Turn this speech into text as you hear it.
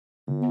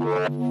I've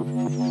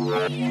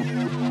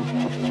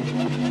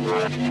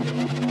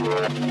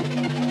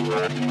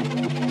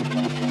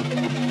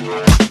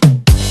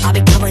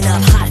been coming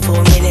up hot for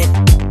a minute.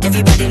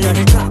 Everybody know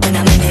the drop when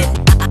I'm in it.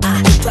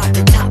 I drop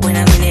the top when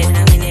I'm in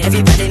it.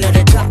 Everybody know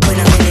the drop when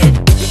I'm in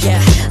it.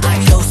 Yeah, I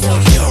go so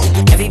yo.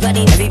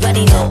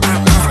 Everybody know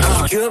I'm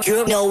on.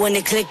 You know when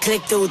the click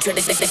through. Try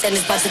to send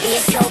this box to be a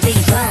slow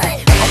beat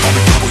run.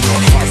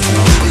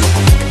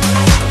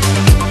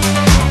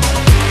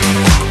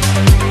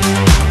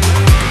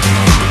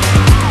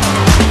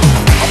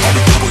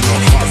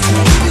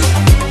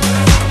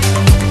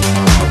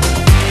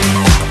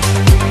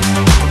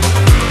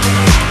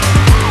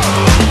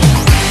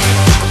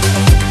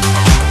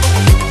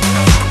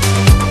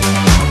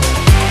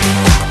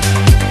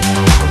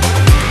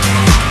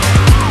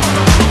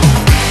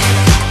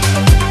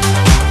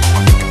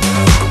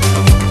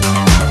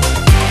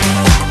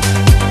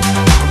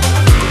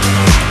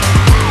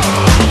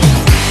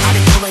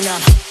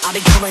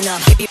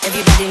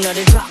 Everybody know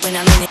the drop when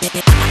I'm in it.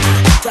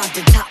 Drop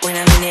the top when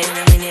I'm in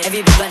it.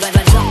 Everybody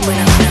drop when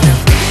I'm in it.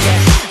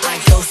 Yeah,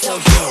 I go so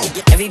yo.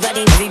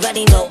 Everybody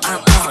know I'm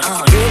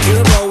on.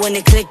 You know when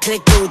the click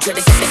through. Try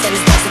to send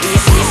this box to be a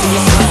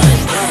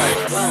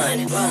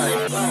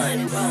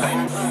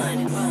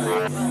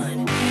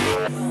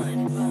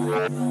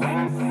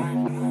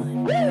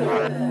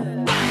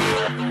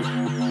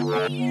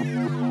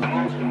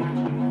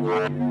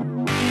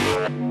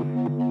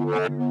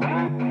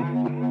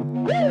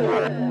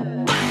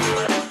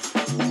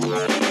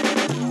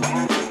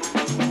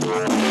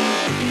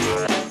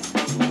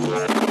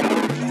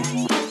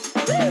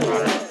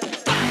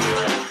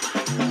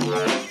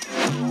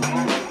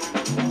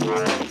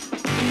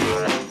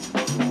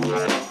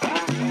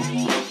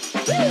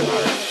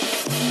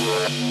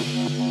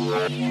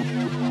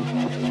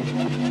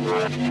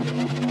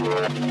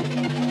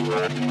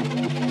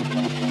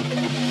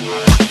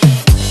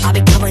I've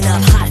been coming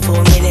up hot for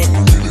a minute.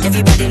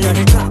 Everybody know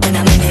the drop when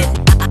I'm in it.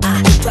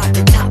 I drop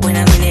the top when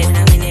I'm in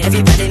it.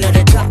 Everybody know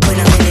the drop when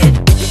I'm in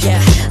it.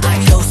 Yeah,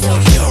 I go so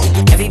yo.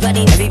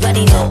 Everybody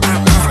know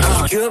I'm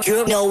on.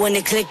 You know when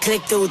the click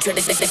through. Try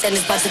to send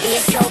this box to be a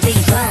slow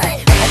beat run.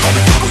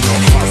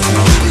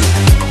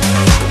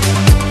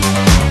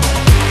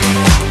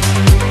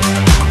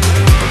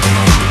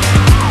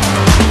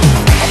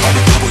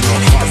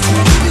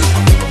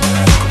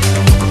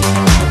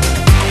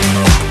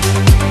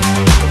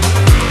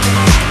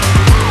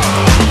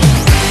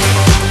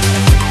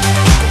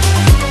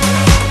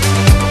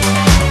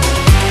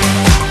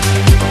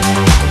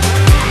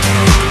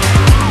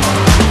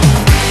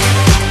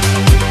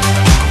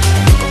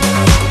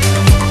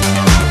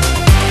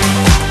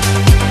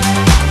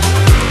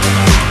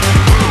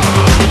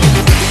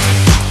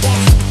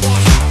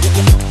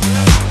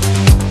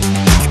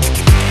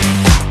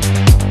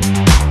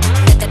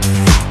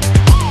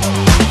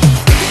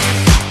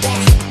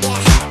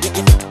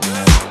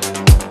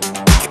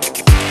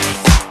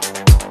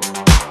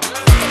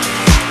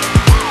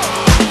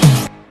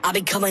 I've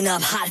been coming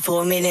up hot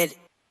for a minute.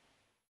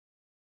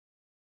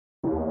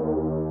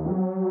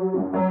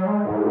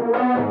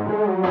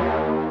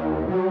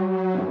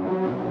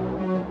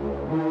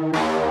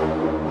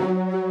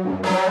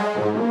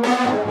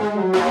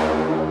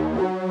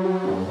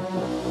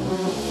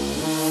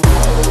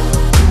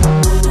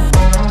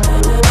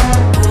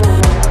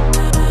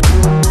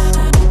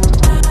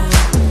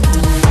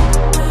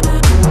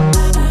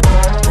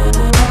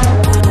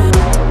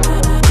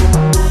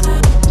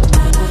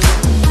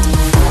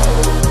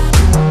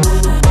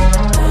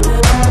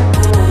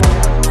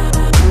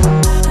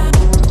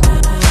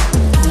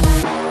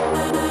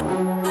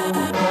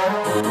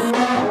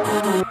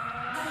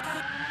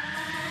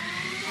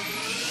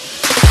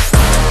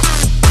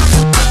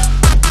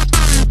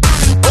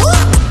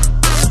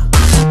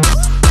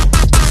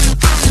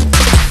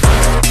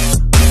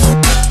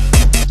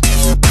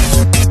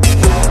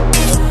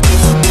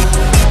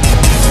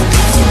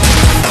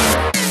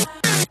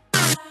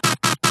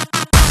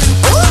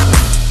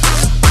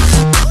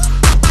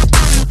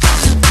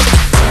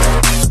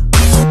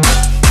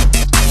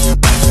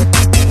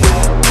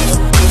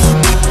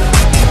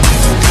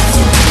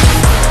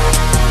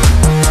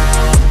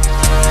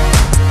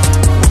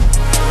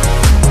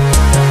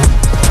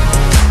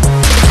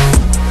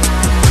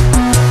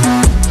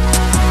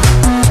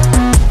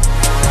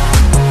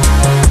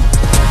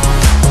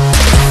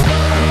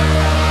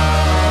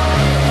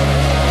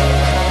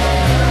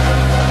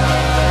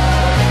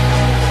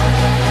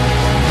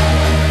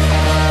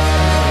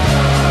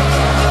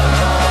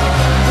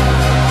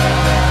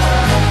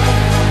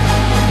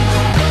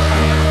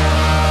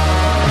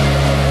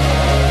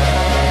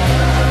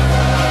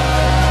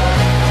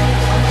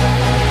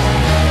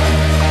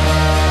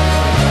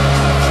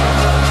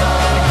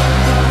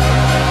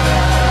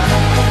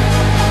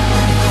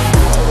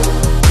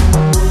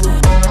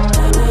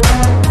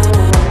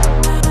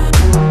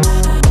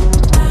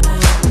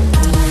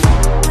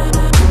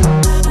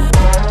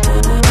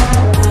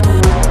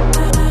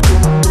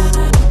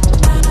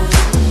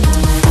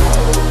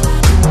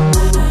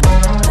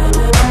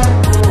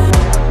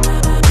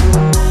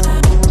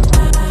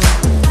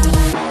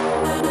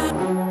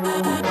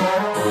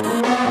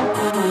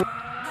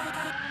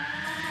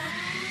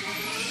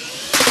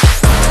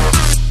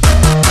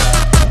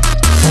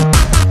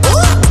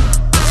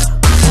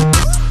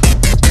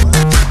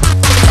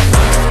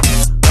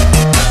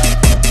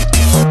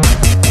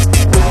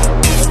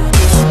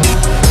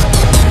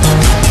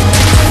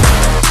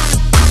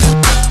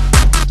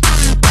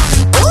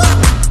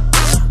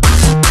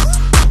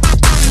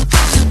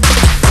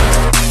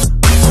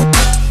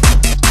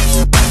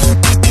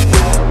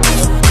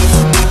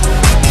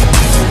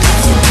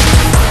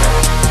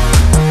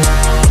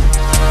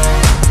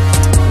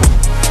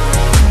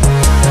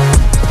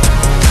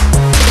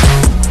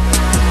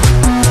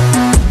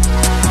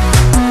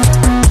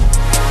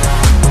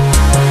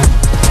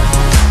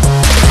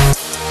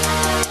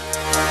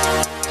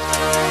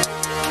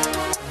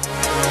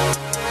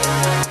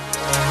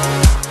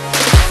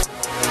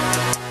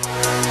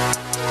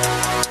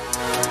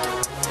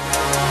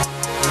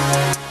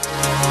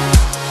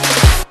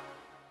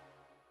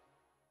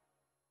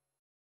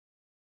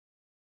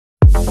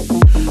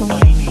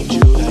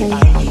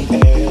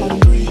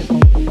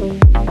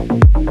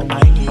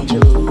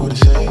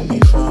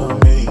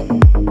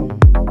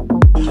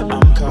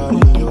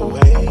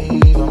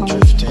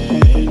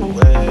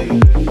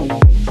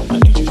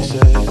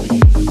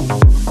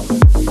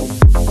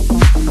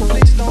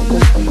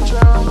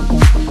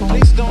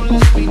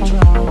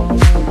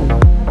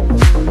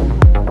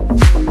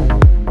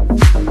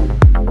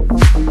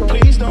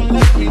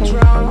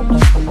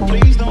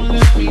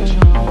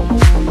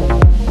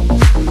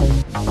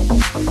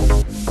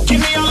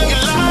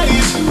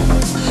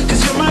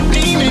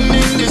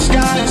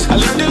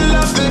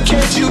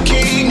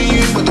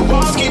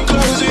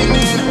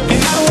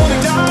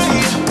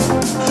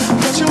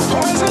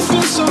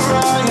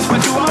 Why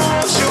do I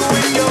want you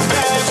when you're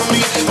bad for me?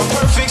 A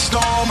perfect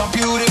storm, a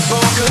beautiful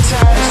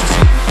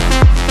catastrophe.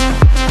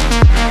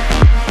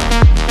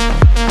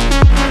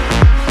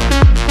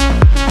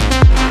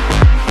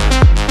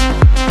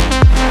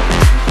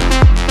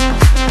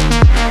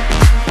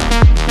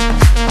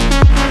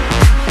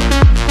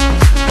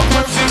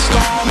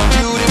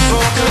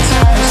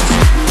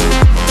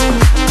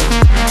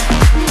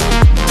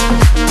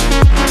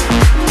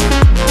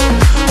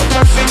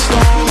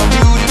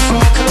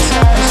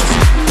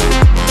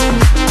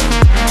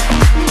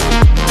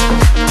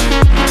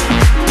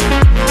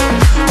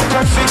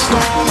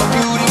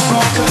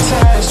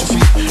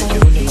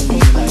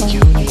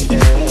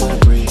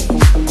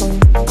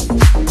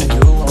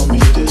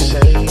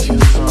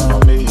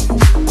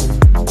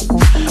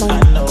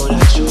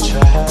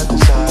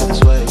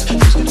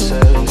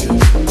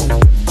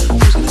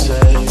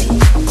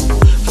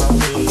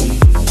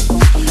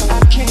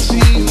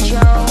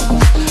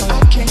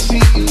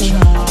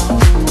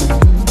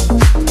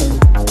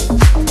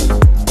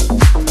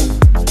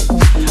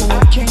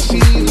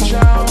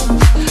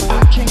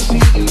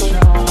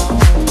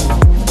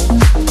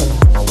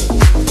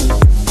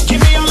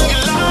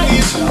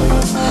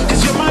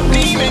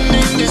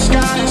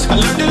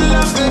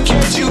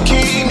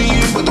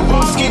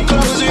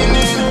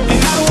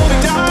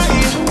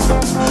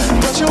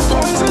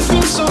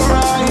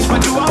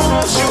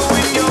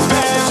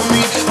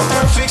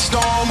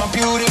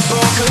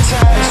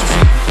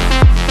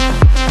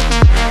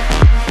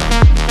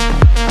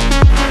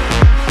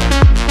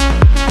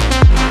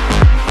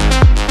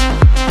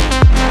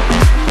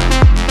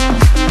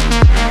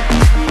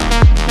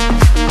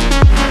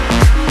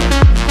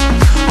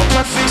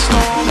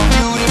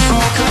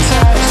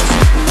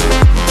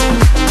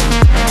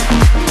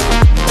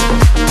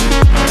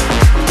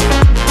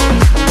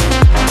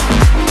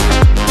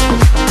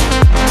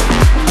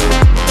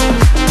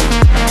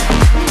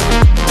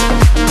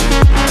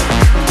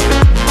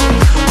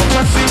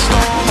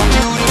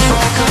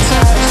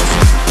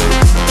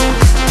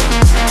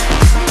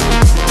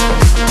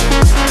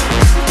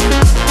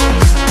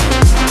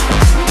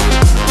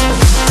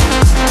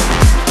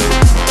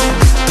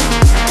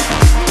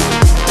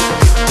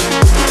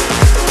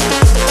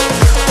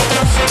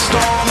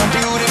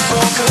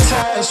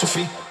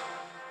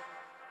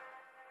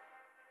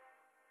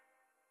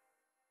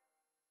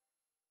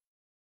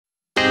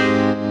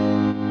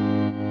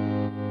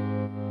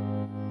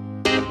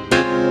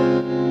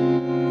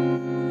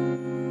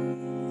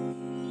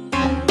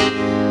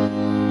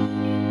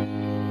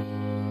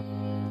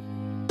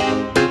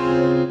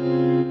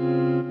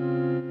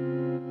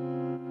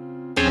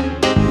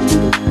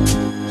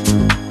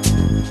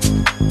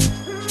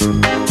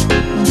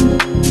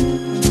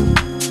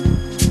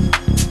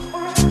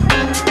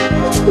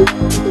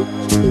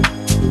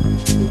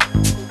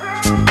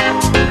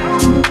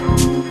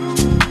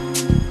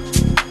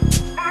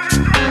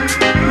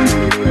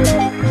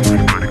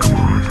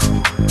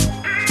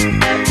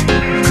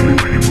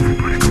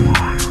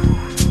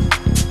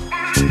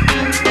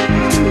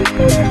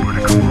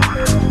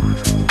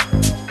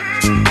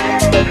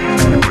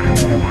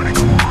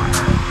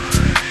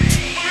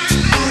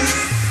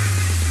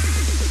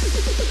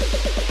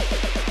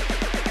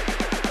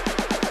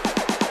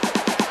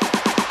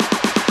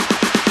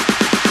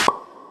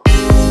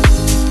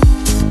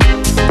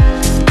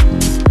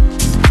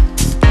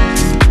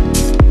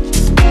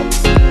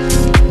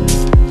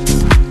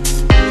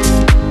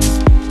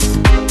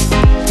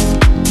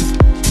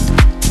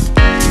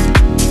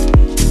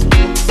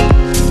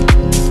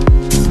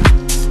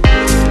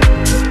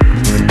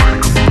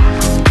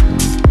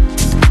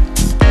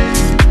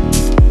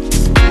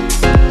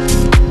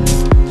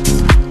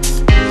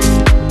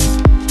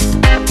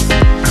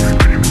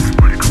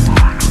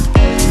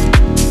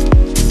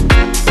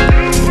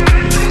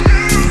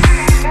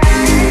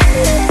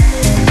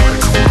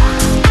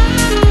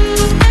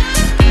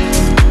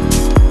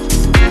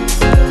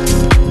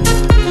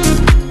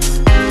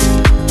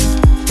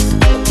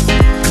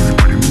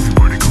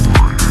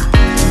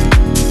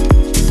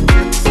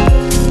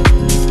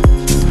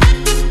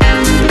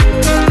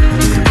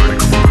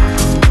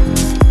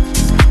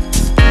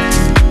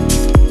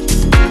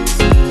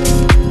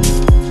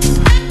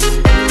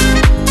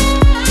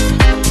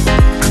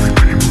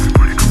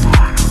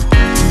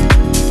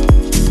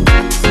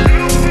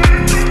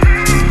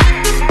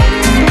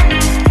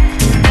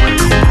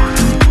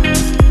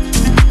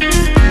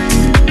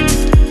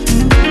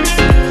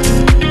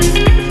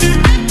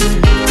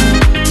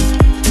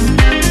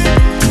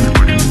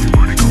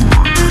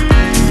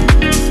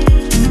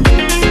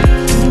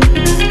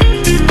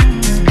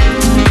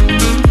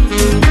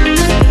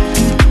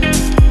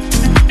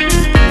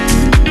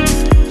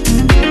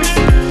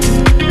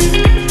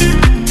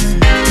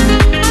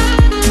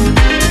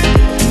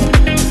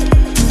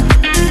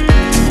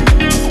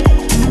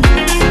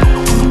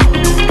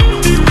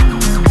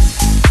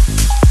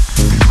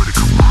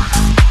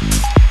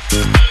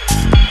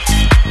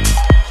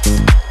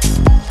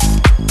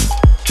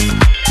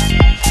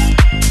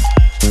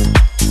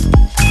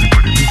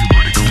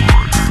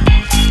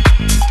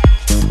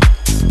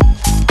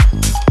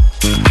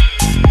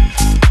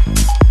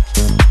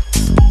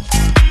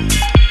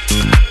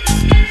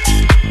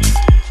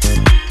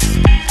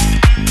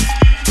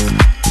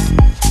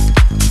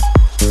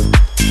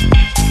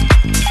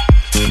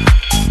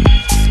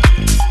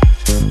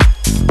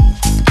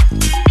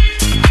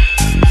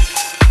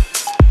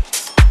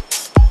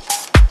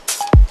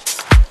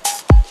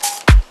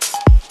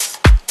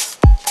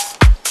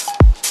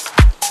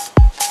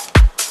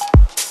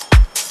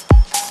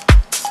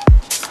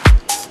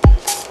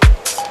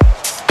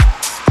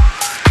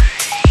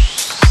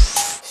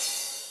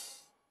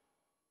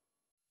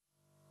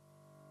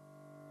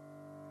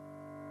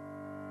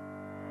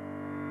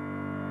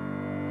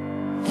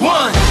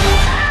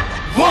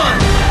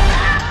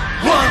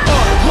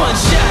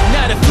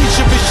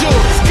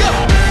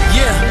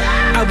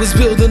 was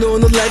building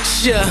on the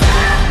lecture.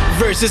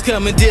 Verses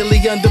coming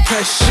daily under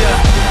pressure.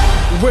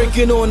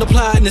 Working on the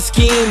plot and the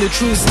scheme. The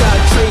true stock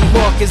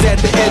trademark is at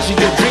the edge of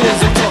your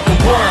dreams. I'm talking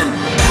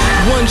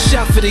one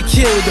shot for the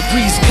kill. The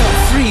breeze come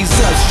freeze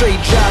up, straight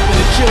dropping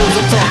the chills.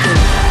 I'm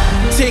talking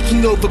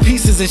taking over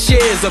pieces and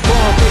shares. A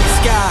ball break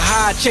sky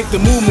high. Check the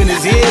movement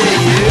is here.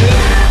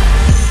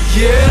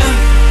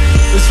 Yeah.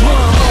 It's one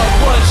heart,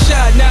 one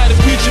shot. Now the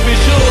future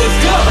is yours.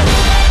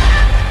 Go.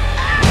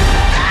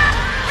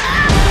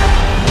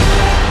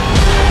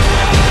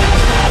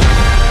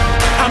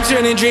 I'm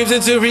turning dreams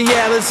into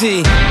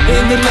reality.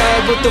 In the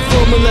lab with the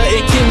formula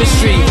and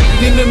chemistry.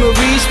 The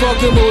memories spark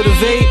and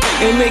motivate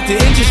and make the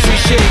industry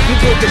shake. We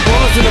put the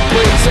balls in the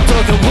brakes. I'm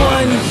talking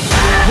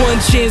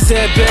one chance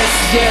at best,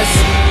 yes.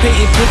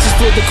 Painting pictures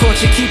for the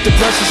culture, keep the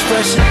brushes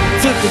fresh.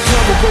 Flip the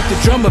cover, work the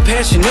drummer,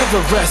 passion never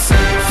rests.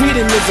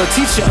 Freedom is our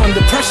teacher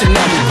under pressure,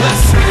 now we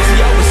blessed.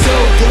 See, I was so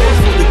good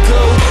for the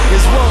goal.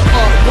 It's one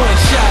art, one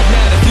shot,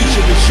 now the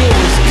future is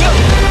yours. Go!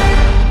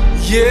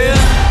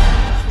 Yeah.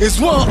 It's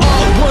one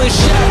art, one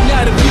shot,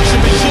 now the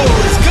future is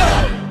yours.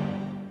 Go!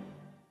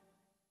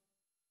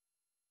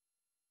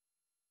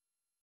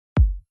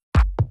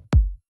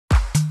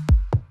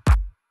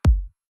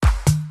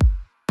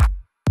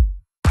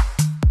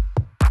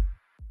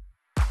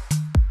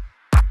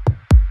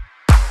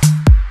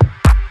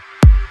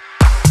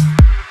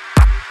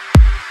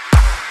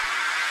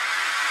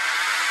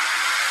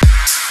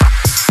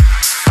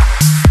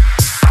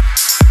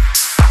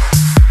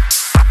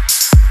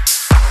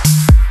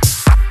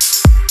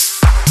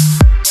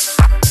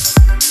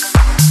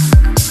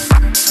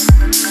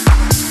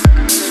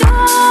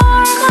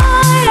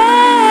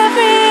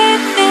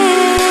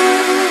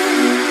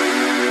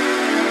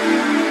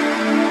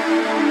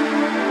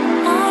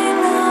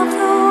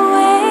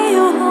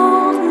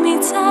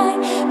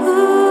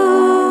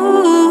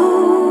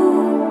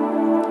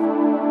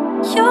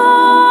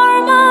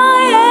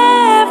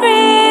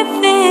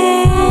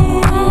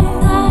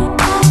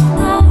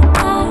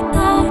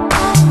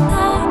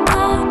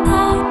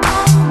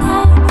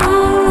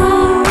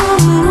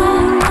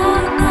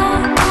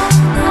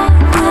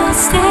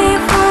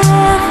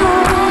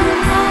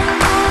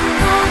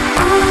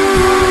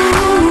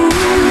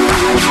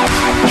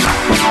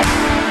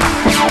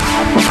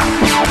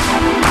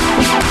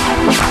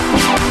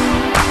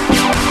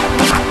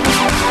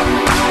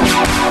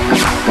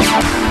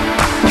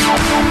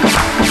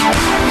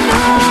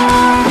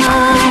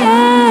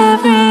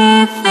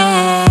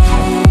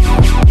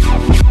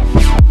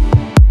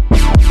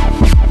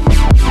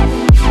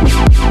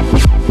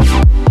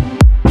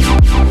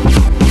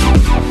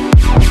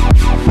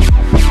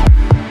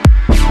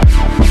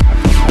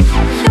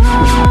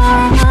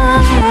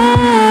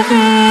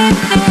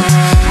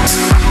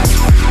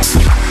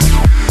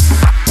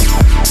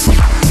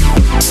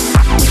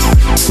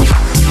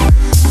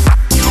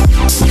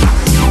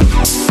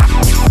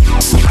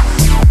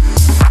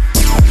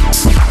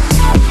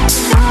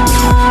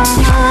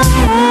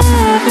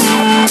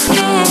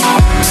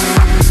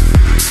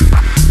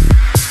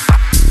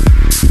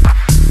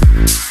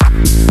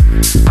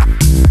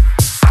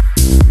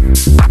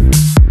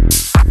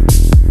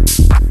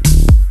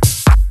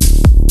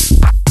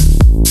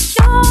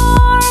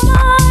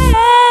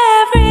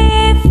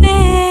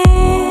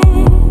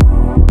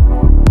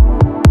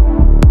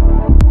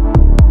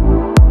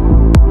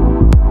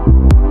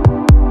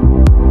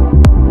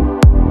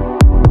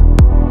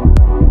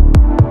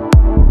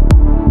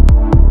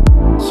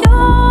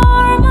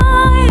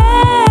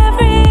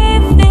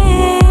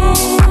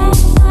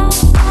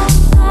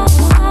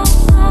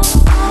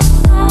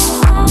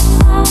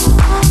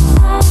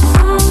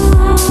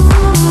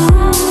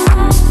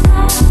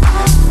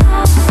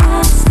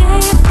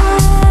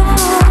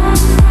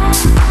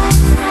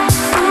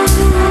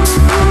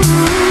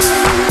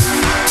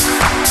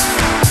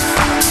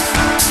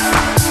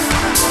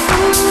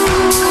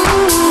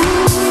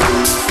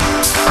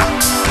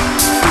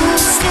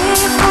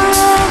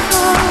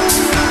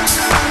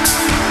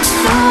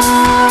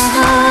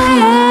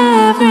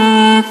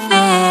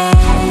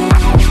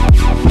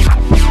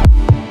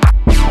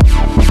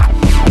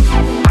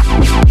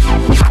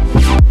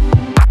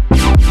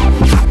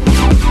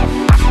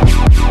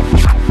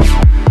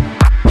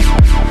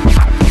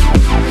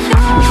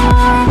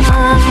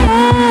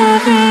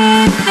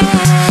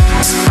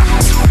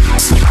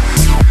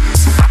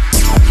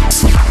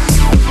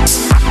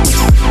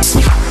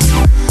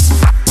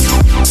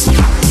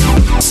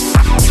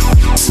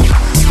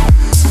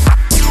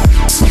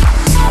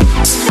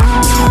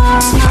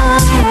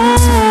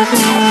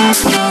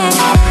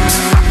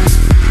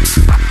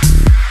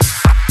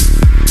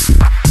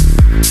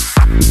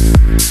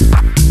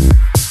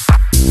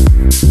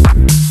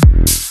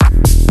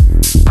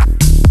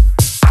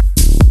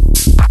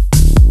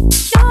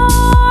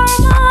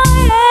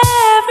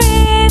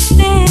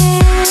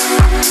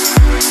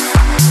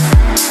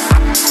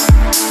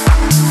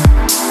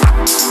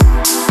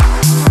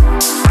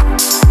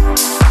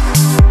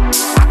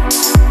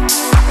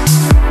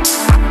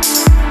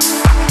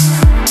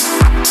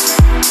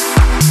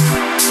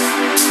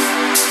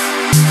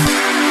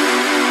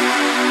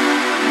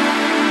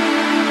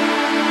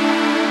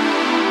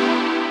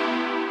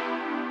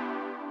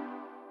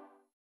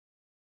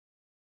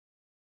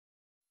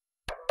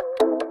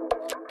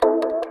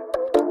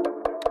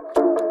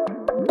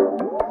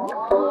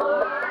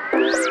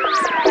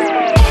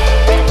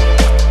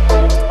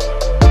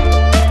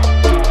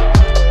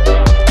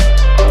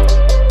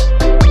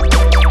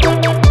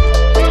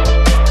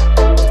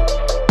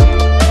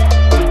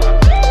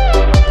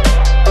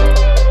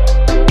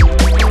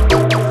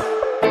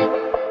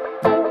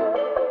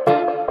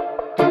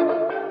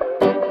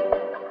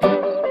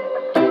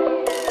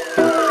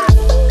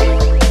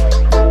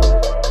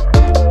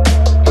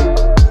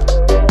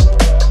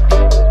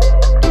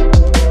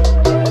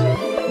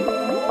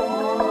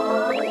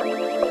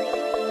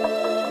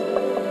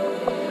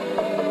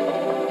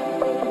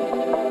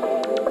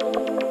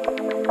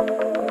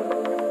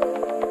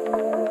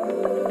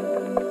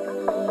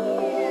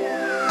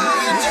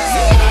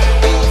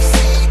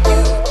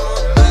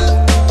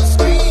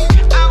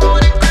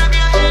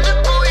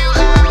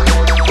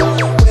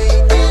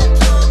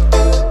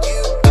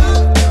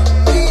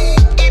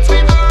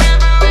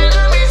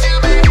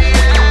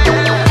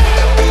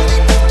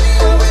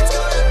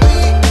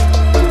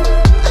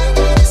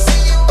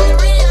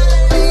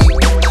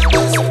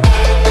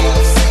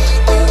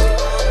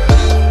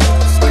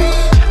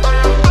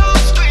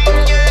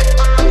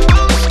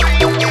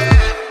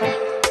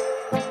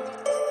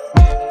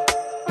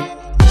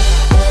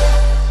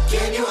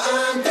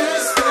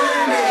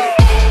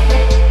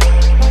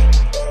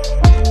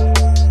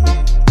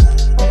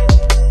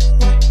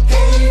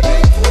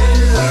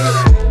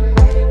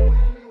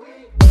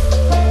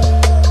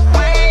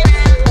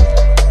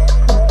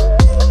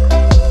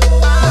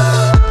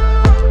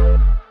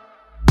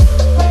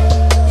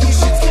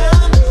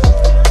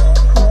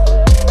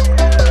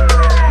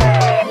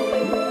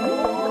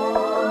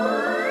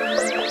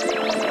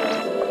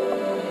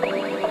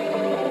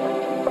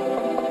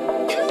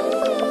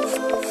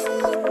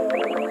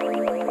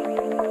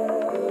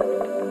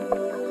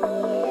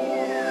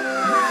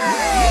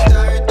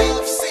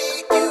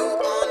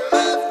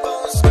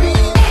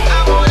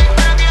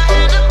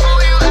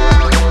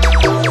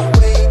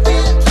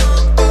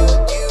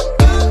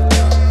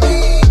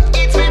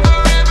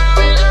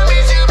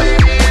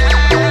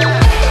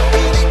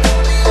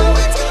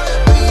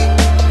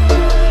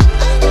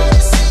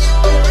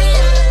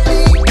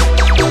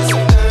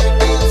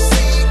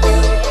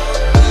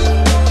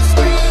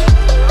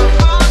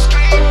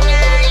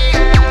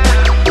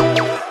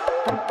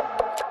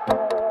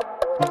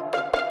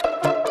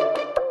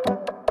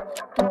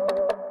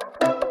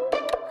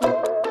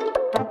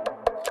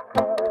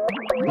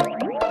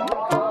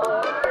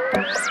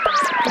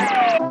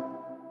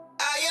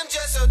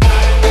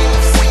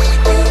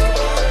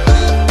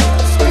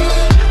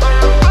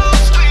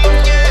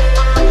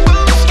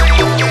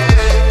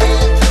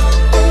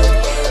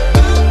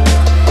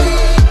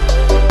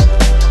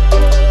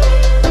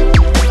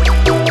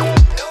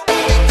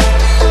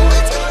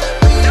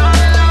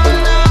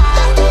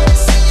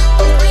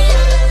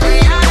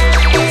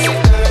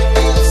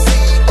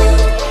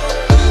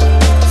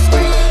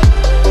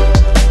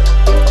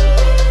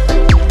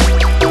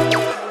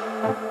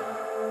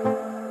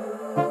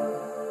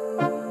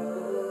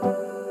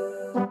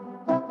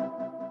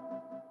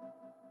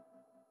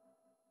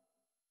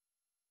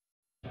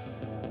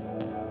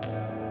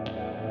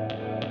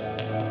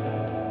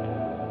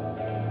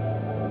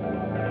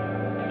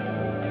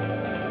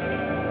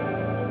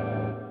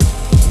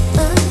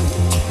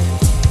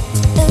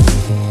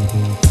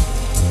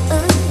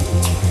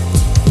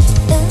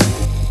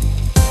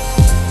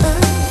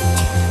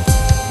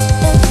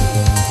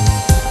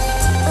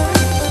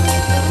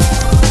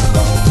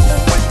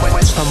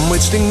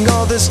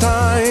 this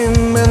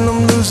time and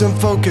I'm losing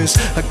focus.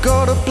 I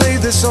gotta play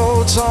this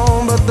old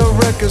song, but the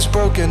record's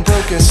broken.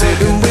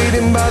 Sitting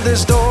waiting by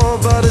this door,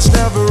 but it's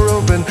never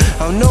open.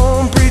 I know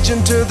I'm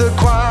preaching to the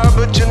choir,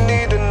 but you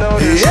need to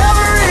notice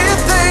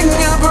everything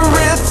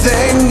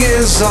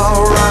is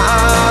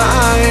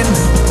alright.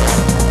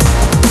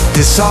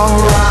 It's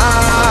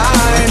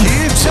alright.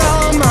 Keep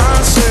telling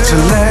myself to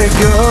let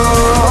go.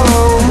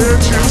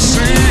 Let you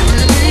see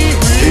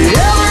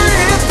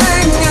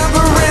everything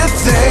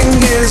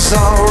is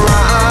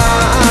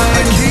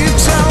alright. Keep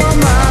telling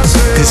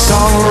myself it's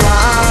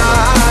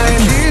alright.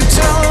 Keep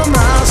telling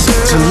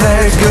myself to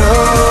let go.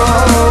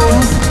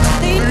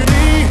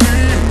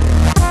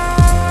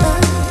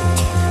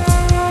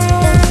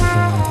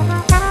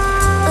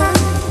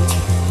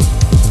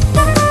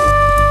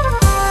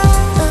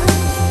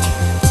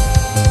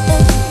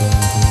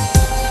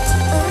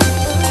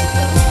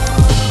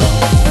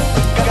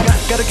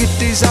 Gotta keep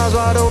these eyes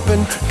wide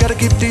open, gotta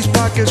keep these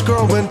pockets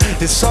growing.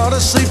 It's hard to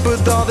sleep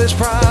with all this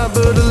pride,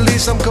 but at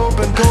least I'm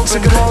coping.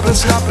 Sick of all the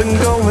stopping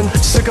going,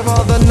 sick of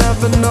all the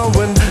never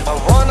knowing. I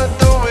wanna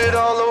throw it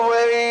all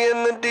away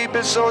in the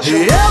deepest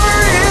ocean.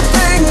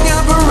 Everything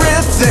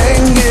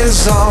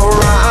is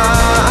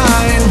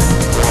alright.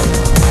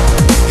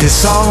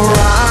 It's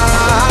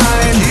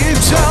alright. Keep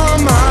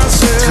telling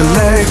myself to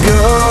let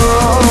go.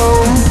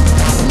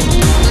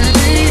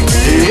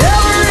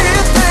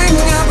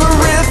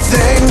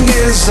 Everything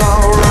is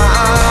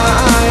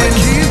alright.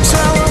 Keep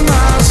telling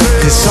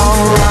myself it's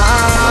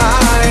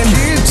alright.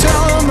 Keep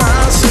telling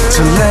myself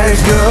to let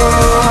go.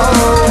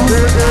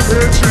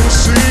 Let you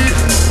see.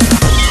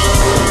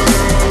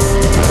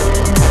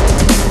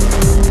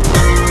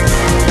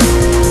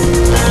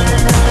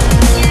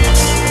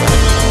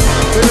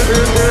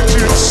 Let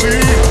you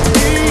see.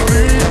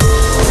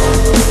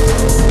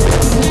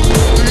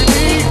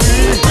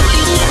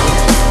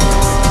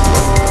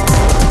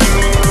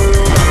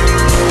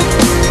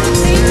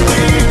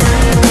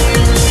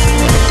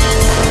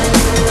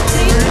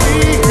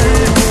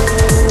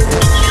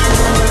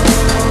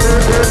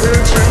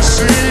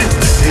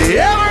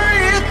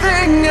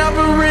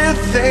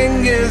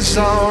 Everything is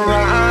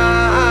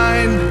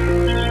alright.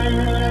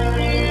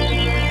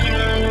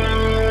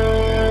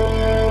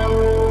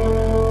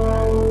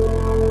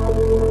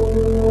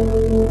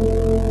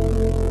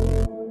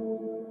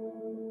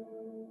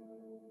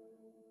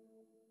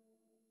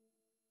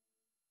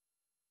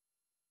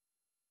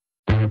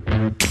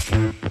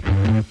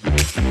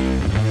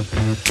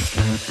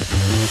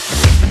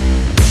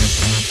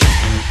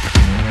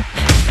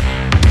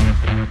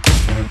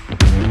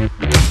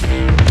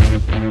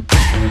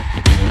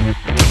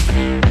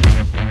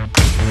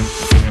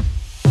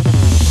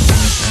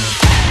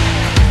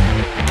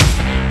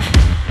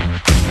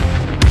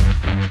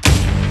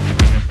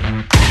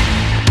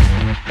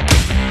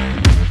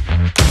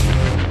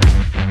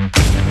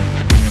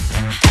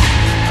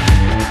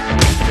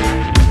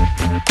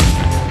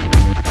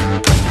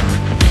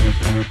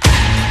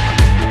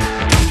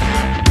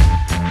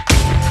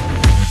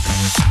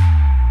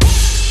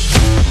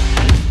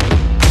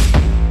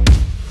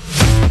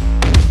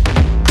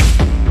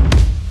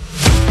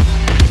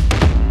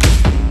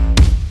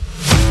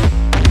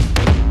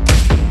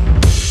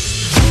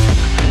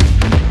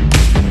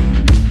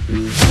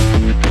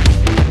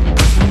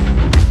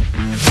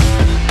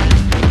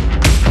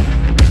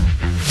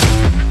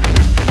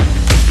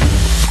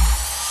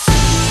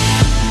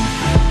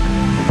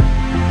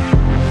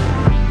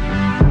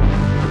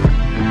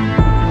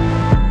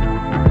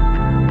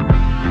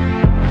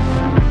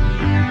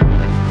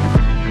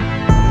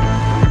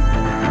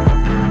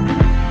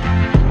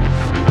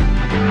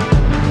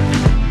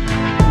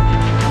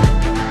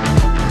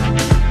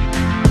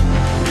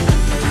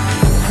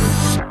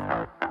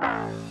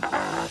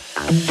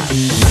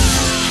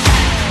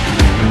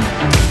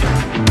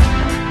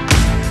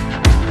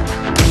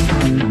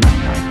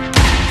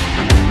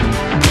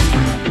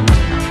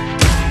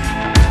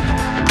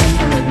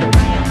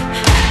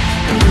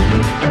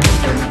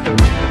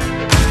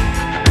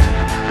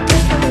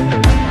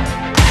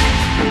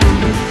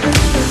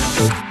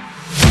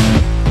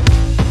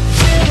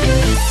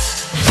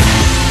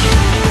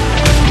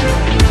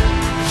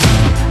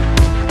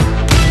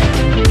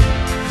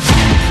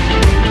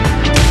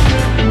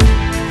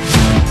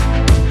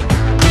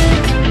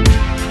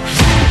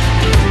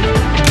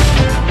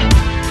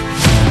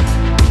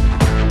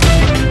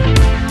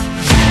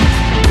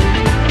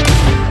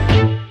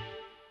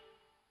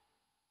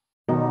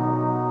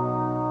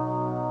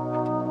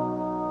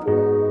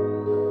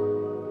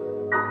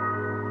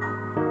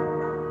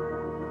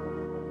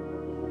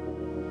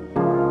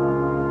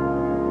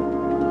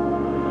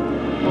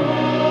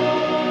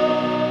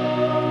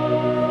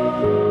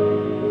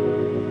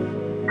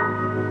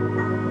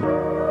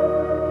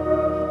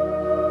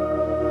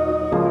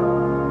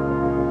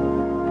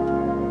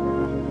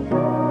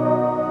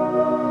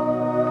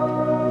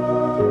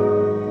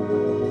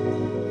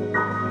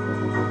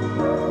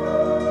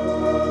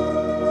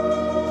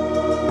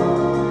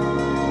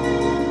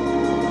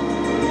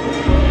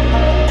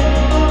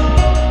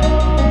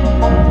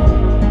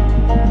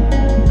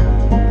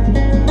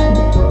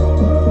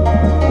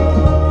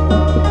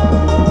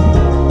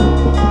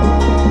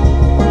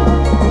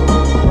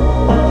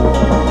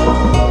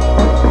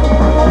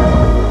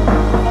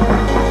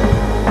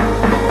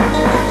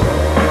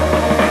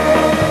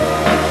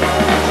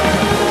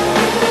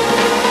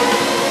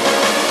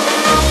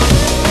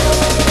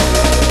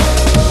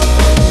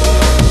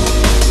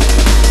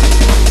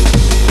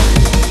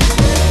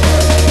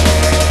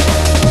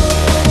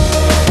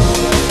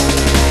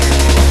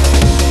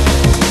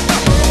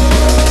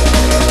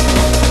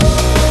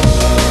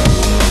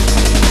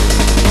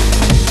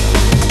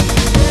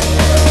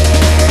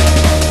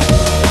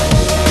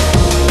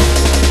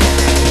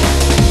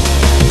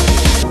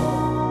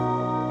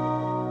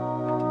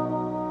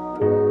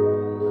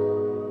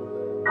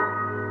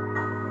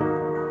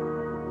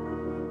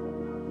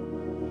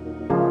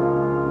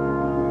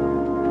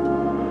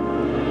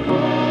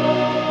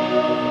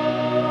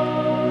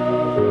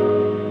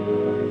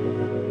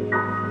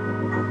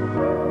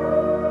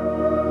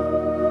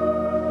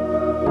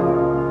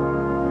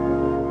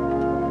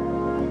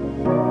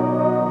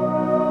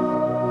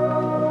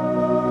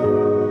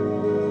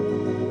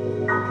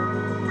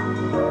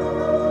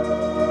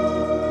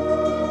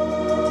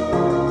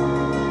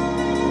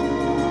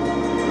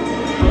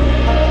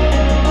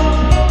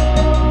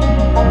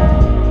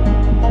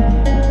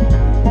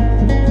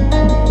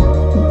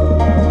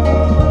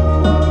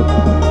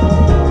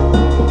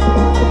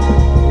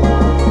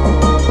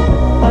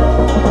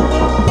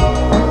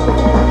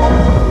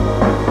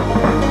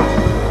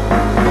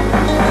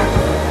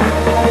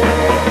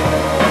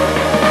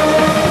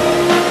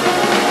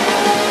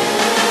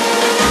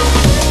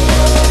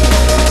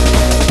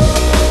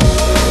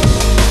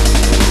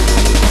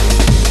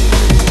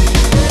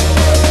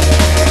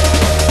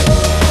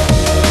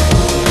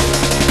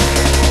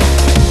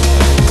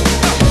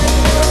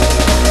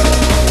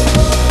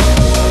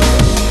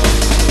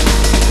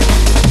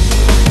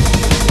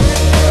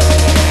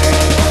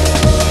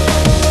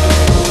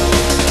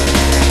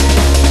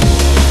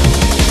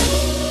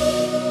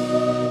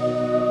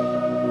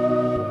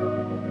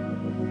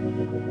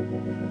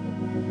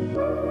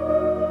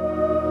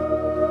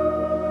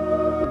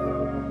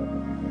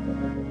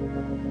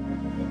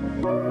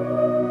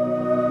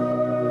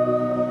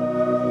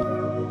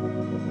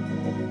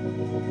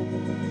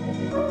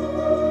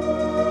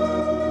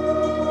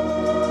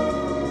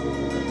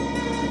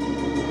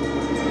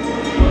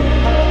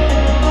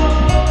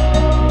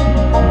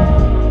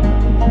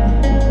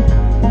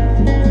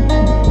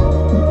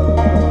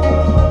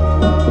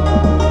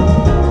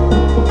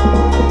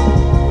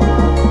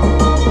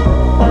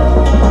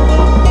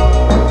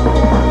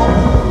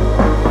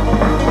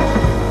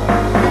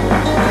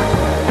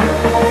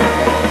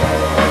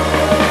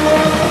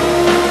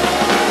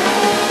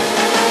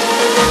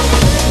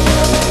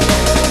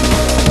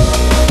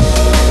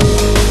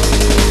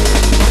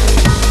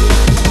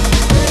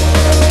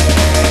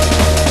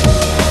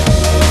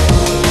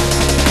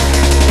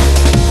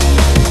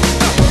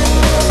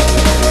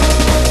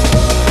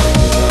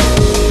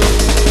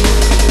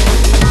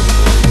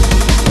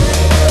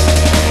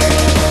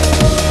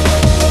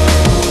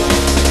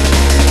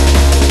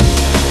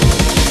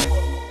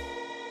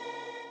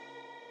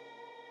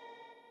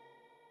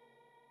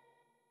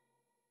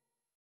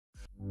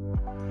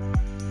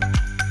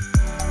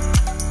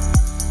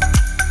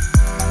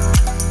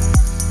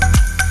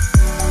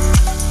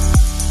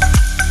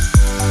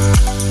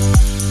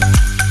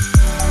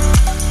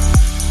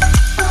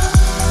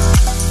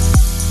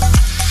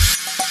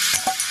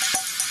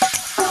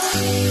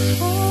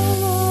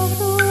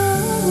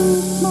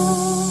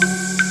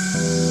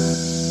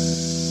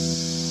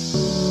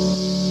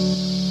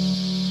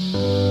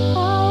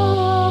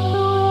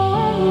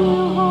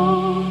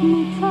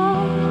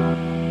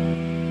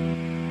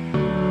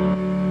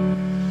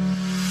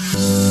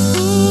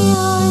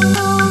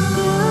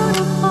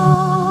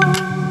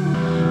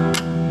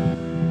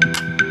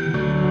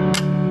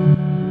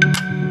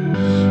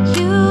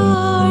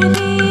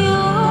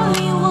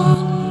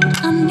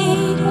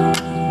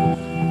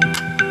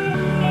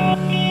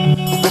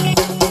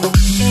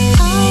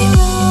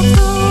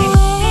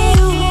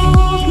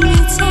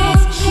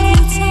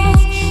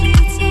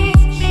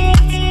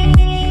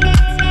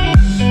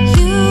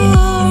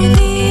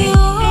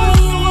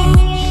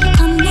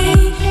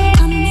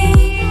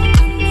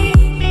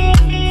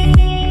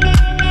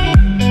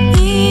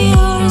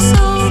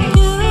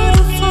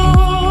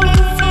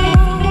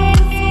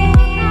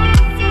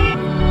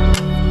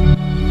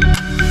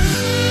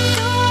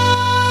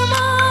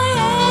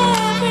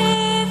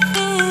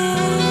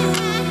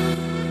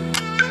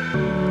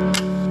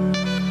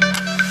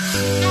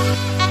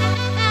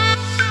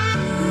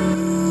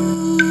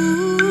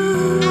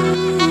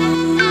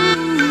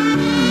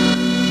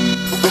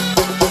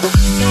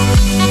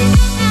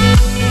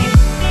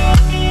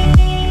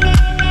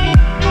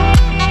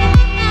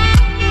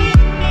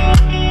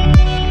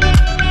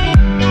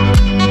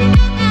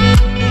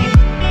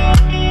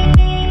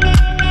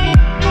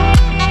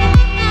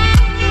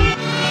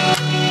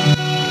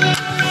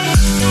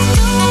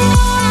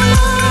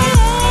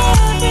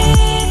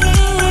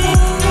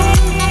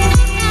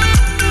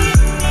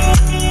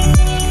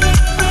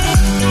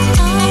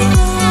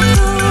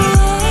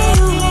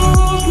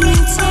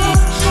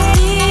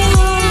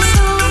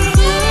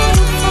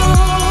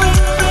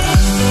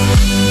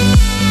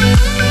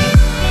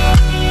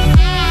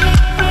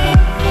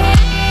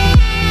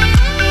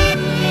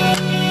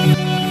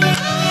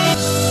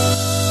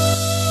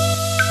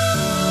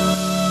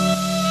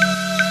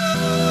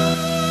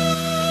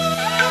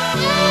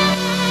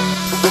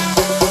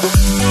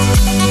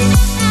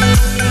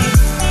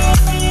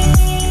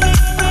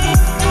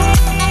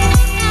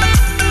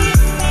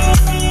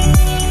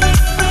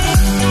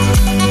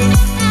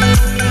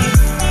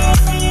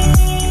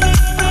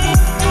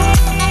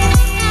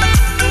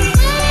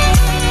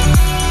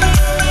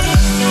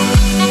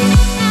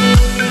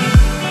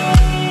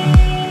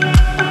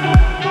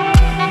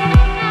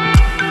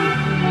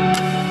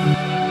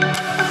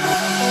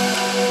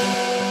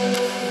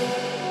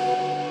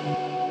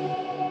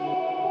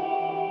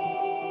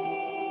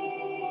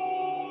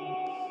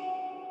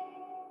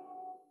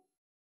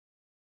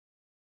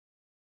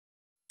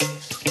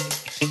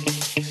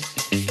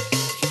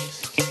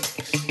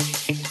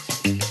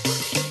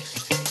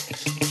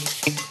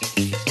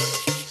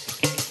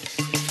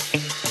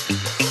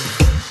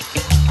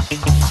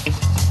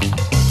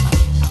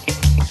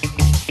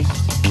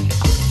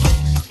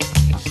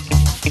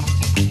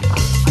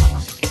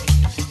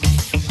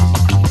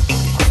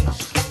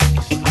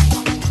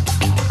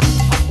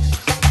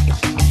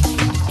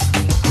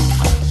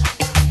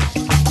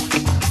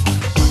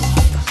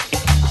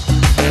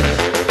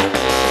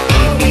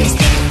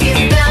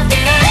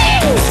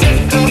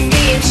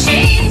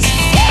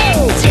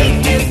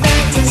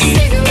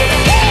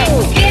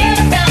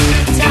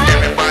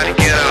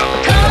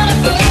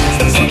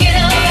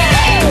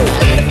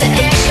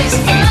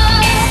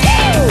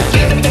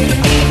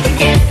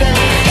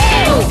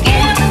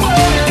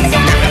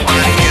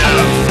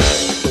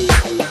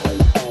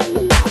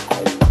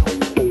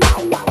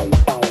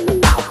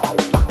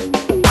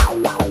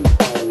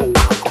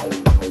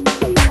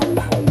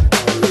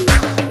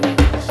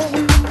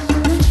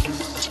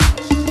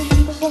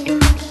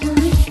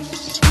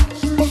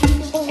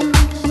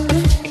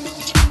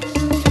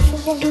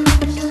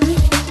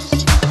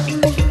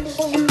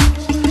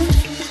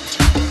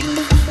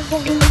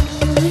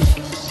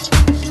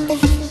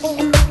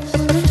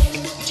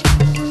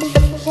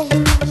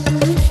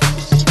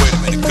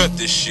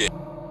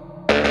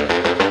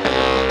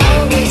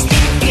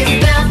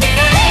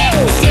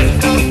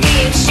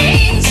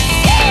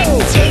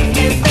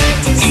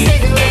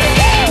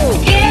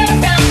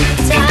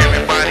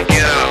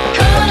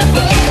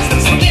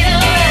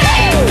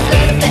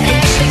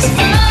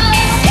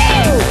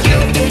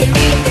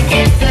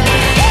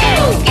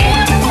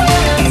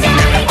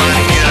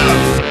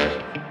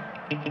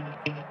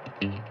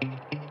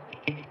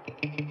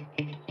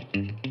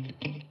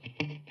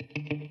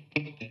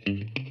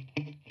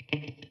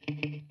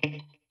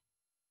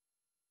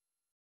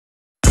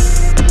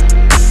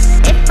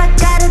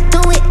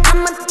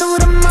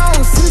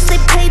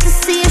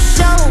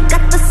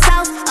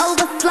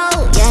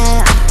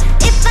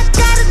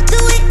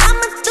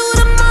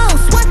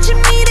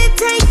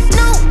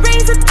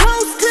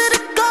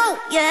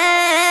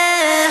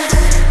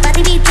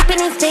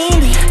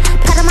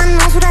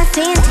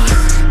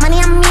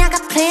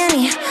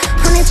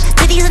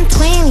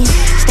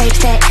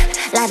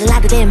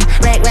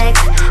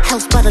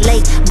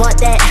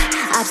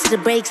 The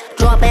brakes,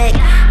 draw back.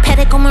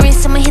 Paddock on my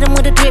wrist, I'ma hit 'em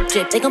with a drip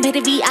drip. They gon' pay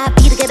the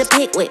VIP to get a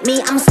pic with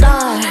me. I'm a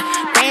star,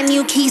 brand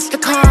new keys to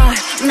the car.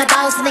 I'm the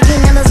boss and the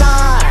king and the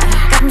czar.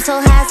 Got me so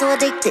high, so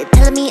addicted,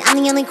 telling me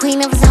I'm the only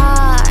queen of his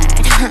heart.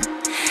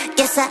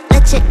 Guess I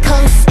let you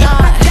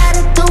co-star. If I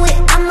gotta do it,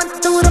 I'ma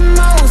do the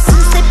most.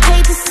 Since they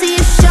paid to see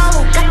a show,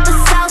 got the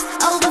South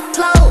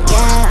overflow,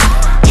 yeah.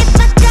 If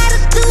I gotta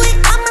do it,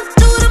 I'ma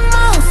do the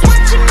most.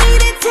 Watching me,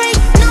 they take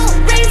no,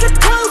 raise a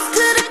toast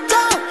to the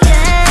goat,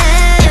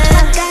 yeah. If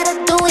I gotta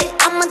do it,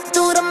 I'ma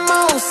do the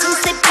most. Since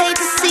they paid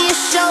to see a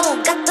show,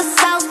 got the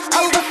South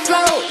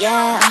overflow,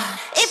 yeah.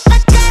 If I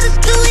gotta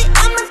do it,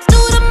 I'ma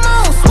do the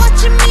most.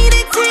 Watching me,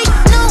 they take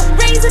no,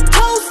 raise a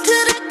toast to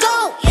the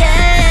goat,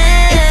 yeah.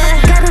 If I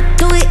gotta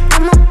do it,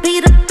 I'ma be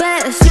the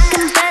best. You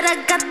can bet I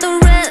got the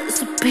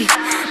recipe.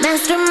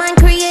 Mastermind,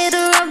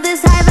 creator of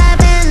this high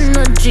vibe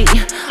energy.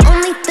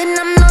 Only thing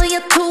I'm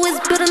loyal to is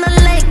building a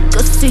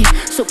legacy.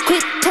 So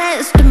quit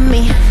testing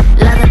me.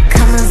 Lot of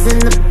commas in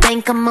the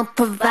bank, I'm a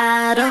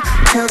provider.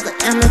 Tell the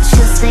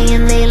amateurs stay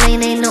in they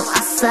lane, ain't no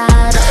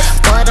outsider.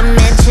 Bought a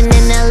mansion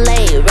in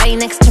LA, right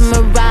next to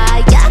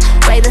Mariah.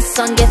 Write a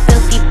song, get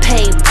filthy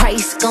paid,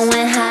 price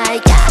going high,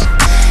 yeah.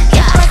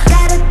 If I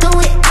gotta do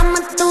it,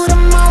 I'ma do the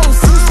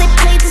most. Since they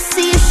paid to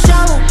see a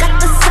show, got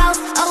the South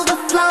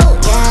overflow,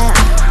 yeah.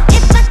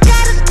 If I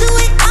gotta do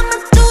it, I'ma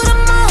do the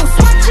most.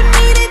 Watching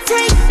me, they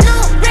take no,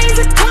 raise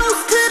a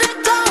toast to the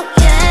goat,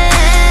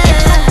 yeah.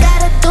 If I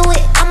gotta do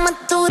it, I'ma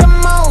do the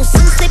most.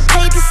 Since they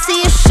paid to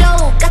see a show,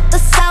 got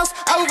the South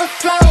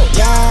overflow,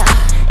 yeah.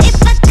 If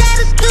I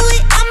gotta do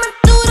it, I'ma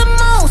do the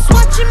most.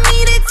 Watching me,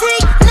 they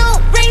take no,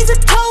 raise a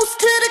toast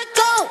to the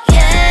goat,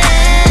 yeah.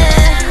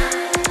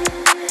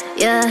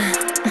 Yeah.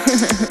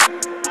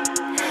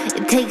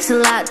 It takes a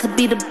lot to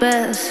be the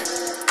best.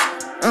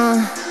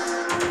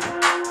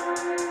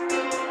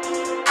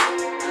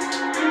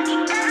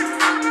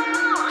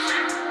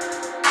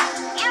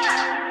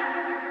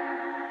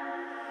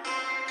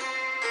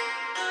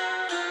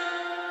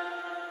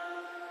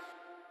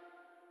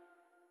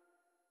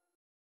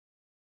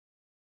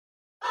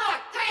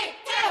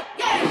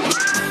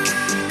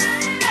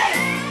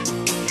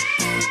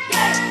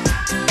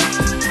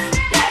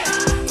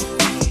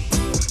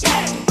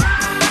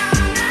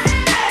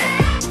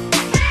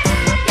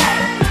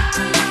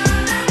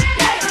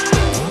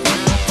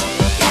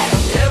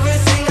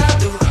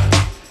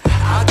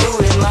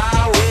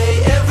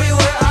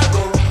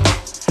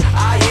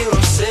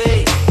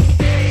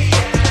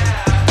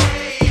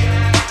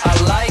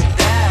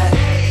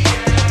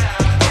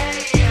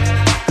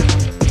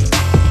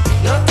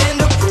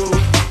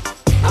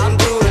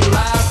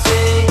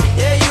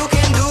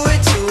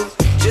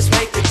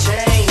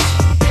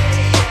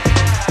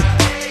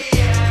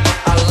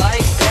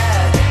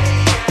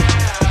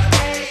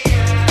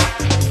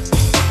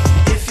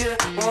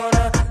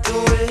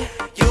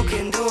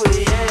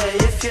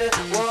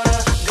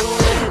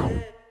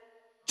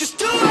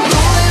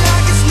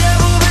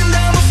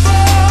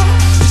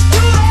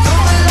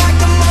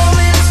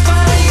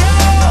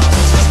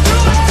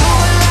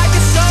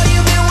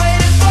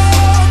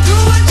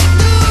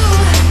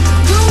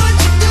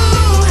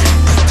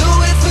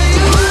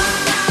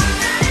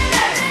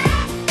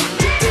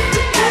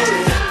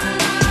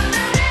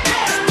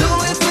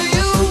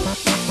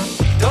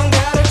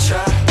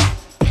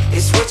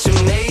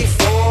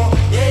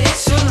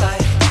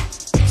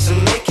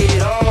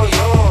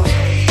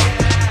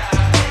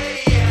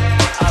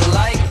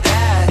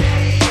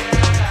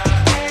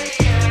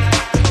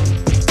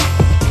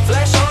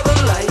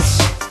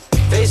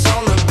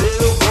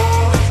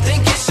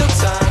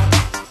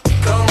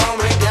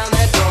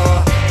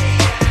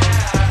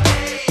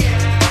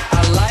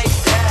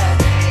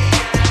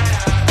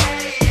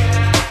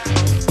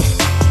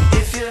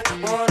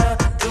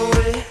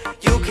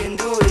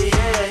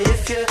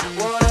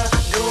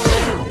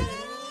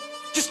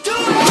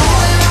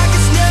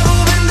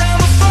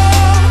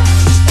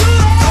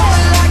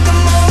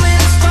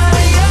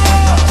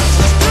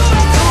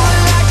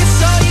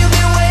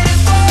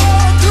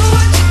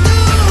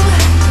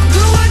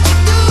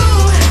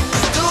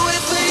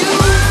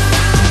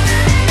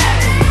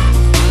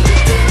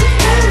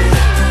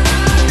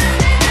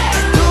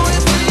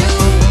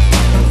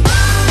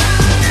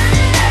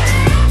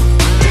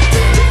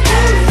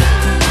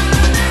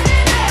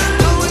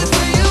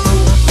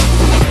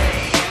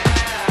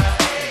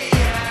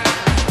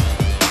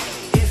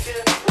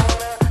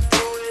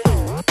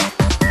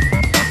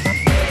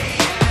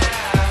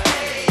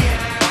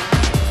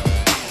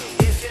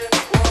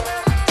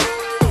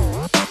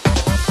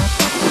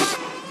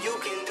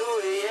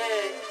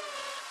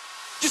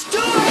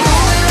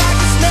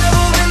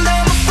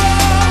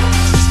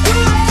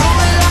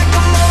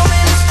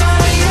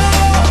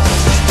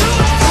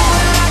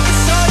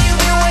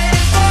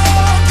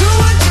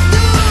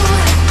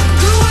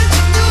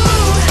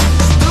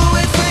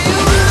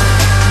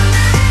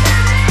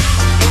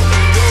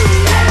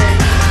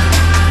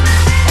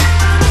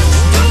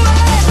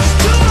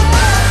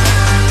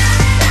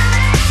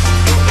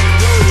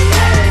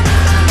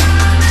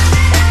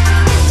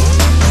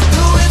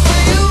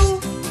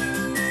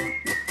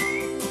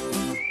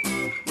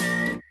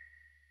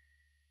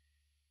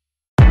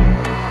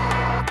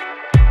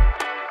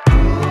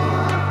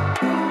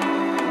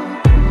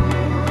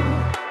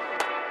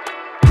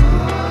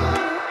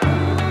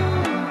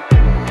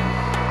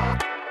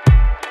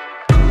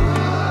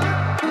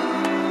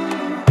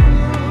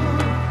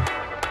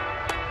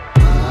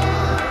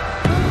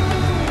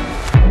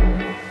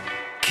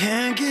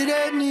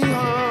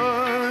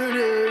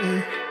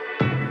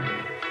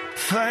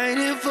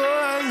 fighting for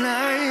our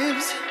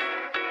lives.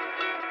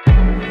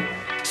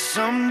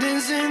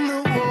 Something's in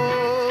the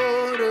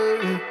water,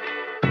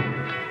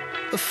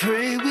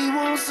 afraid we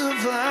won't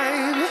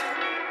survive.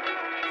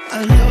 I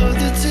love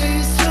the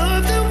taste of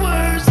the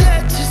words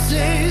that you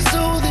say,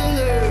 so they'll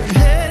learn.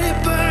 Let it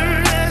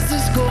burn as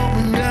it's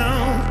going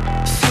down.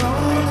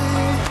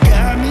 Slowly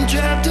got me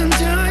trapped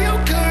until you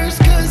curse,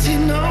 cause you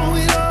know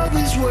it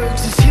always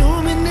works. It's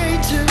human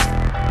nature.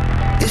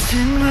 It's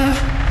in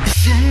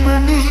my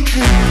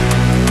nature.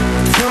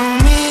 Throw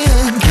me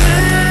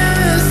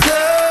against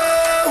the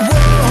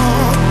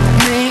wall,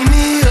 make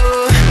me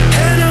your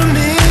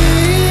enemy.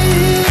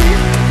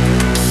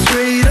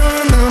 Straight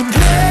on the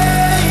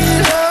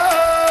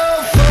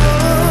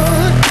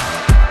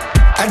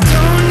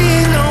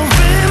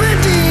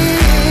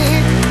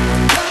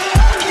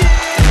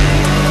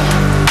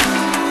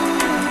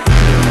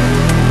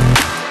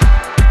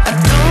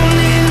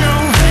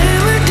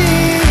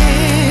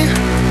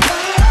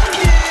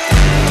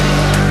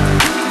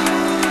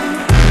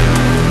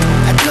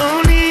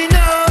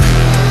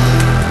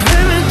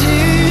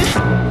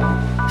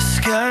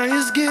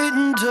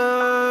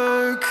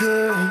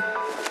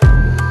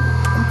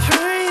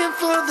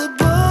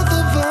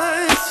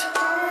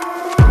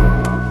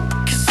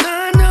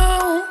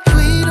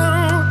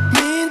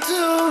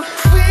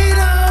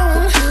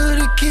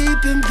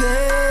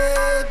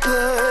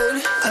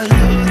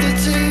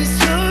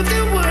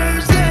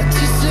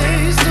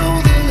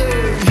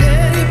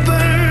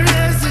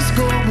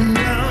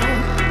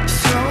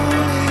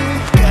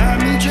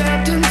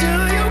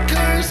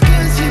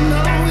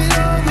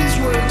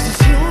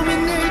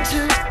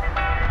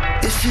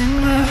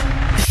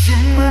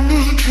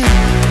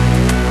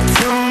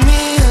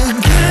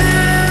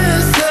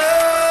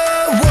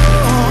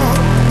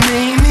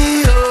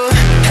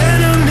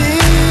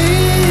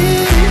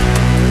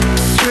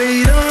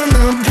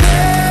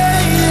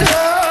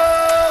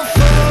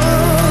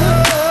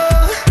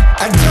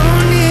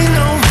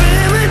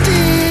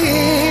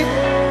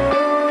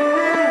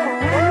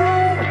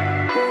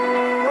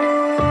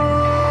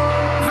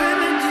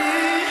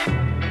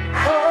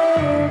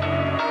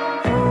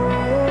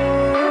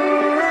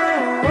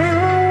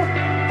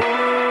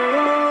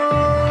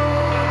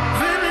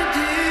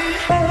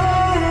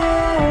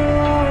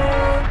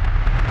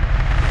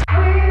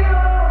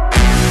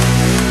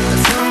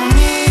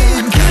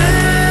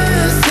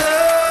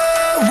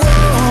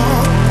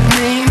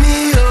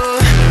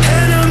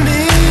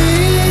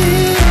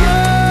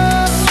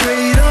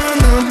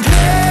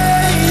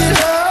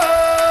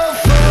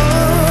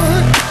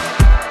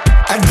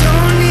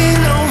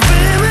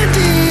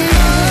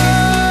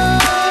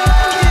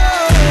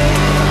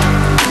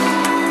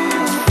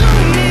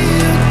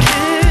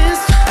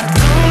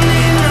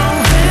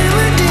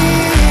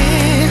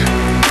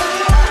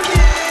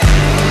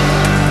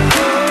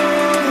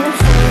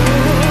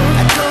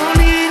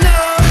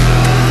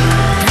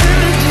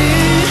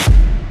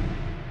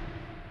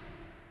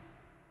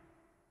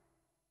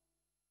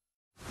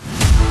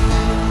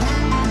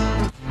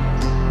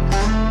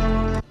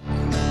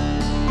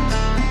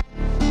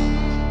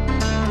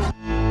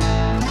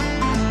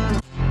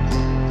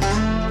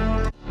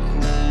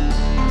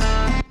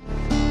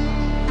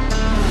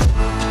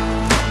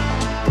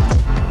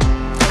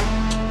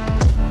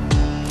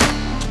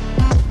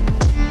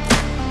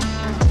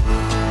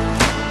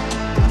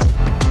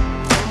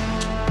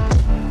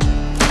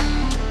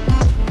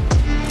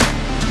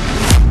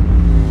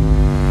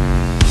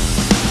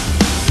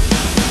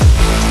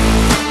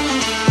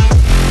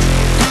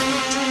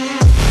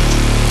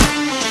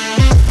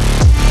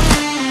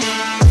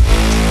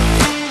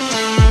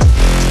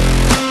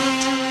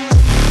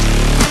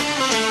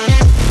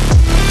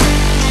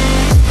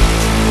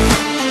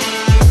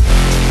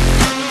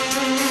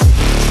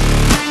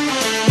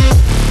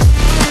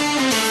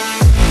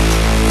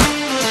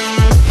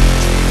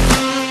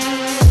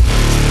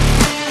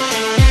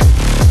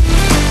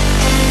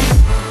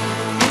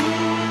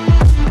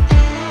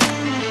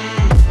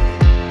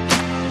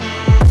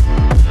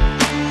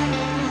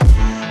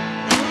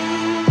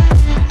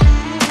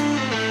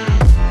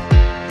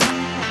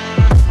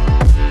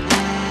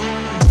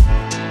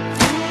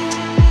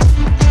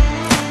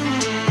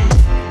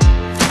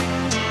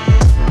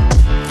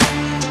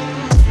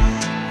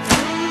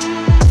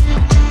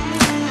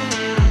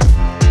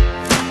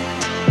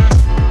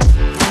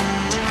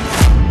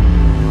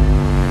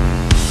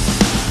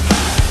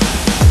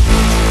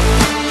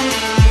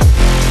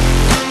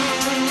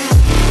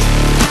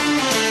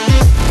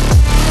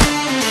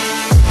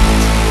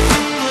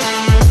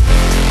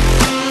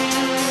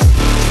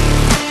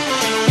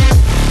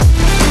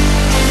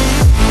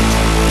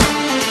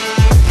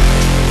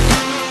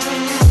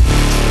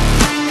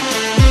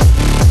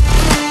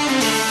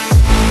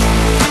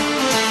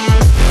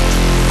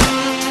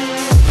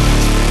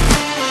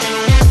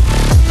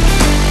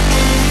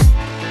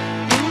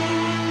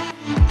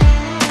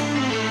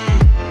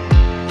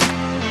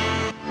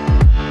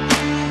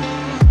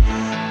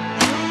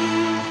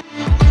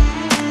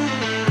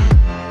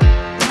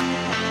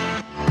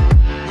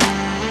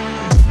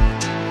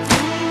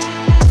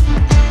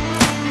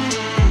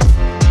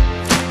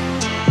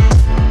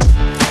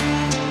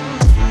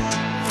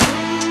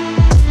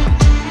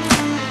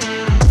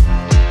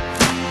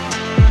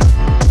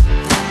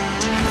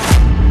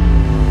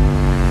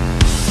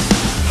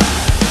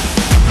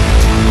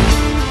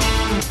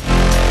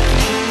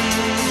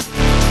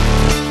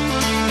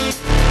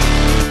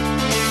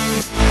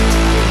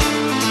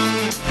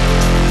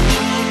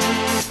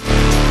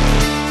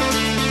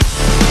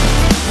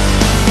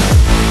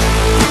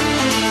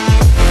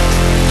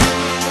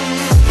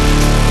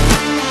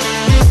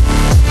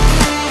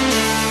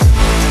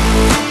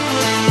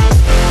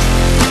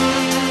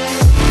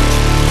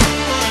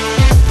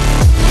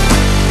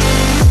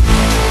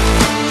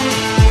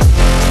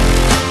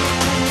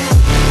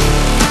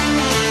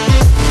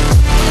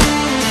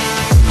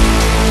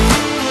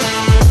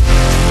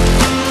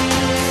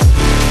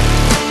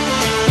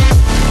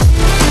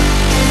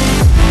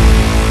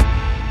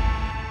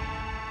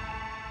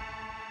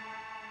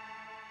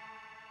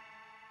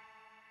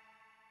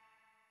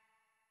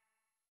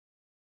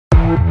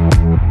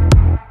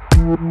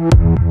You know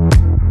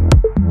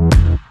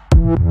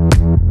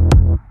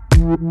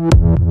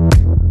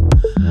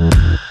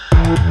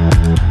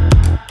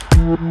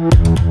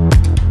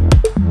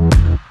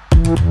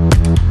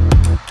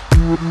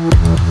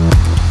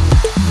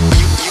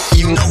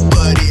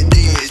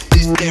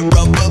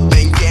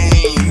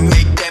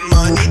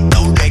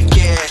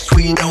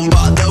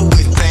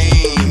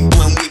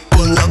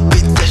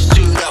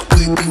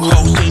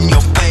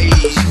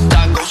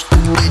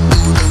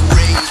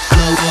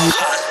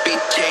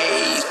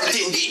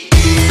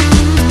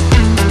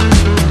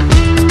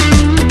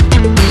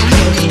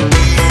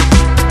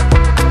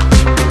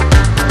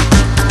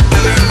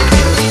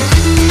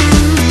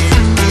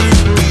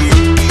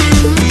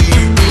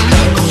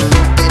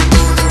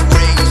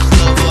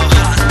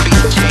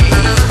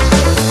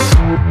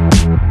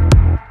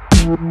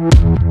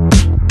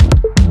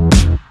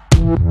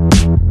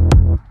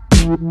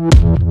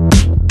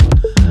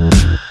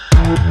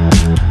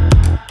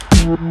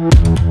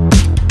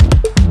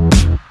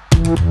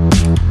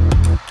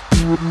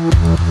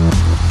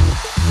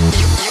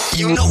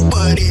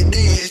what it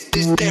is,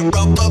 this that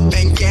rubber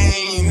band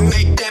game.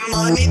 Make that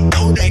money,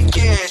 throw that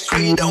cash,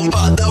 we don't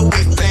bother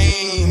with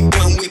fame.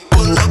 When we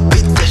pull up,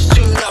 it's a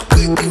shoot up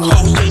with you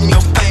hoes in your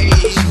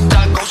face.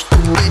 I go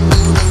stupid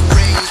through the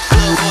rain,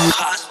 silver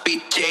high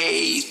speed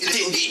J's,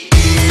 Lindy.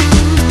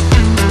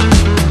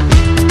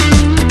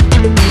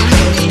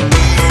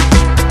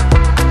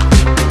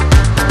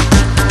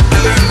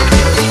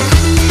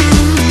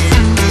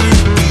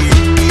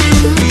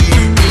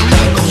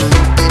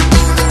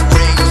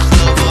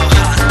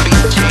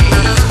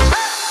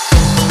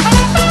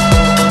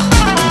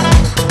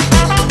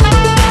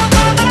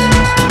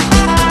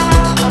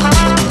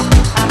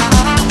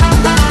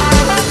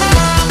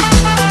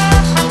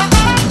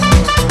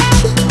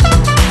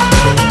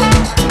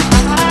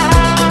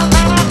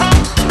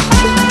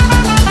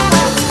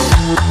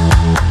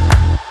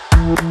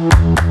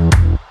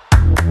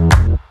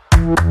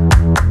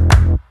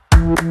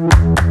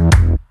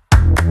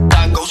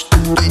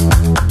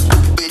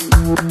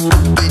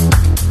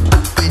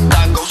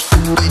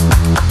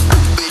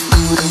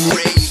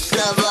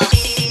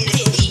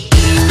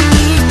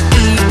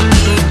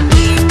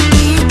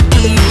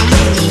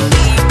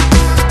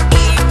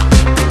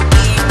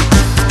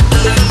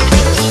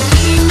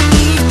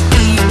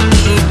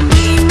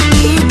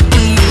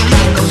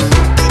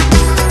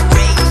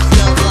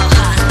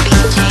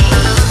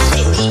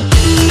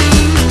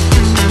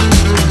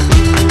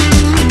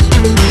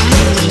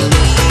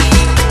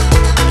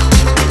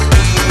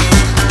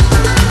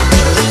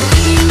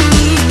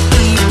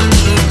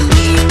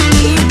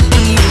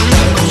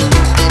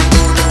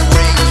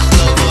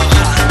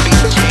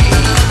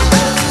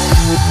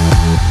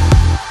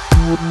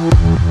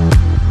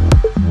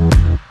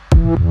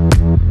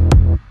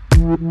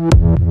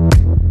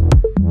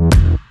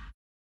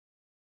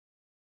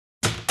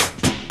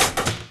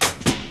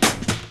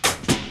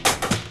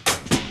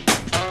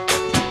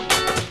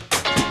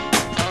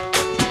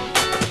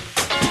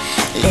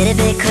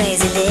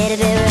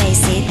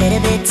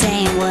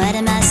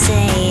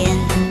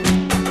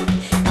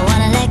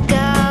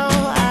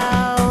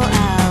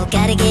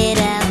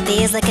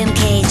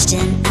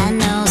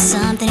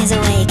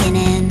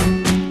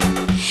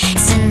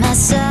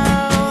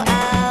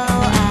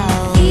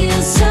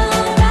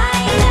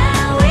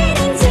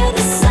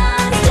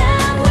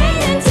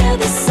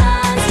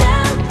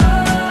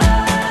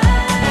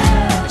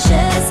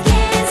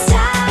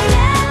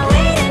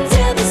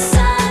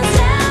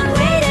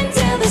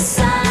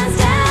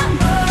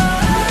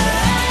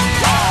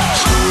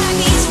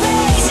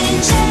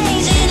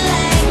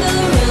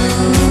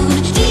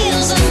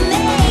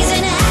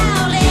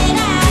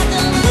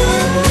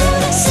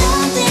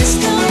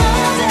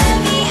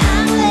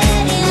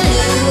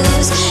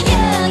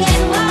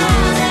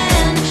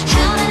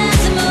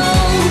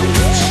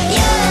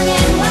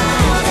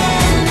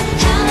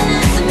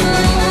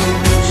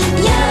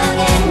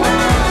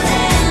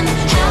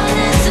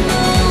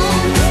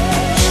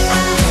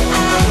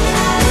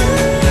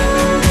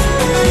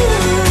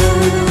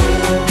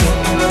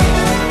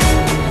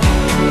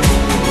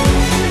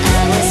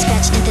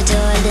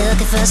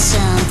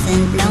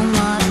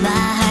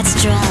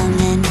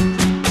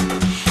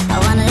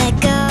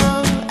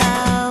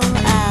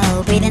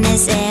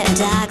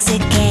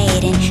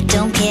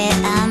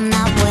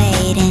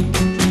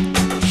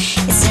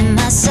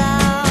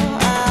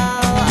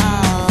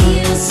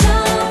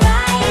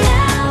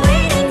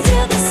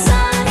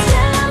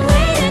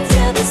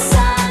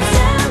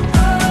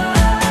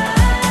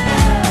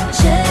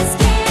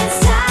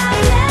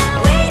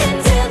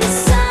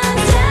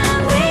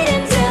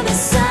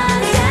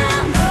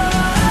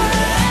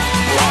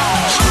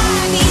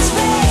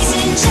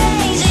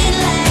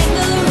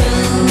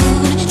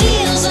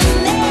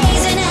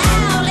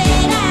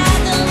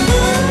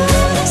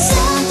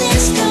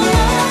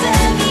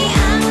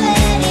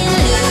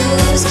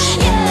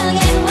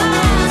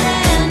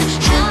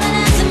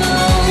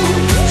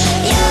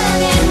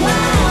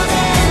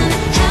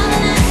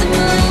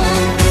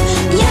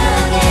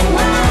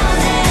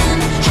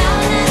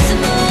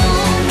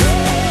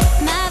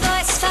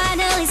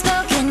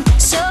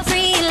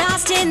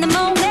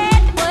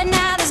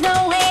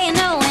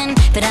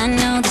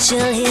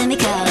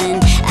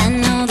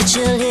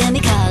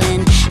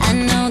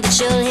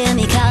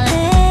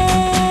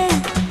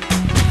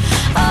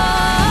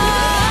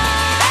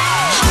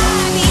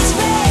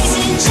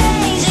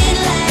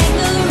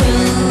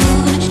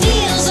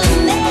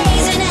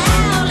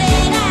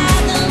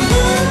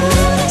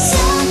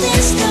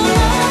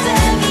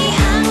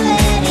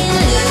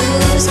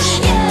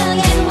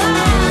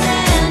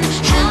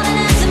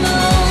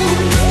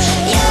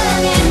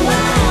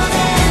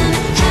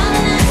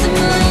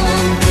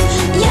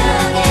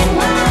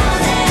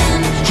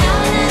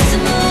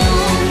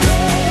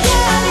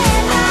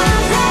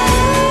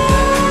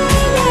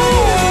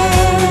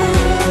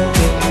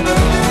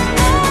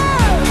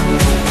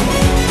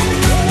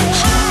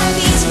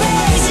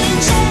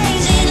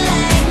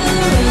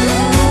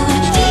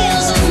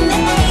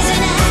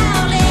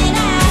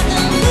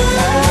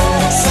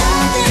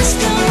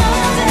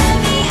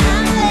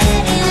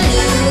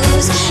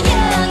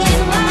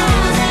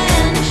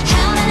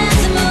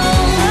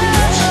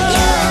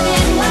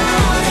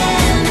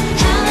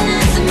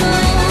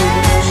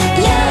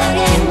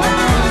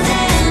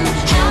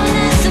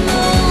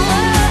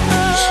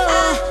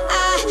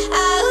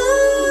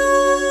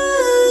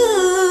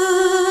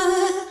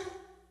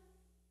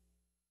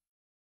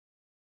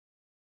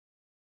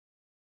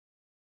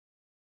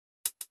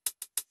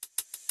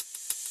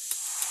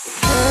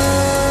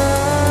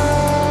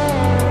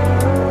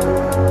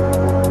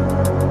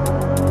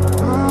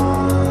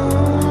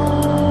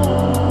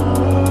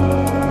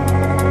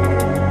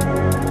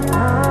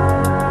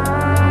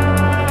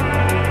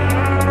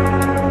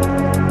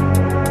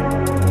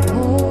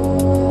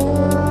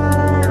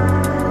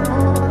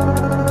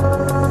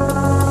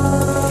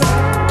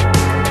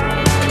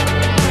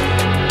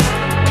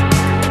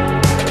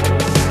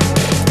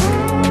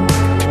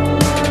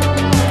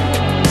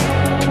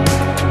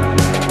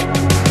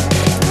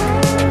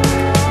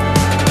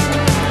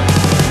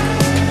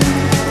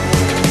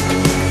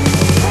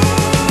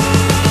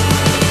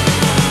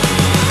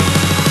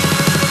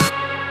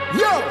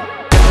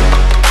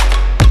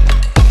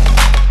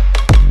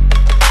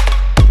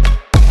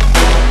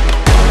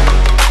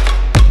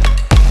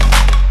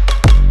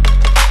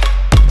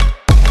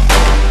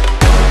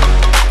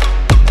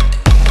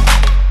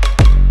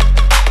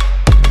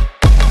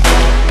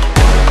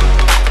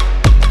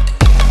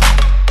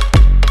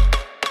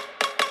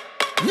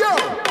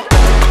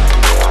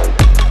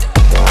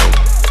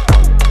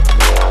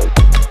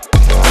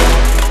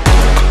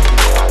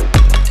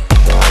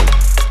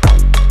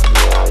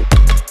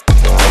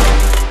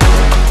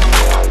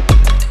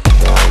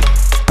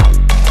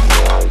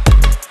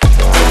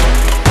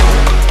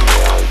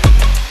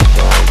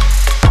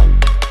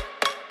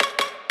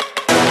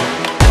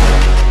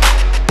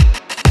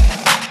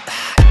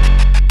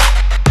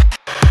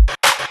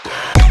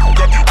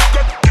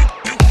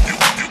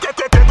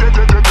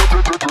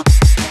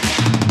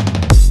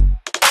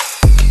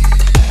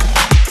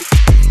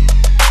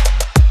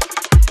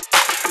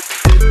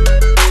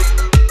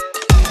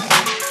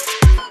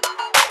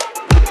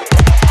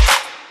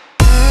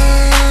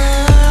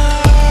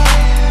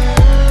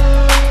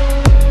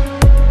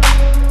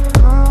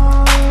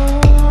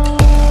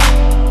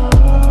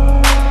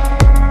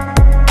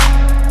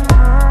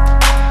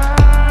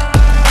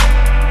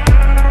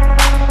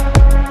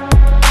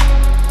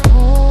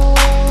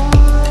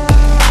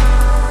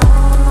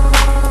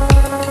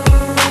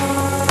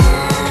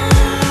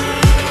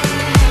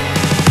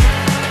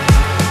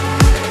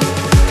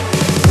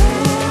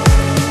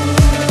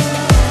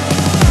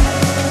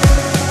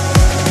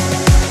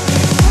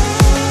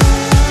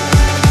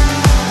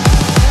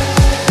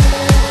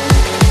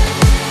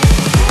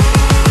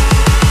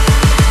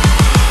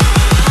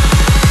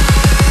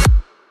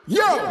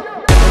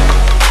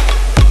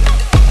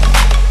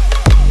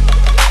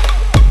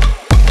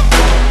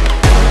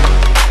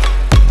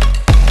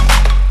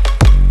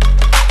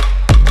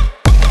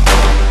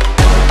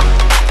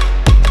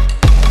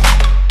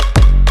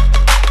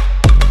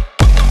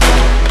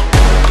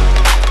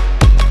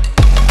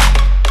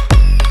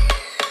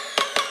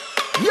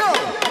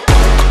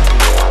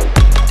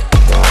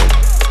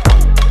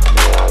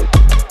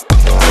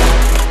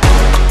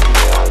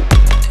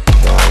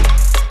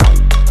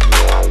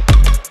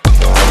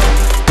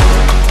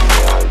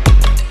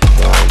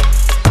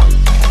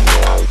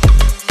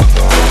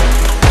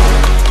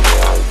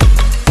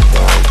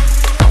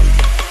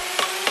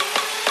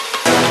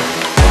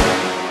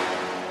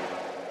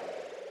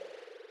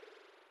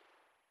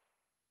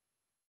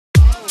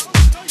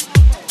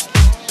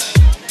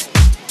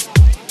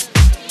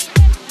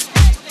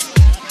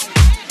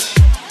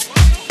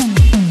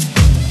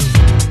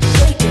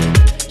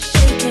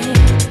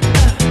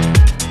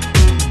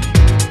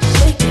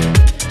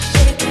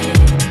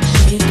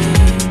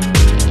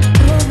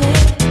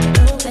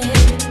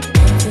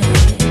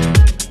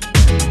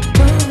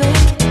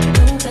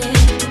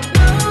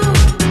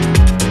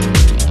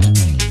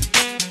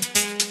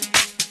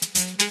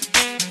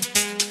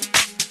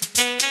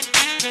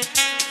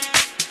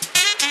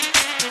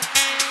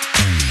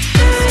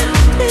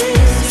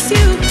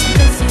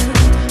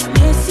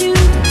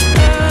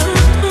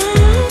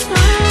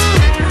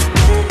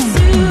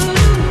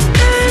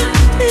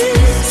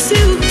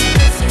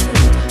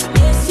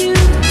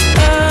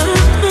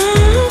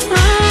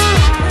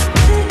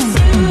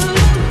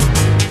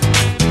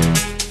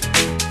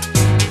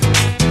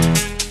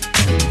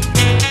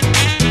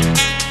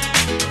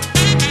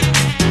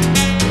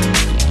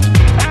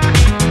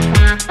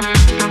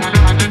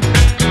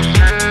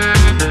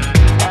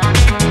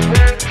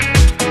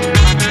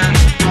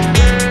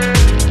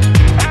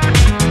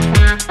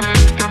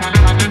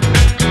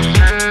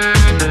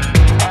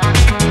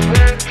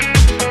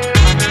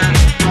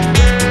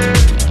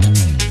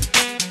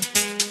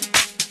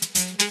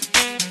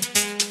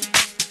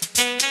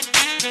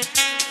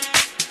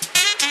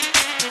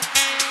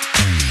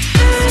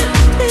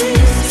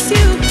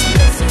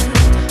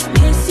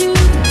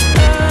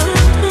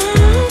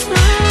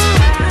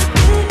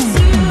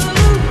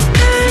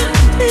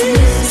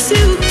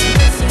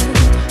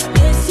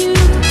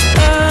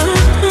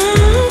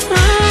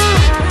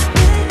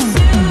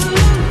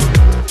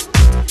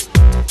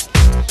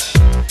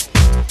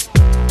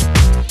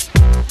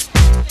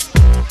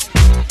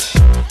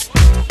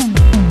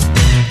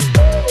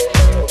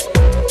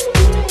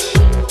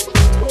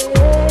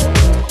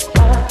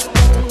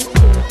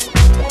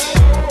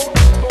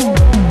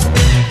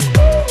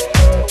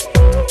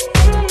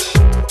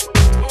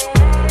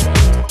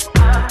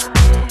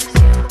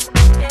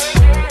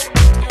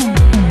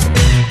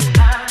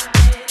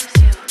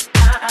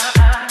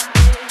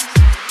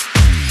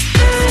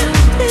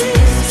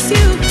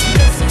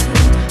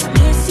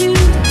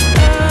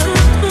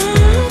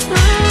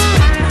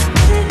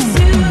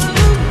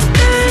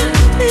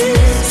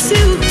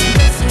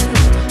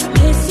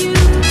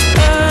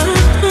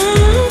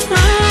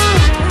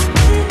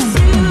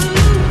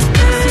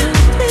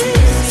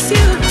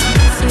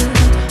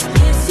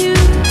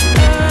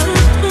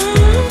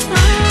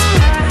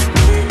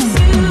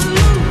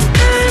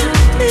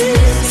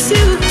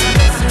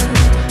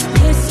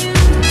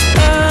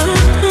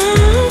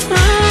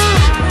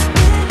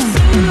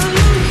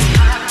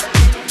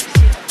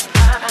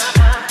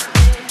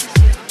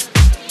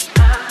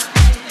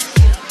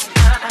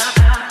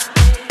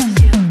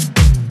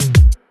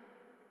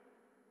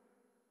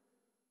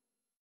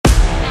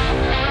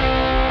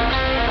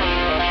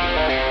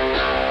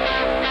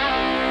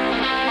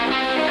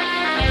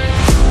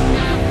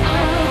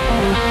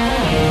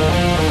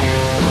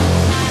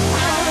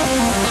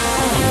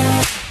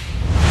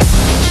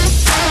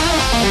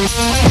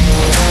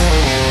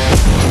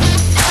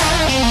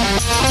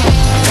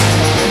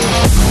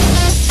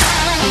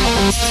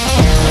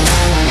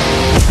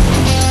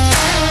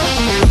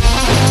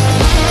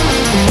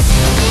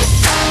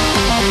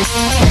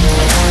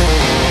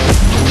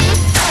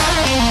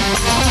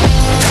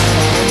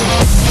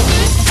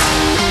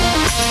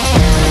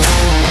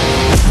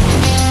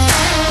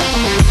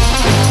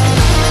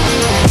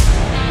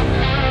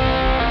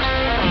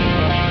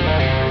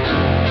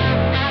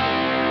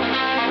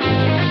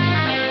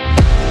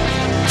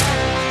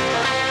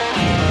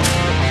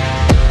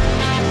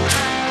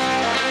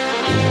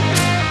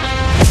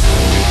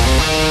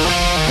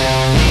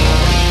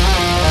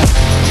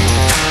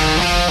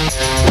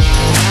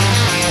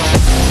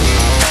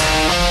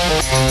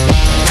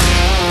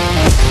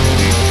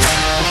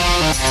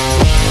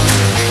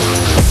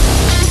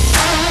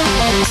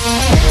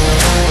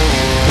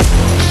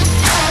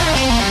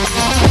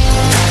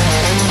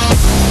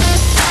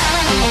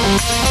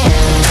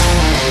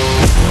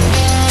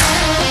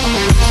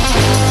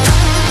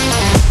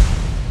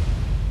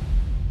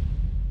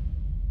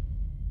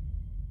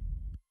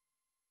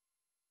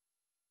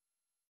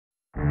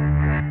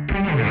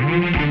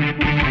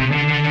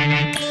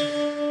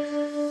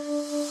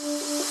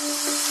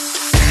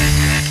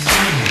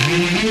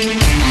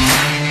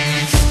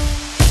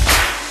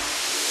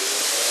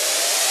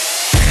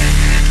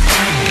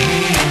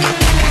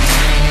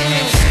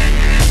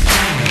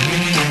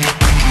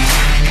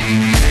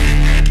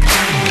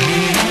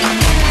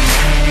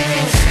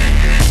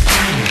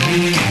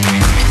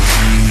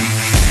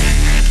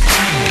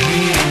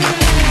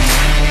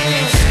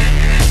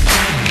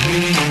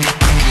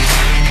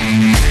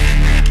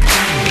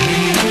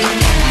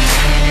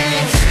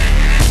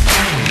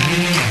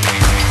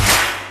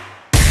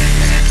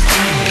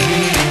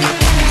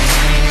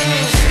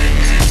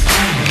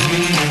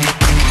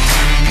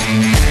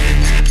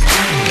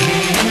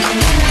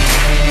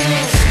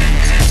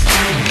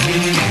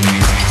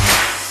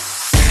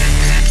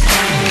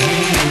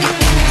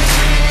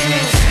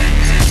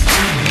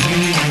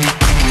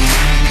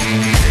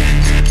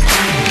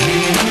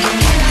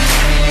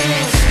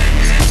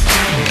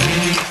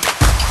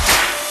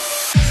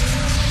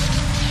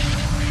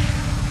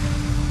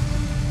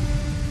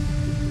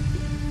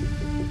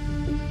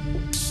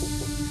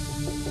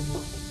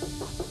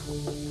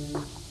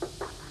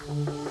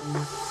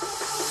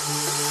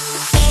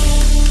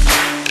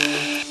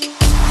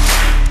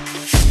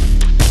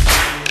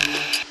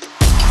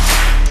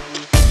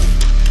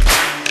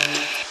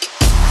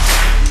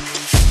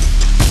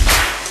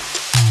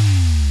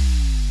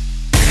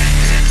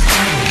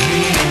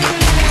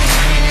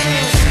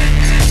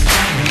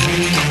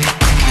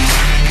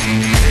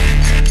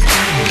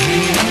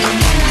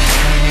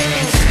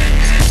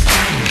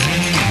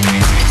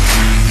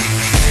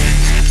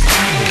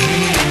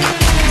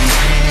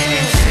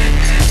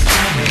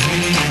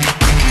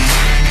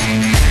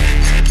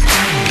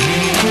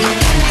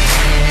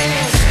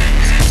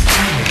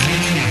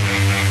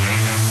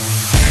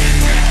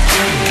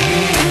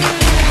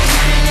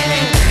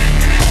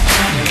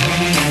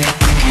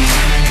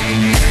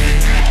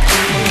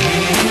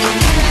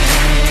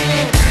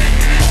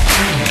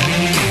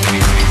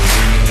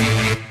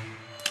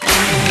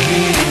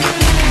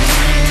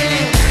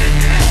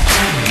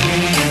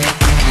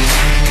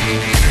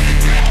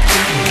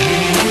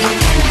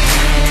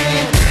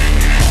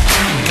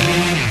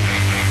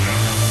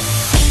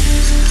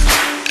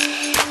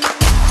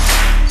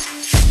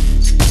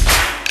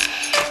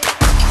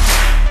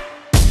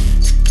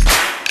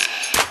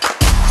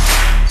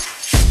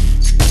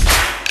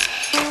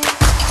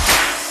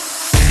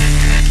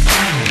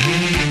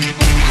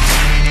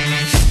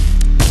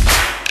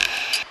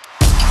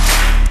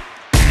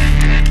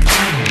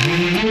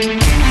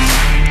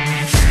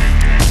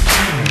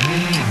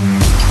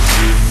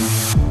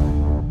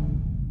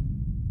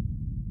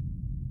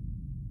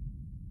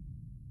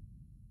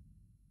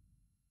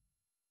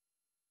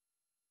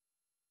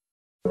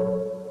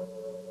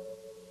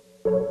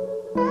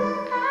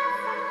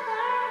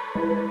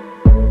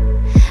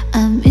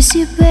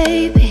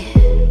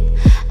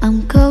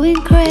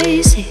 going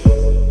crazy.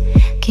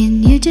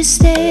 Can you just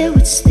stay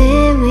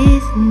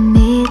with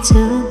me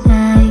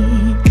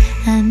tonight?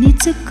 I need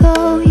to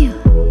call you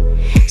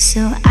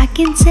so I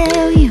can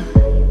tell you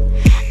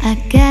I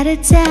got a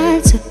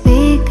tattoo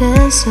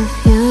because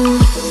of you.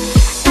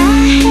 I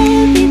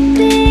have been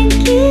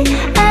thinking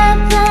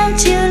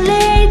about you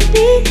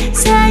lately,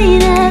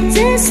 side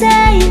after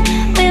side,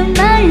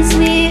 reminds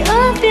me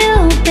of you,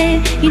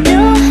 babe. You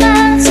know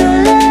how to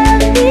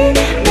love me,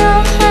 know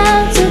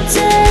how to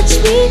touch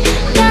me,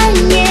 can't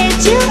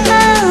get you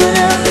out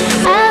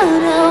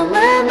of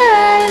my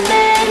mind,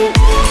 babe.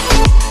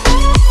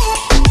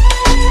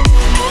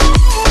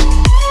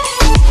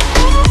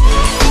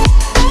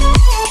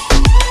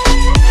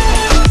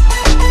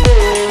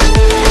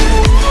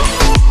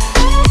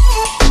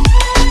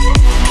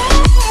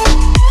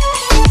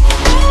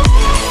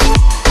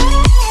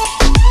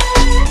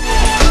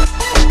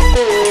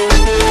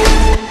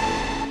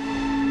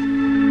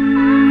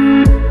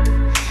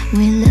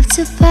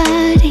 To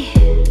party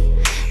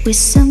with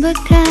some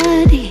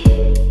Bacardi,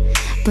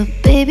 but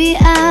baby,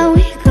 are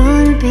we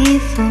gonna be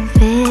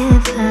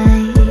forever?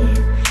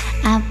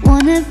 I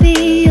wanna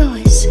be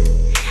yours,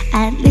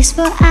 at least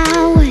for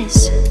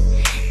hours.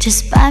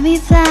 Just buy me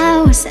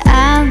flowers,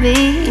 I'll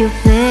be your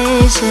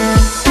pleasure.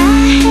 I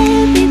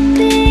have been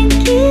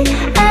thinking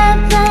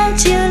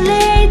about you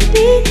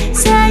lately,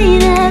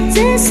 side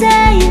after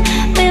side,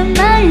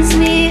 reminds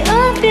me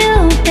of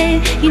you,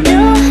 babe. You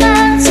know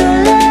how to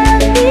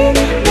love me,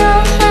 know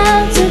how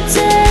to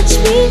touch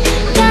me,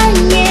 can't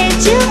get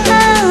you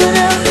out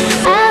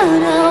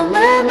of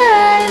my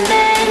mind,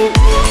 babe.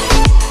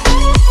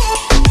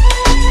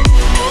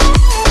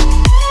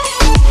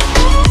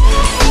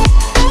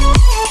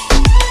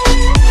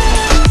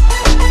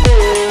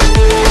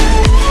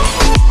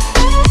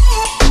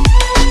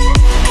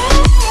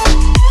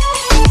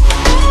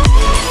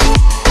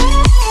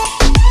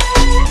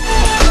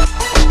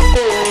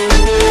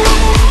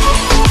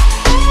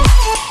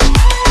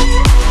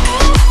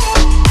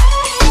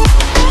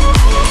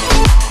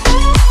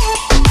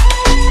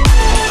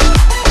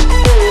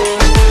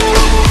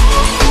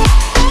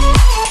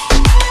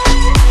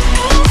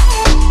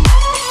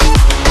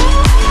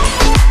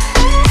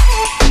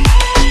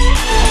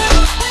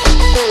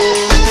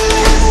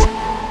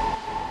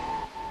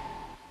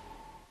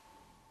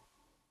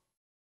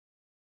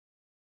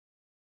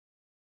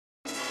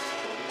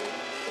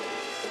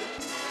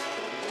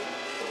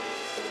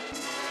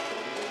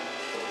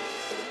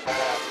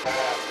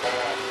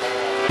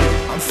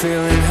 I'm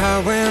feeling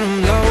high when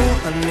I'm low,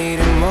 I need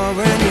it more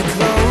when you're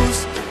close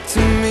to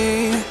me,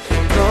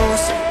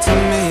 close to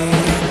me.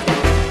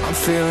 I'm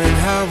feeling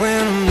high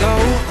when I'm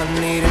low, I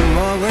need it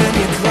more when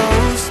you're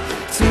close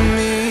to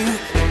me.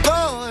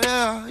 Oh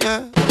yeah,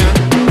 yeah,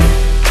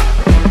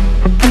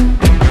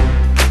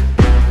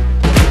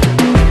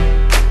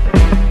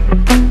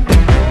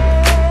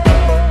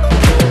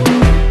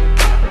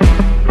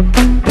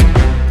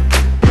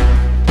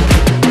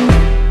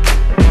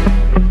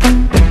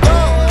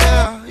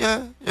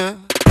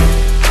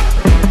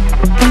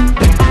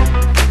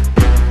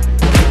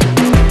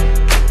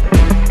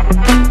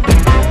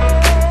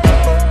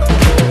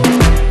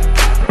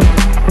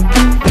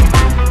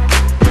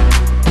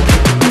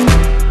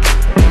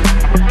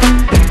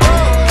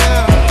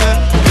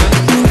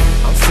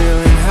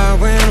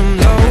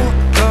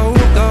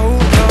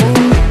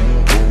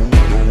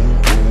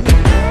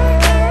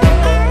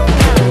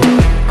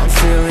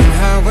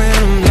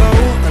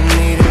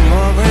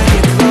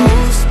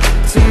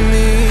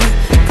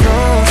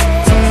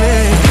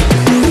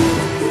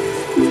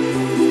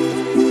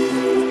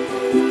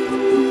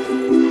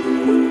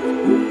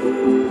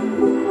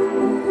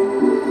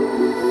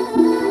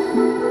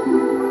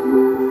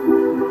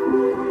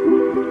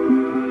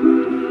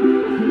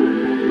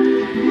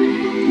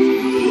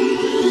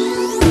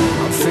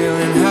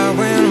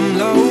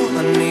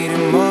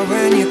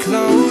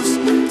 close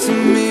to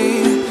me,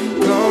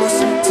 close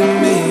to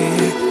me.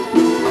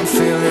 I'm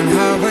feeling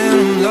high when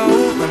I'm low,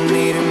 I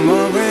need it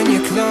more when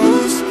you're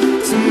close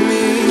to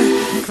me,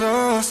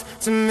 close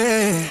to me.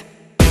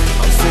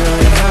 I'm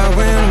feeling high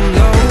when I'm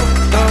low,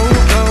 low,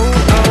 low,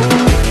 low.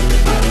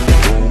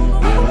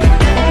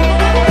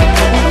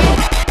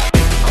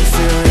 I'm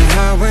feeling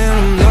high when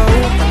I'm low,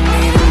 I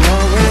need it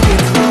more when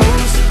you're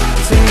close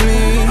to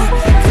me,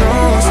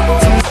 close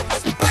to me.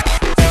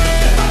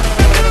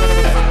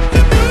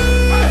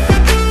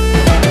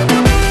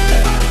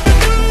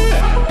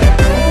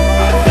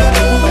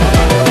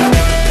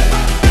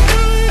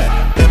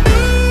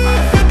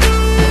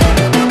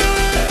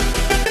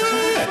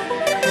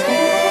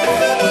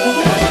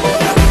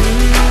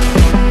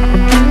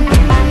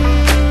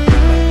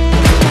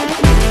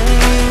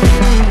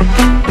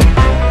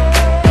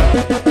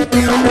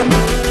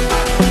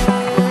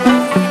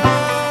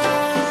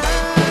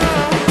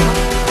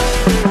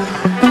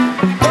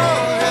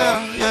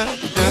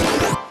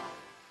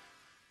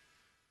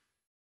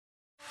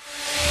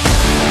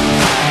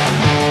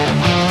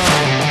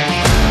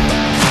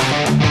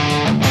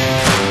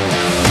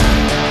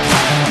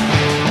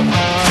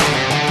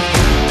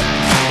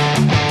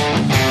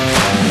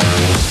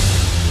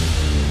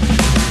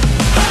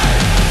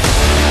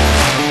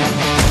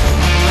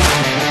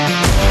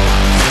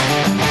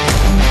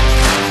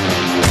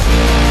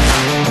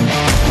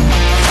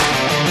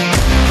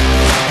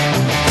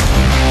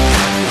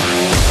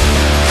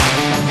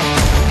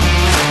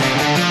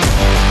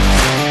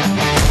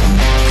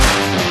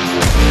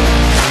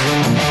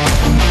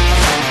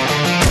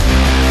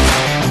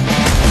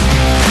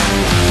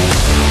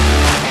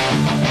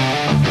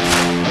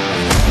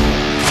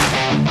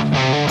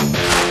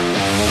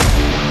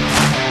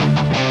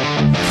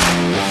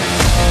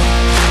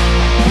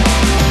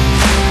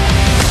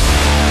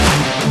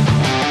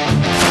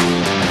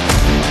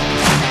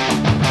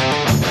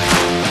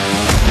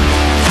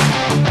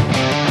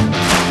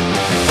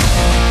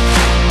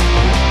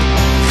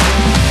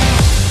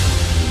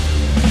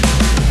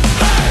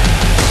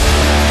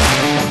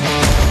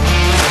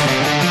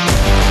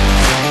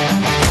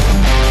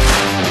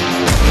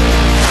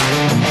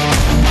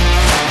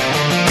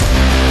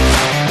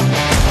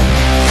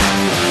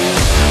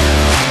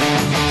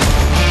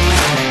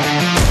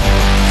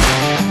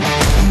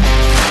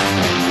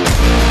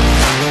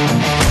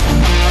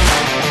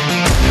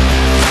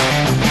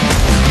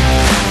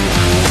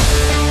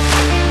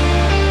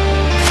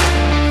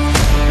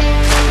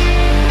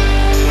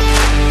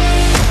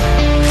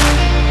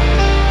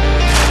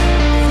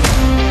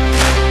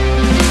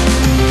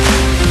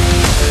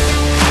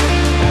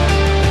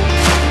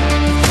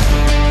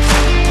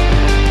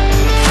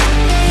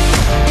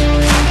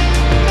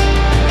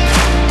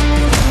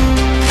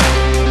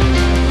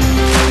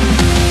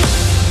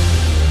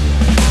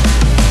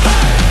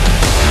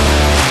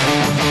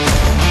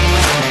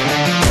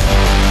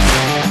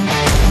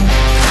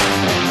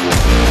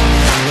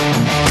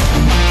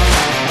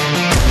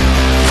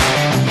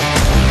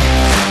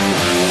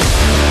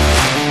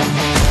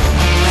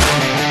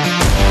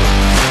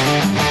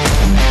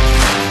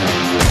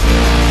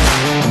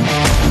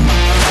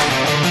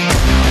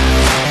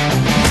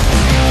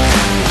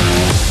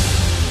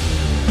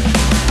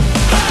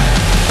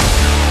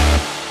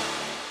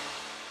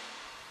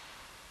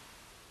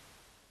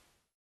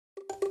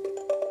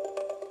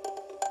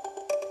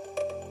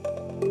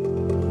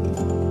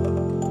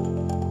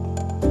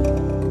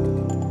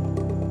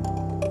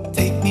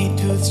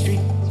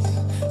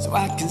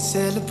 can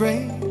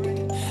celebrate.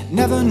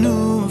 Never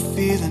knew a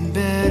feeling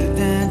better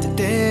than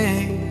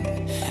today.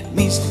 It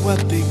means the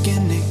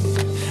beginning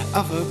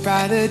of a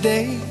brighter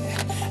day.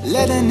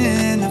 Letting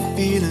in a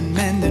feeling,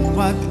 mending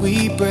what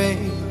we break.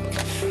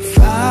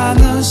 Find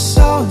the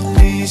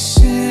solace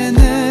in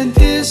the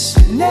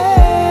dissonance.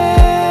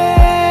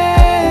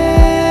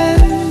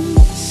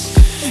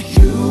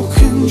 You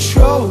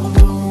control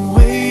the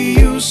way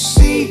you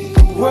see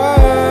the world.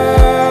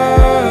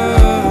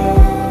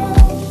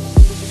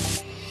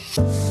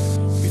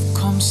 We've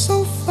come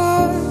so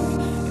far,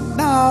 and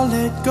now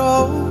let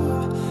go.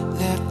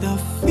 Let the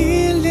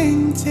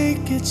feeling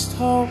take its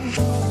toll.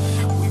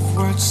 We've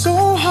worked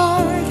so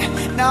hard,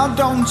 now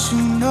don't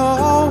you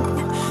know?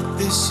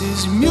 This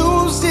is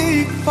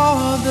music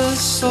for the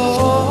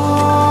soul.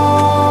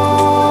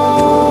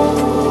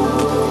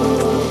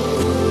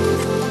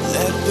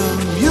 Let the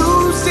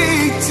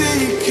music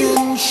take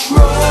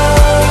control.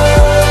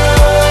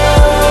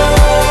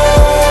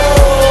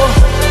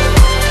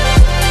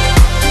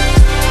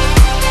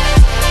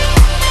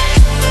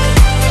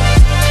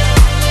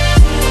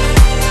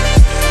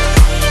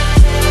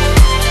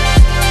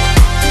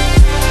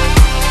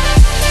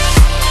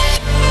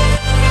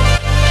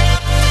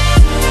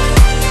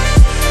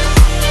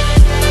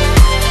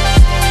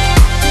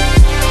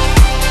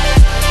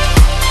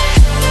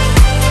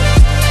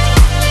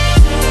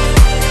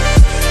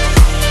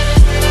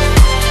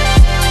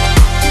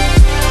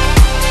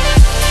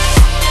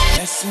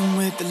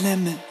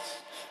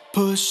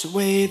 Push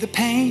away the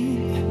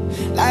pain.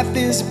 Life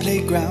is a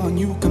playground,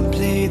 you can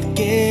play the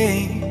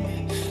game.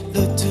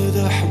 Look to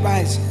the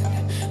horizon,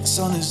 the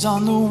sun is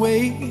on the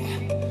way.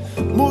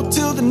 Move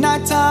till the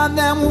nighttime,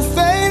 then we'll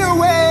fade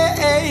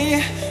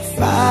away.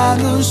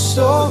 Find the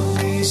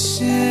solace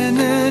in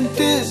a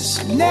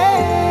dissonance.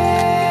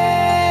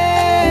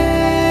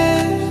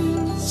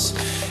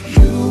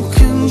 You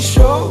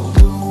control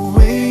the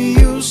way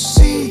you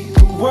see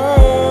the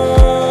world.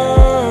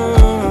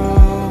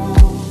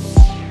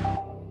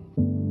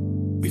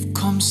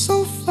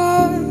 So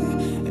far,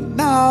 and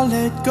now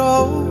let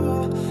go.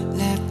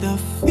 Let the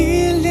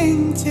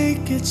feeling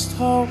take its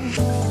toll.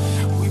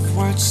 We've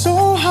worked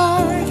so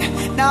hard,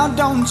 now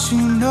don't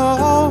you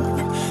know?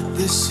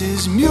 This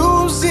is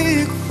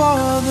music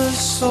for the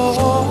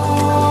soul.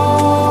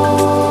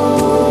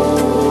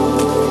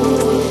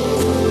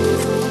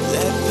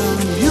 Let the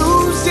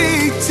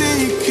music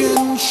take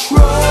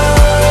control.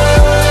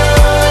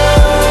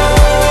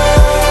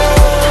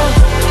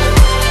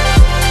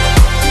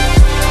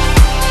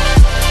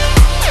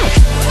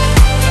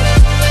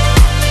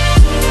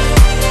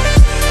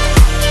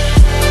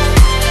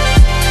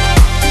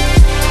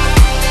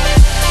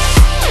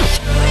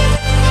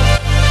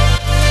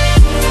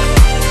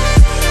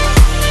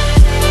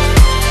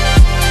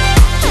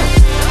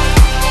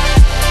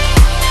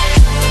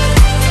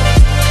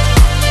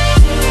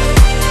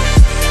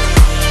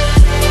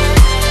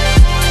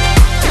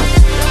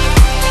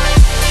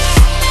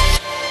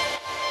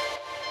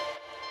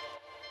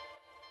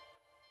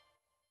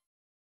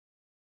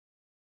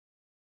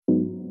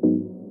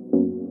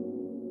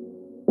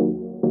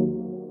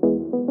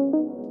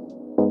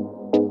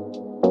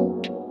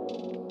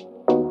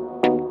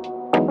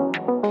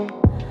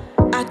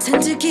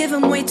 Tend to give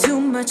him way too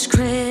much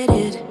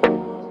credit.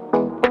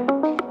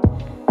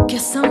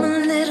 Guess I'm a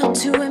little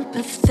too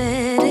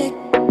empathetic.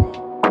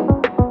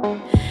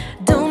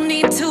 Don't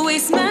need to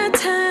waste my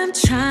time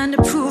trying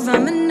to prove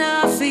I'm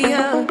enough for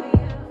you.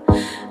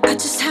 I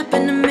just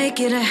happen to make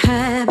it a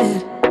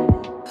habit.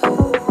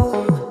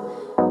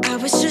 I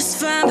was just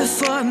fine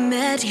before I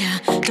met ya.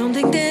 Don't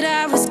think that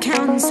I was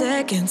counting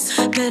seconds.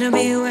 Better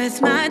be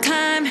worth my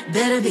time.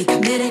 Better be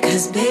committed,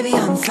 cause baby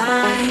I'm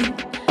fine.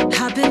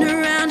 Hopping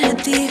around,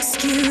 hit the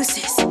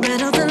excuses.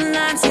 Read all the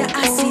lines, yeah,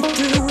 I see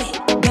through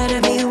it. Better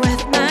be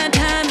worth my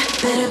time.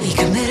 Better be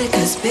committed,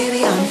 cause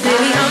baby, I'm fine.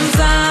 Baby, I'm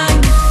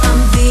fine. I'm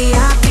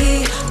VIP.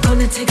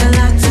 Gonna take a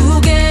lot to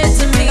get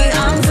to me.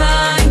 I'm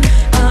fine.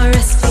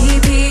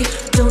 RSVP.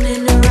 Don't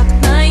interrupt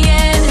my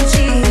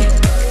energy.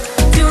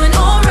 Doing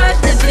alright,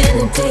 living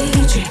a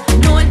daydream.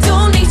 No, I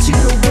don't need you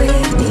to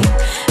wait me.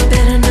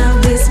 Better not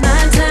waste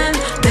my time.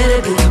 Better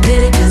be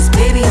committed, cause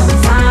baby, I'm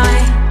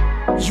fine.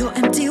 Your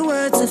empty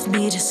words left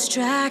me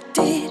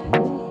distracted.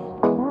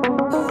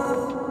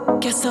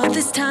 Guess all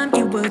this time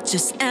you were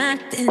just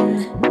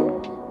acting.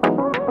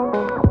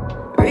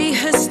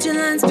 Rehearsed your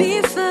lines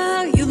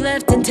before you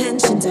left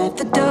intentions at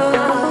the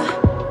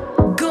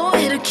door. Go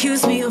ahead,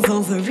 accuse me of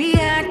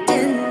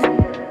overreacting.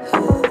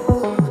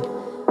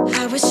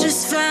 I was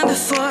just fine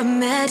before I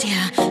met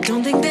ya.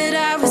 Don't think that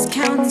I was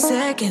counting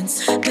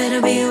seconds.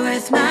 Better be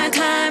worth my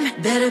time.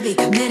 Better be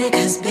committed,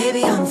 cause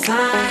baby I'm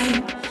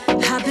fine.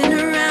 Hopping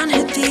around,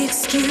 hit the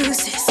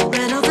excuses.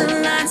 Read all the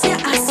lines, yeah,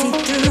 I see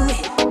through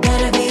it.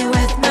 Better be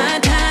worth my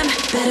time.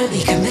 Better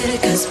be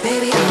committed, cause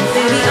baby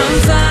I'm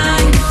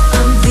fine.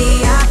 I'm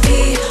VIP.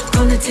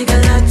 Gonna take a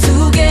lot to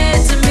get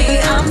to me.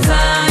 I'm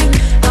fine.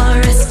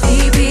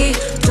 RSVP.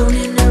 Don't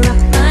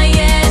interrupt my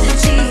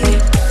energy.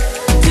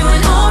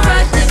 Doing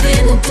alright,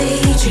 living a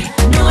daydream.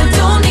 No, I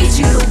don't need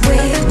you to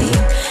wait me.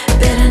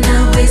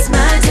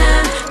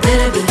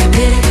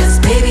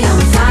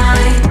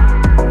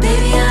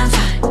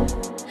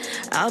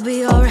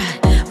 be alright,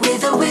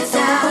 with or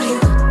without you.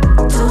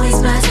 Don't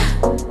waste my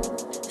time,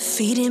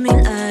 feeding me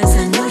lies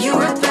I know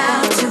you're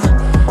about to.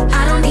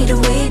 I don't need to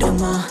wait no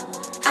more,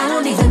 I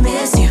don't even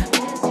miss you.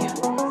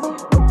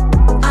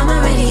 I'm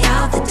already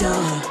out the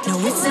door, no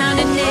it's not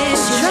an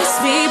issue.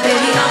 Trust me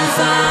baby, I'm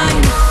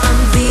fine, I'm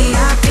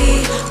VIP,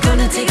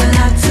 gonna take a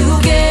lot to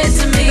get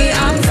to me.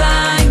 I'm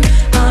fine,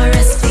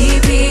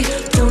 RSVP,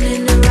 don't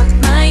interrupt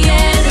my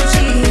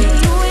energy.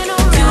 Doing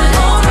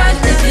alright,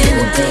 living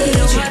a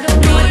daydream.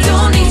 No, I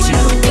don't need you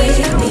to wait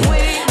me.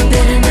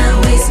 Better not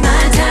waste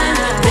my time,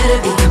 better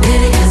be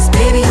committed, cause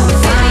baby I'm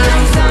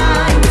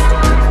fine.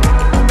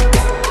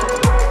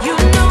 You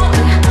know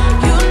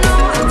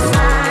I'm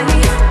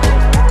fine.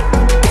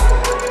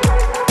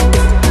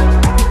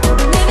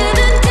 Living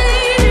a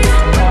daydream.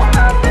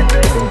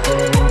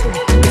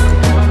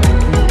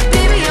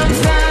 Baby I'm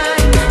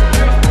fine.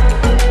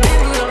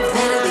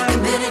 Better be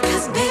committed,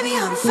 cause baby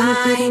I'm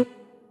fine.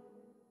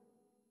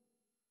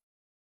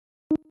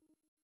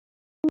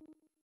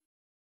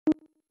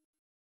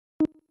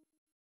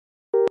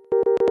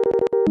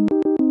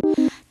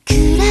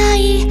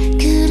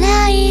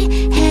暗い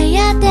部屋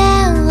で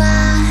は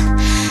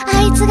あ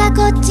いつがこ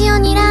っちを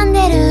睨んで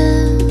る。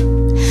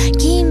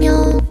奇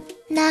妙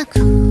な不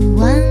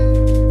安、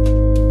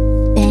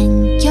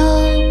勉強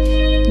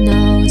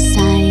の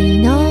才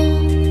能、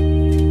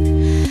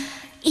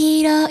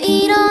いろ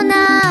いろ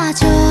な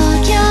状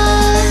況、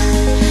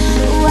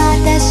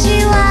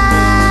私は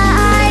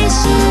愛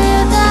し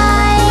た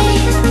い。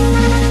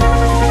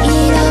い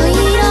ろい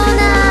ろ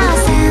な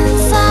セン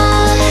サ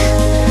ー、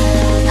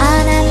あ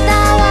なた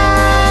は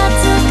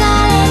疲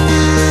れた。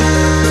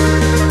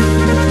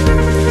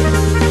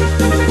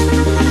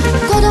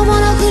子供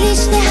のふりし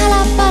て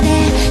原っぱで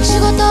仕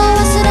事を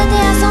忘れて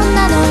遊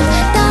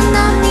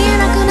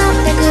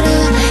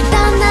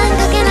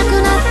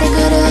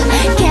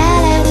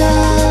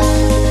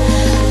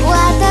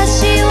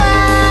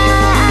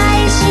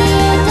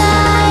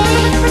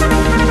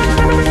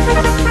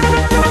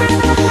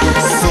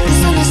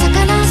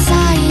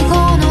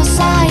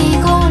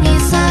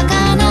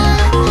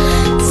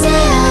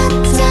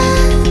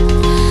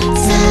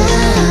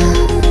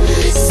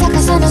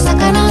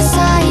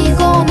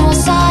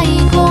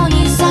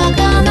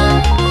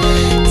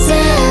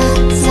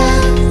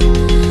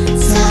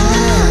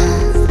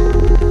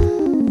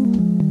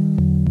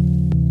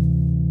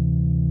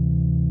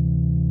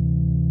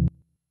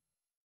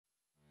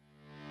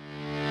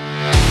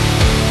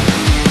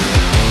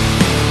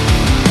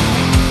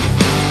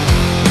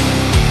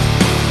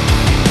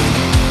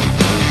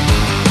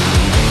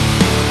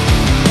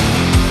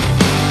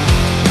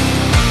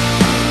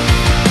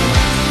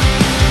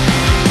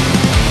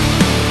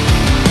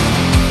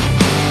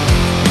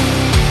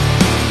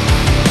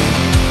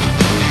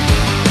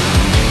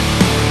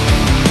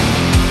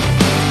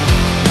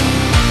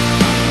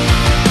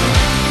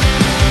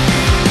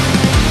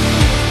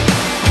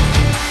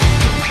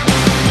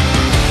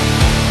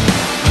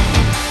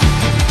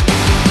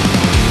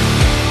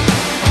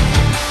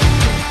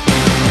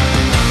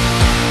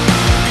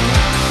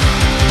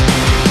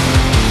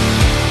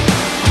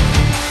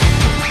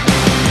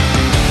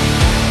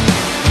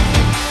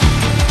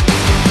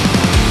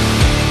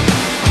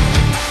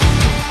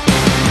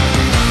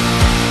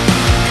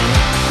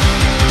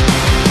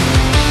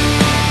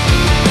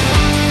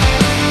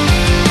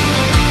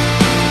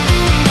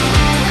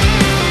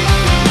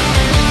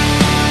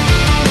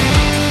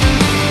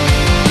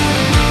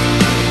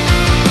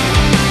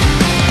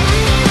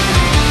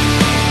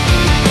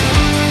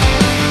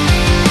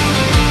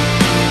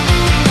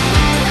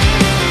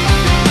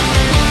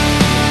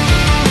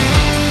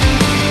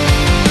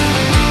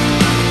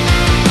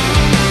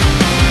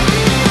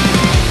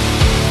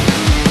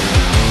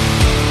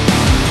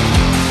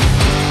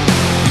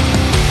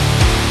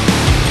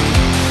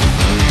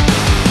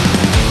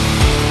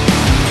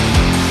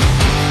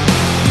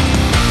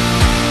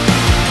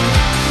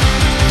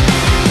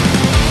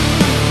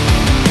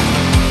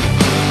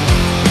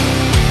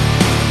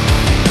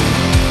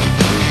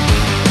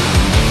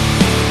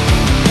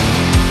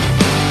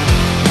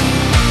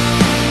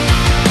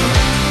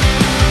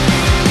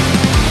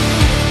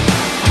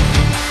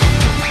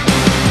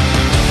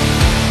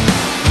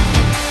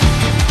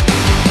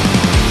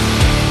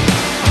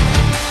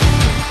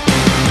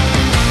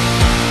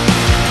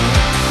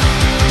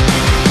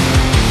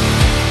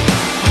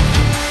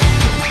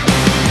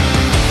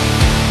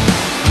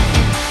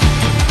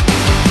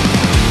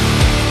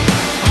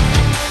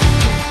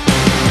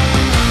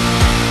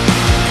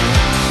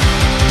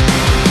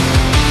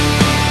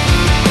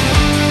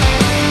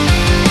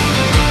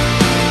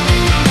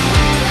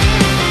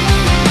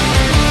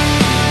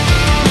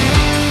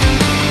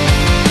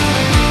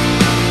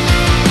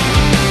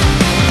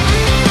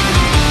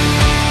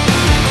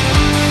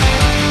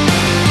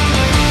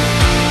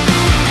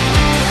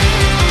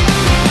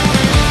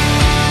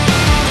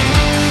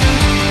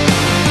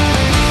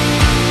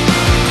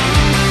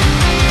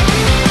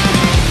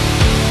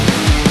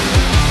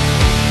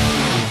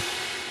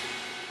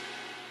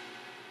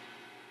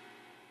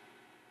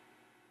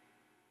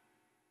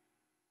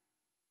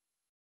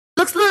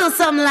Looks a little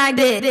something like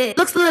this.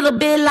 Looks a little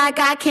bit like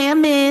I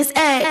can't miss.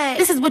 Ay,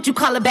 this is what you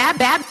call a bad.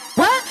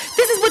 What?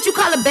 This is what you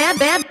call a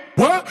bad.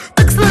 What?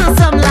 Looks a little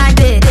something like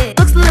this.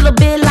 Looks a little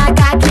bit like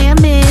I can't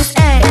miss.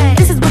 Ay,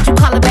 this is what you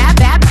call a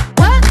bad.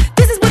 What?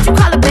 This is what you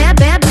call a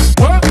bad.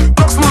 What?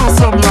 Looks a little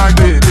something like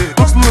this.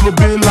 Looks a little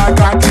bit like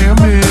I can't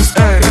miss.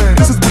 Ay,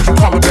 this is what you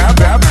call a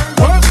bad.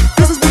 What?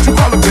 This is what you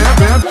call a bad.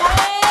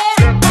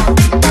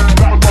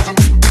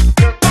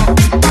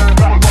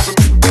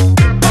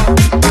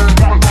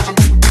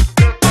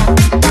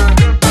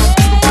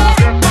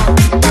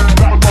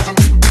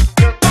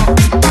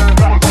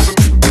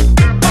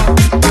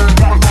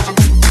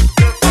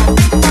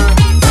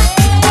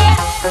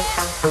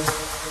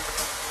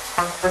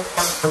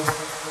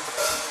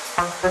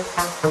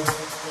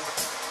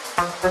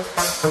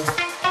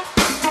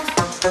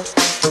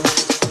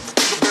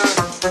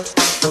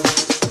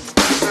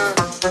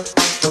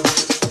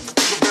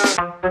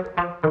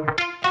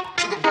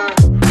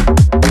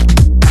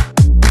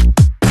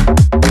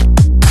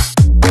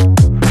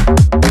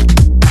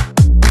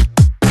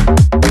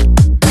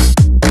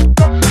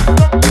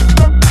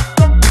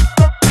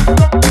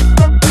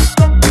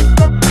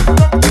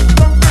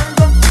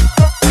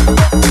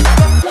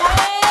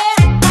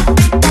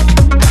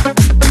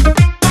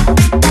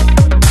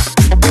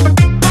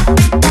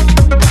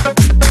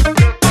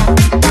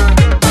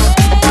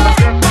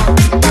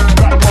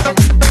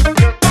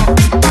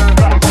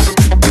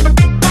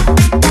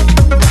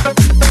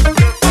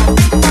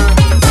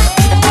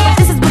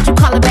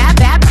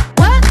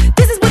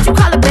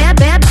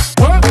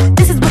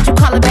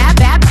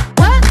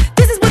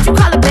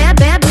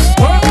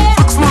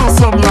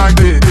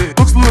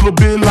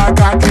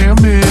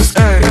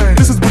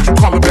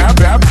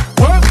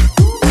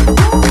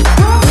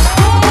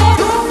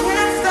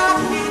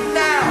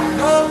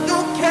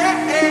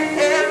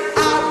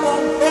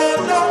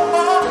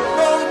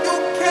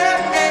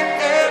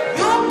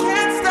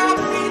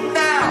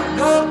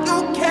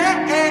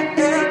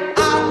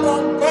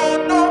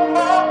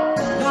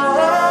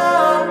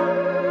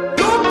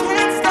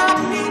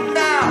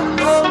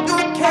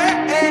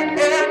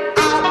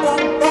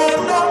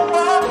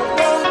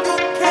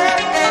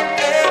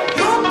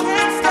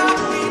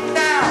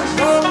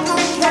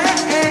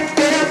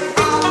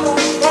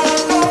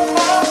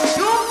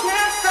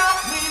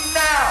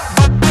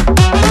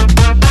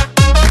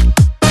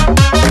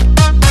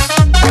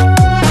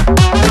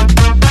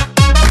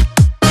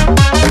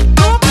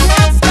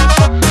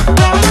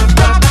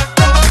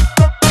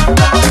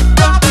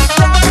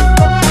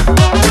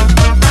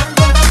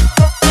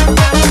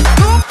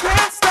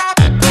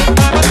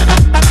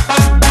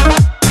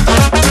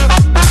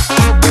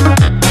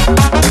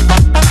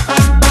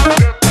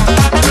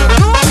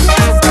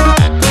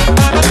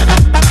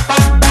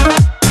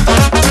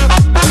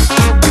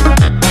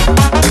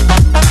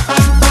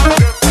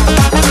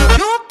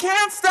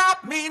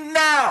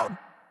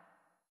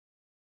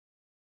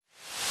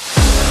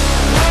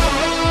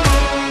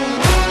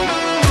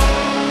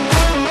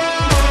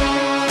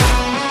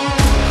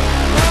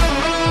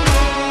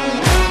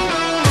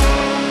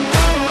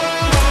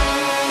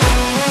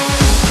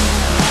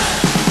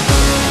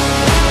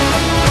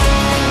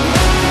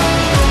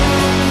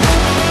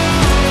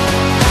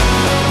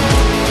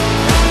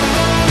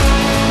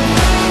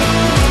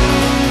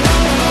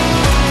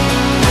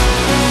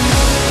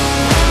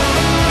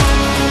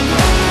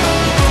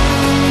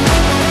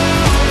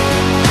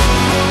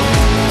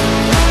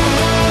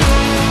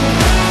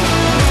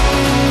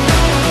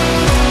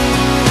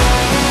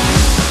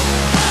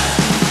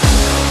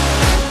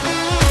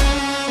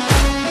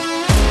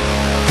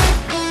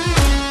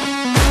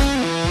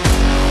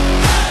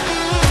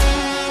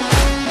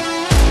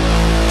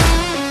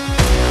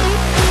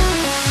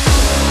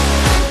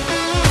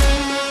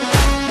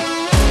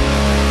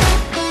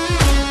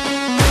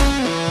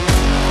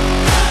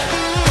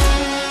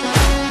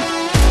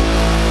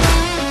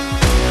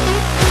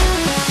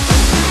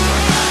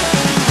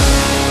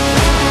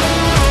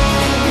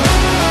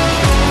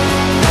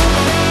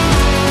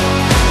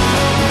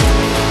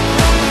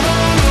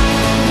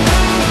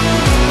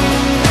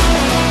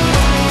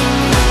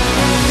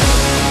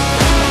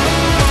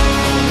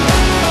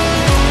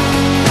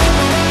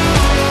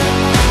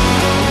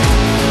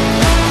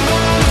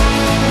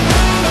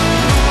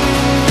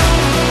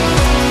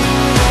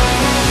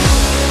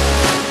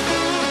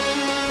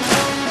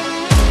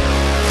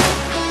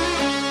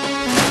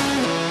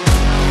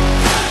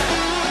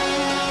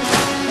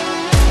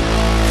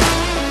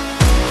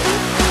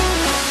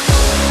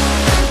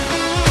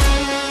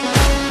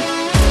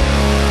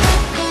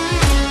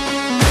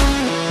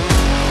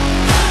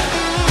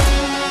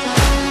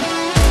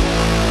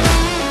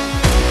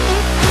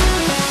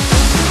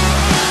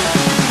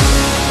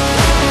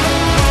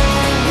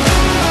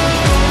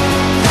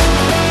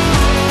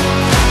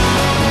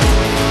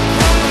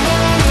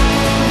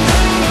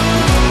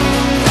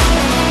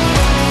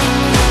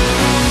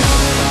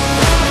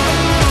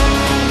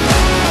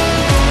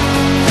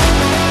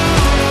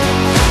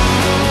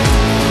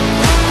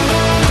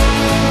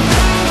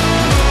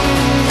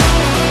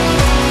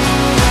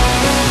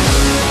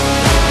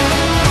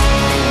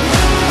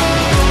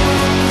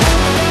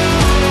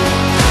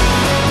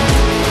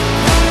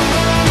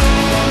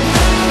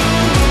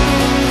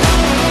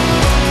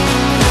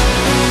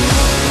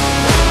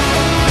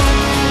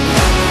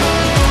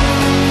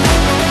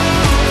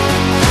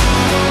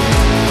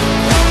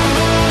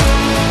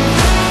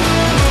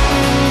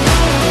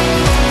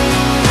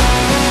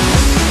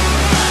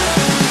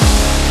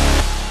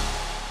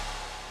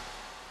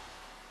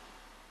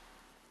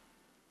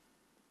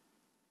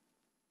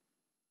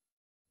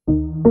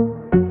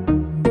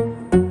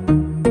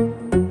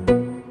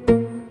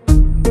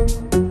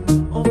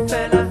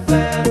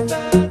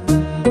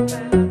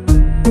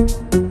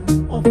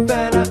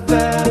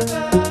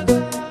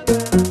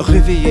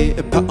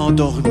 pas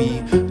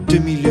endormi,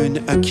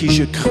 demi-lune à qui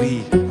je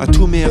crie, à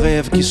tous mes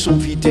rêves qui sont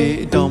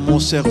vidés dans mon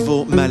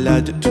cerveau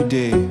malade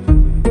today.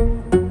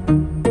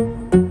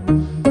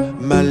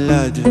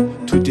 Malade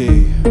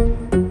today.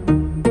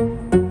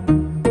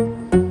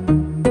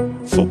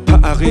 Faut pas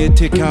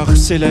arrêter car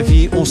c'est la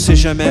vie, on sait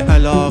jamais,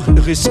 alors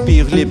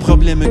respire les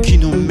problèmes qui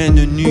nous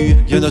mènent nus.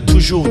 Y'en a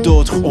toujours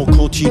d'autres, on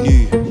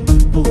continue.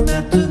 Pour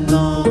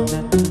maintenant,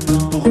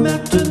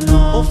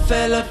 on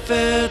fait la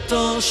fête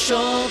en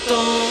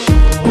chantant.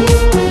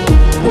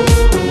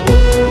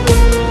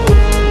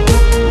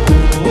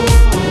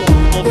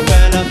 On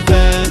fait la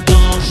fête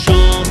en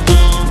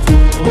chantant.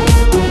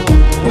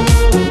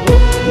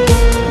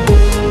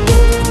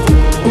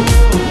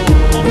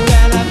 On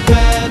fait la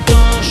fête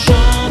en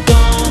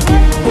chantant.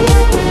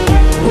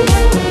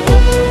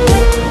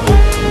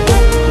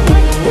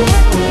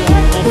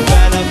 On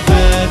fait la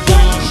fête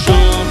en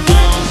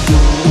chantant.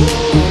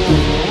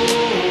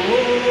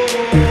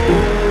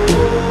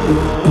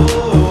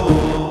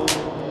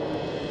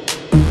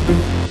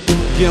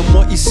 Viens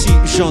moi ici,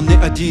 j'en ai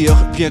à dire.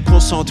 Bien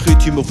concentré,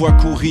 tu me vois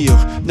courir.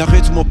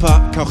 N'arrête-moi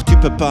pas, car tu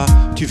peux pas.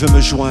 Tu veux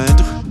me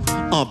joindre?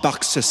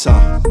 Embarque, c'est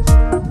ça.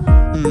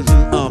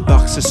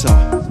 Embarque, c'est ça.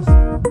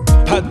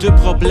 Pas de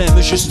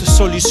problème, juste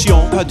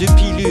solution. Pas de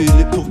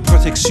pilule pour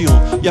protection.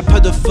 Y a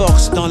pas de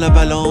force dans la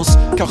balance,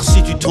 car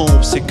si tu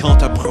tombes, c'est quand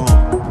t'apprends.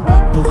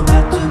 Pour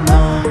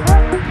maintenant,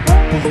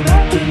 pour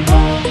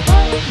maintenant,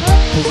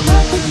 pour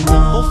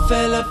maintenant, on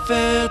fait la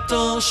fête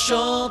en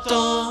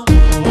chantant.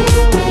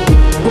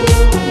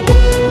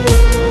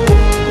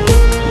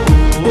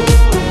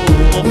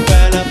 On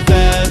fait la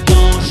fête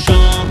en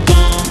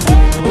chantant. On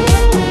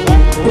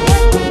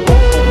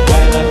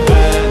fait la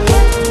fête.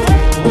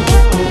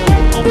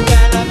 On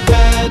fait la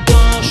fête en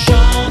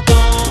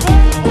chantant.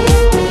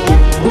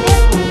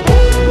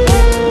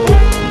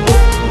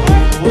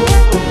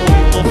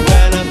 On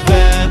fait la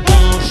fête en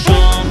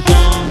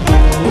chantant.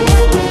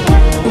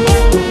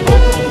 On fait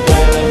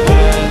la fête.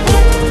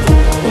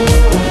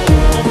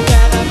 On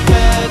fait la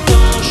fête en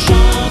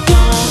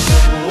chantant.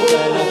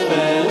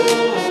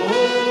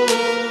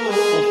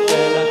 On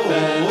fait la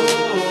fête.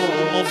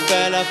 On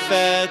fait la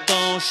fête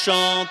en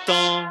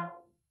chantant.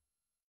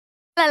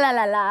 La la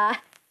la la.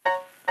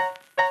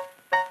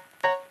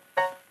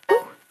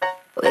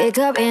 Wake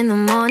up in the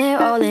morning,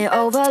 rolling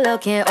over,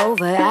 looking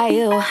over at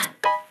you.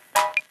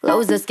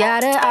 Clothes are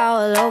scattered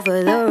all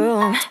over the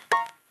room.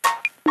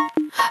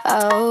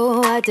 Oh,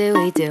 what did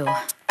we do?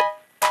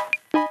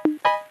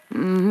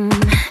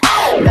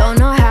 Don't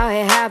know how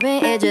it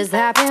happened, it just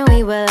happened.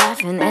 We were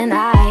laughing and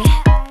I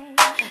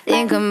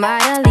think I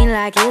might have leaned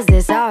like, is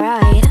this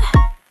alright?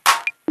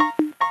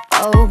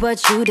 Oh,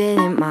 but you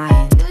didn't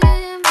mind.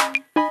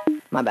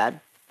 My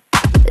bad.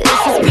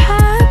 This is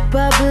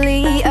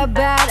probably a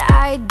bad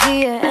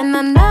idea, and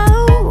I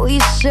know we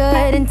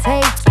shouldn't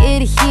take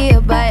it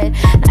here, but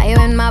now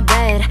you're in my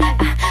bed,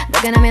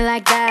 looking at me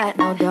like that.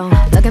 No, don't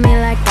look at me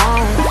like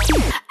that.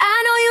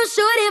 I know you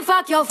shouldn't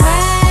fuck your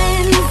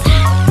friends.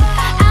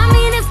 I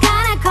mean, it's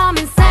kinda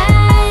common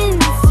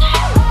sense,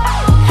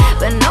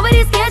 but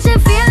nobody's catching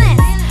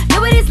feelings.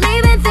 Nobody's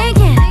leaving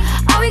thinking,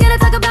 are we gonna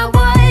talk about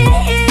what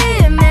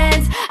it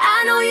meant?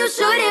 I know you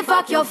shouldn't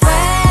fuck your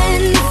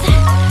friends,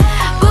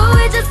 but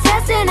we're just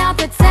testing out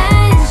the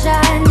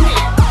tension,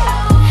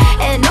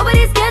 and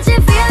nobody's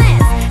catching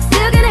feelings.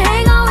 Still gonna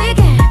hang all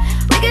weekend.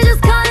 We can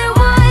just call it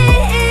what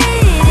it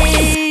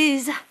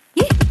is.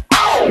 Yeah.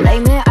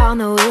 Blame it on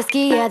the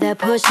whiskey, yeah, that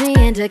pushed me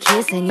into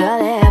kissing your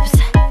lips.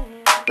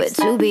 But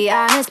to be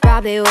honest,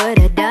 probably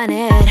would've done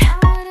it,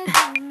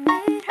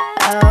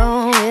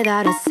 oh,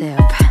 without a sip.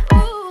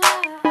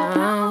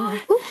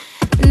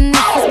 This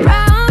is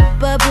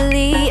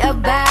probably a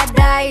bad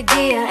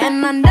idea,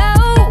 and I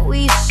know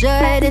we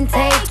shouldn't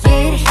take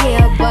it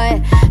here, but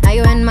now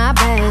you're in my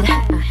bed,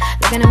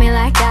 looking at me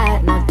like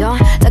that. No,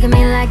 don't look at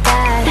me like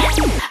that.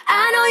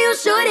 I know you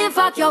shouldn't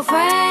fuck your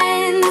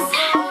friends.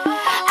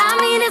 I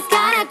mean, it's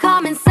kinda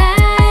common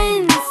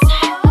sense,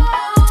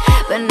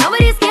 but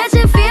nobody's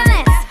catching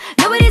feelings.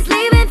 Nobody's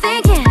leaving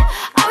thinking,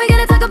 are we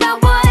gonna talk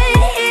about what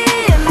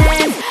it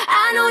meant?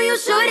 I know you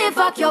shouldn't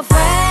fuck your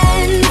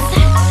friends,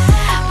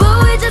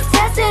 but we're just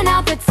testing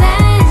out the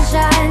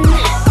tension,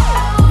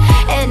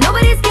 and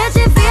nobody's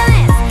catching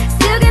feelings.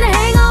 Still gonna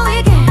hang all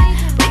weekend.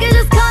 We can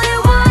just call it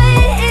what it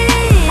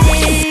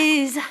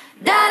is.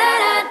 Da da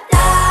da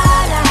da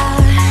da.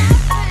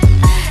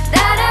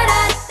 Da da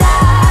da da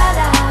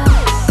da.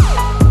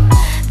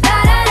 Da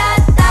da da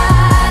da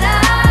da.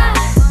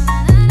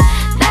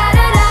 Da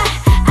da da.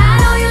 I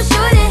know you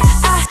shouldn't.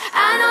 I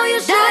know you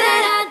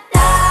shouldn't.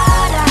 Da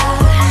da da.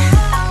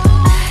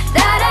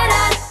 Da da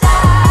da da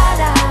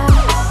da.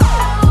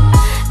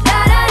 Da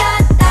da da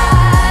da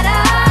da.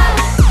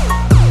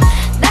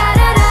 Da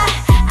da da.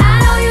 I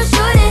know you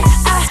shouldn't.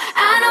 I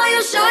know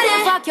you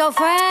shouldn't fuck your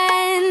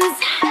friends.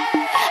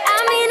 I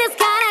mean, it's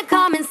kinda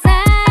common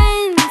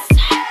sense,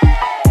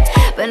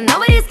 but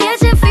nobody's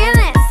catching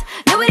feelings.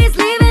 Nobody's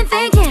leaving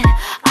thinking,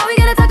 are we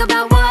gonna talk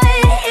about what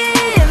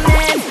it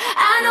meant?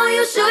 I know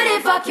you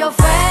shouldn't fuck your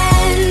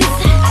friends,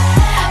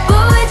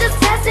 but we're just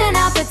testing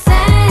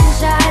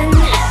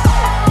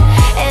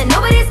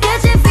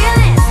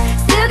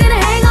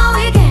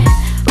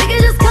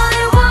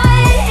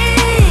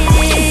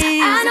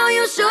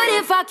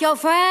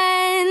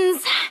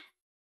girlfriends.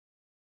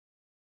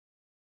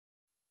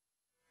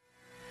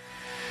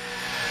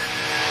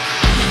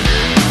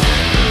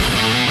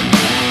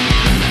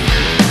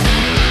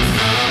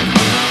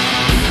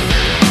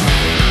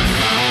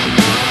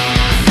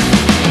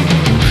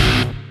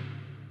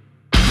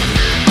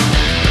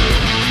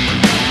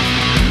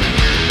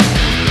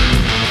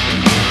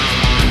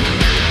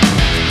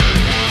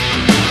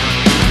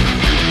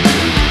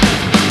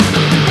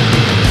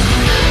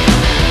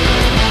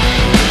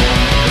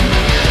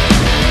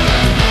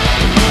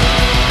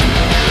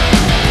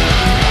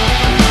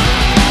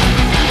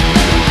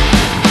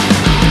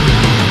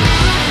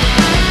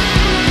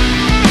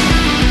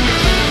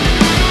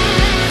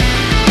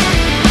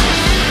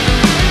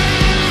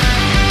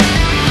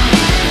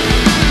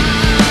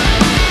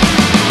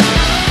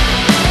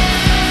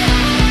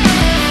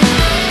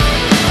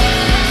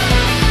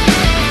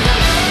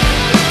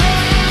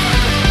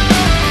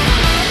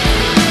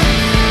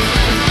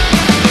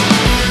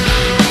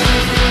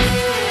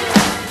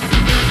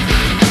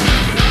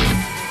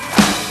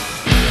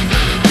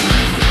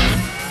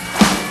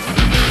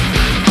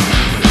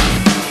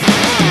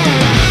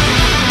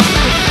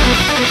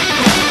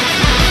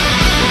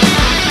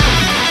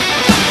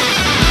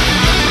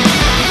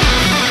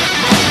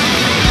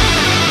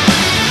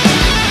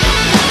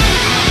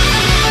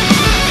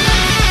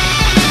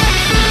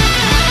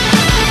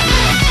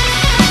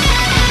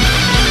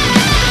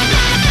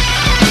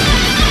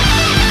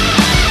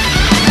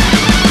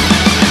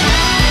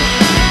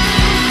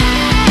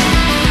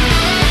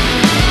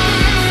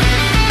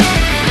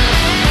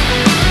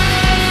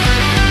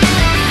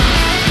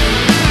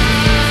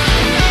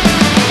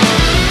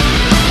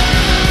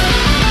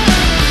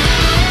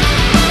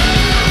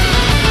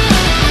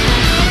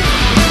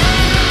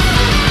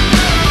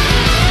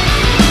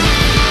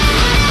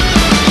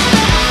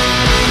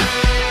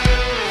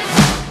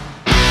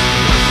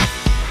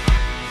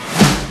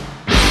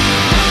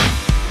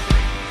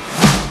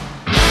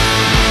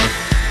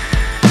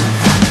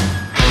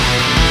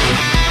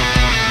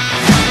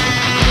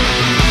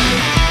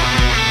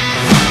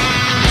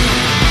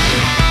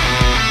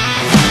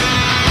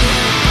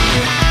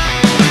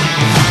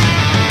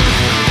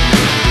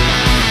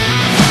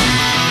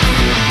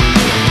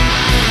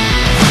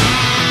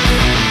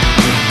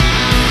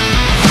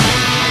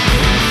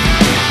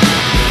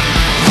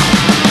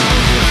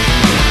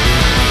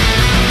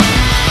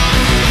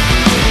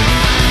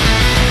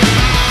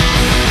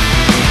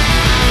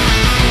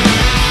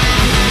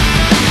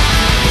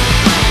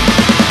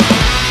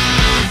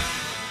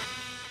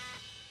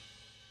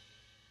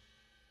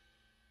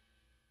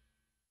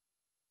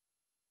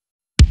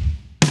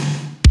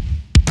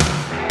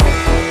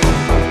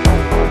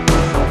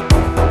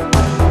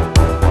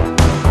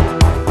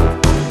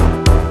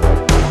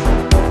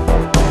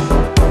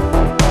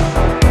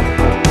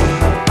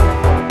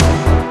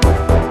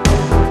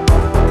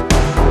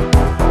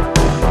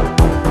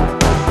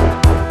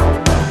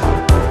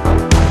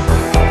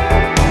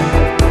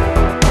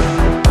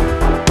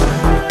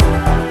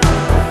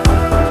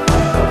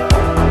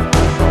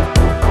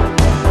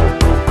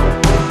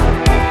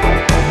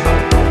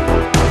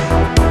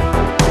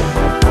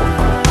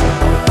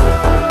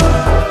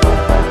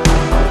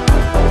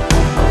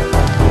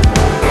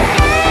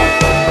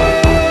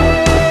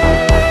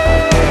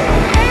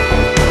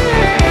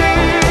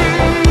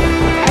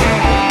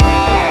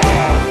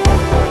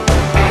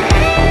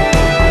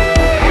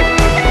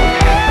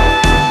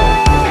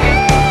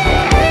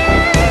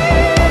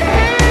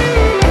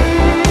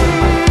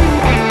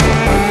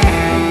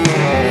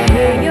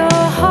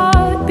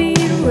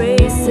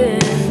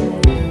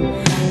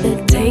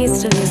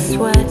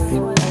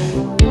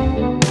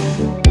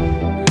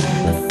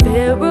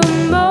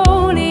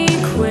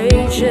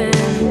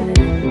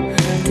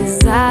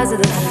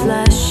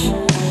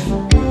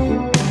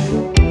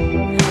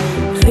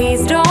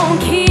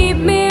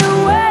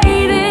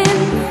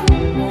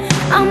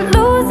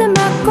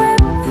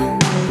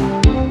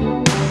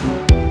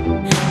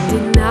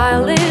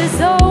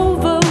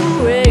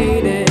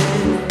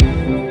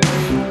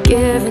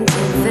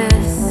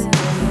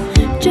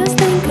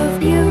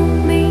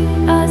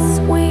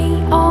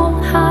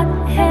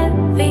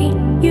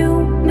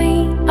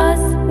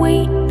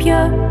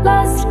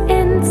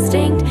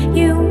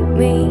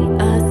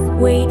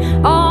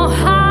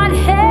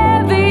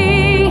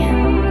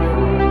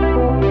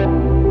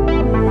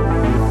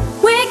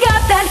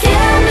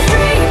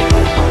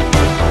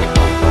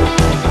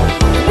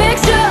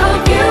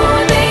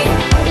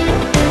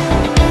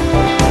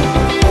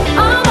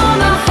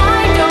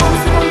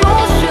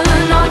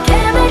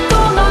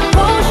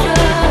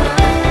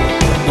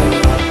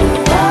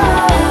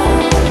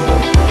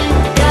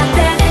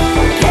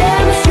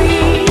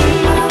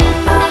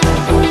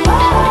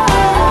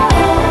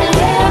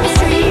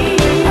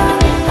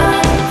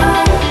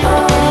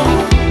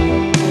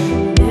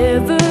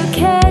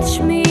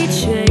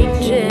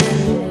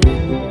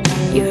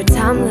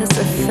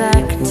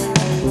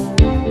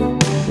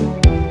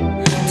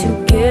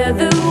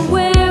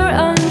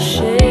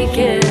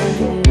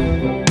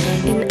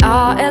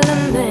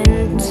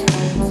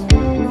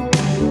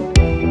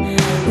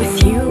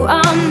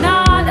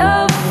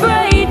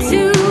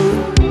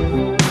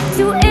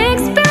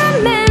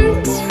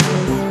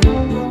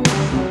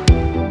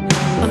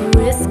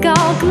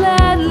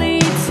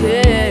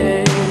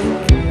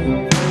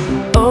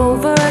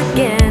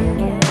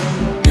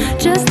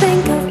 Just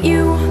think of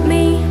you,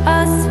 me,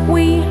 us,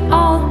 we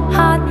all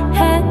hot,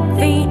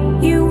 heavy.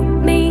 You,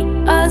 me,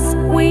 us,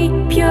 we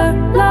pure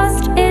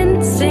lust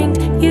instinct.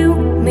 You,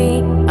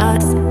 me,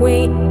 us,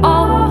 we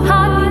all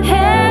hot,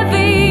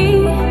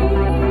 heavy.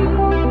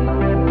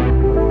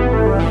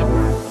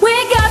 We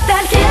got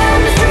that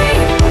chemistry,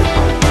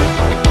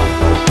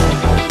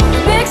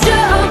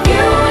 mixture of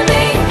you and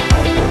me.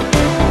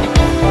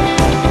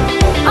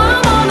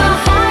 I'm on a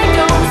high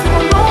dose of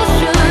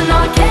emotion,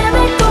 not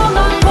chemical,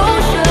 not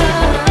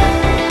potion.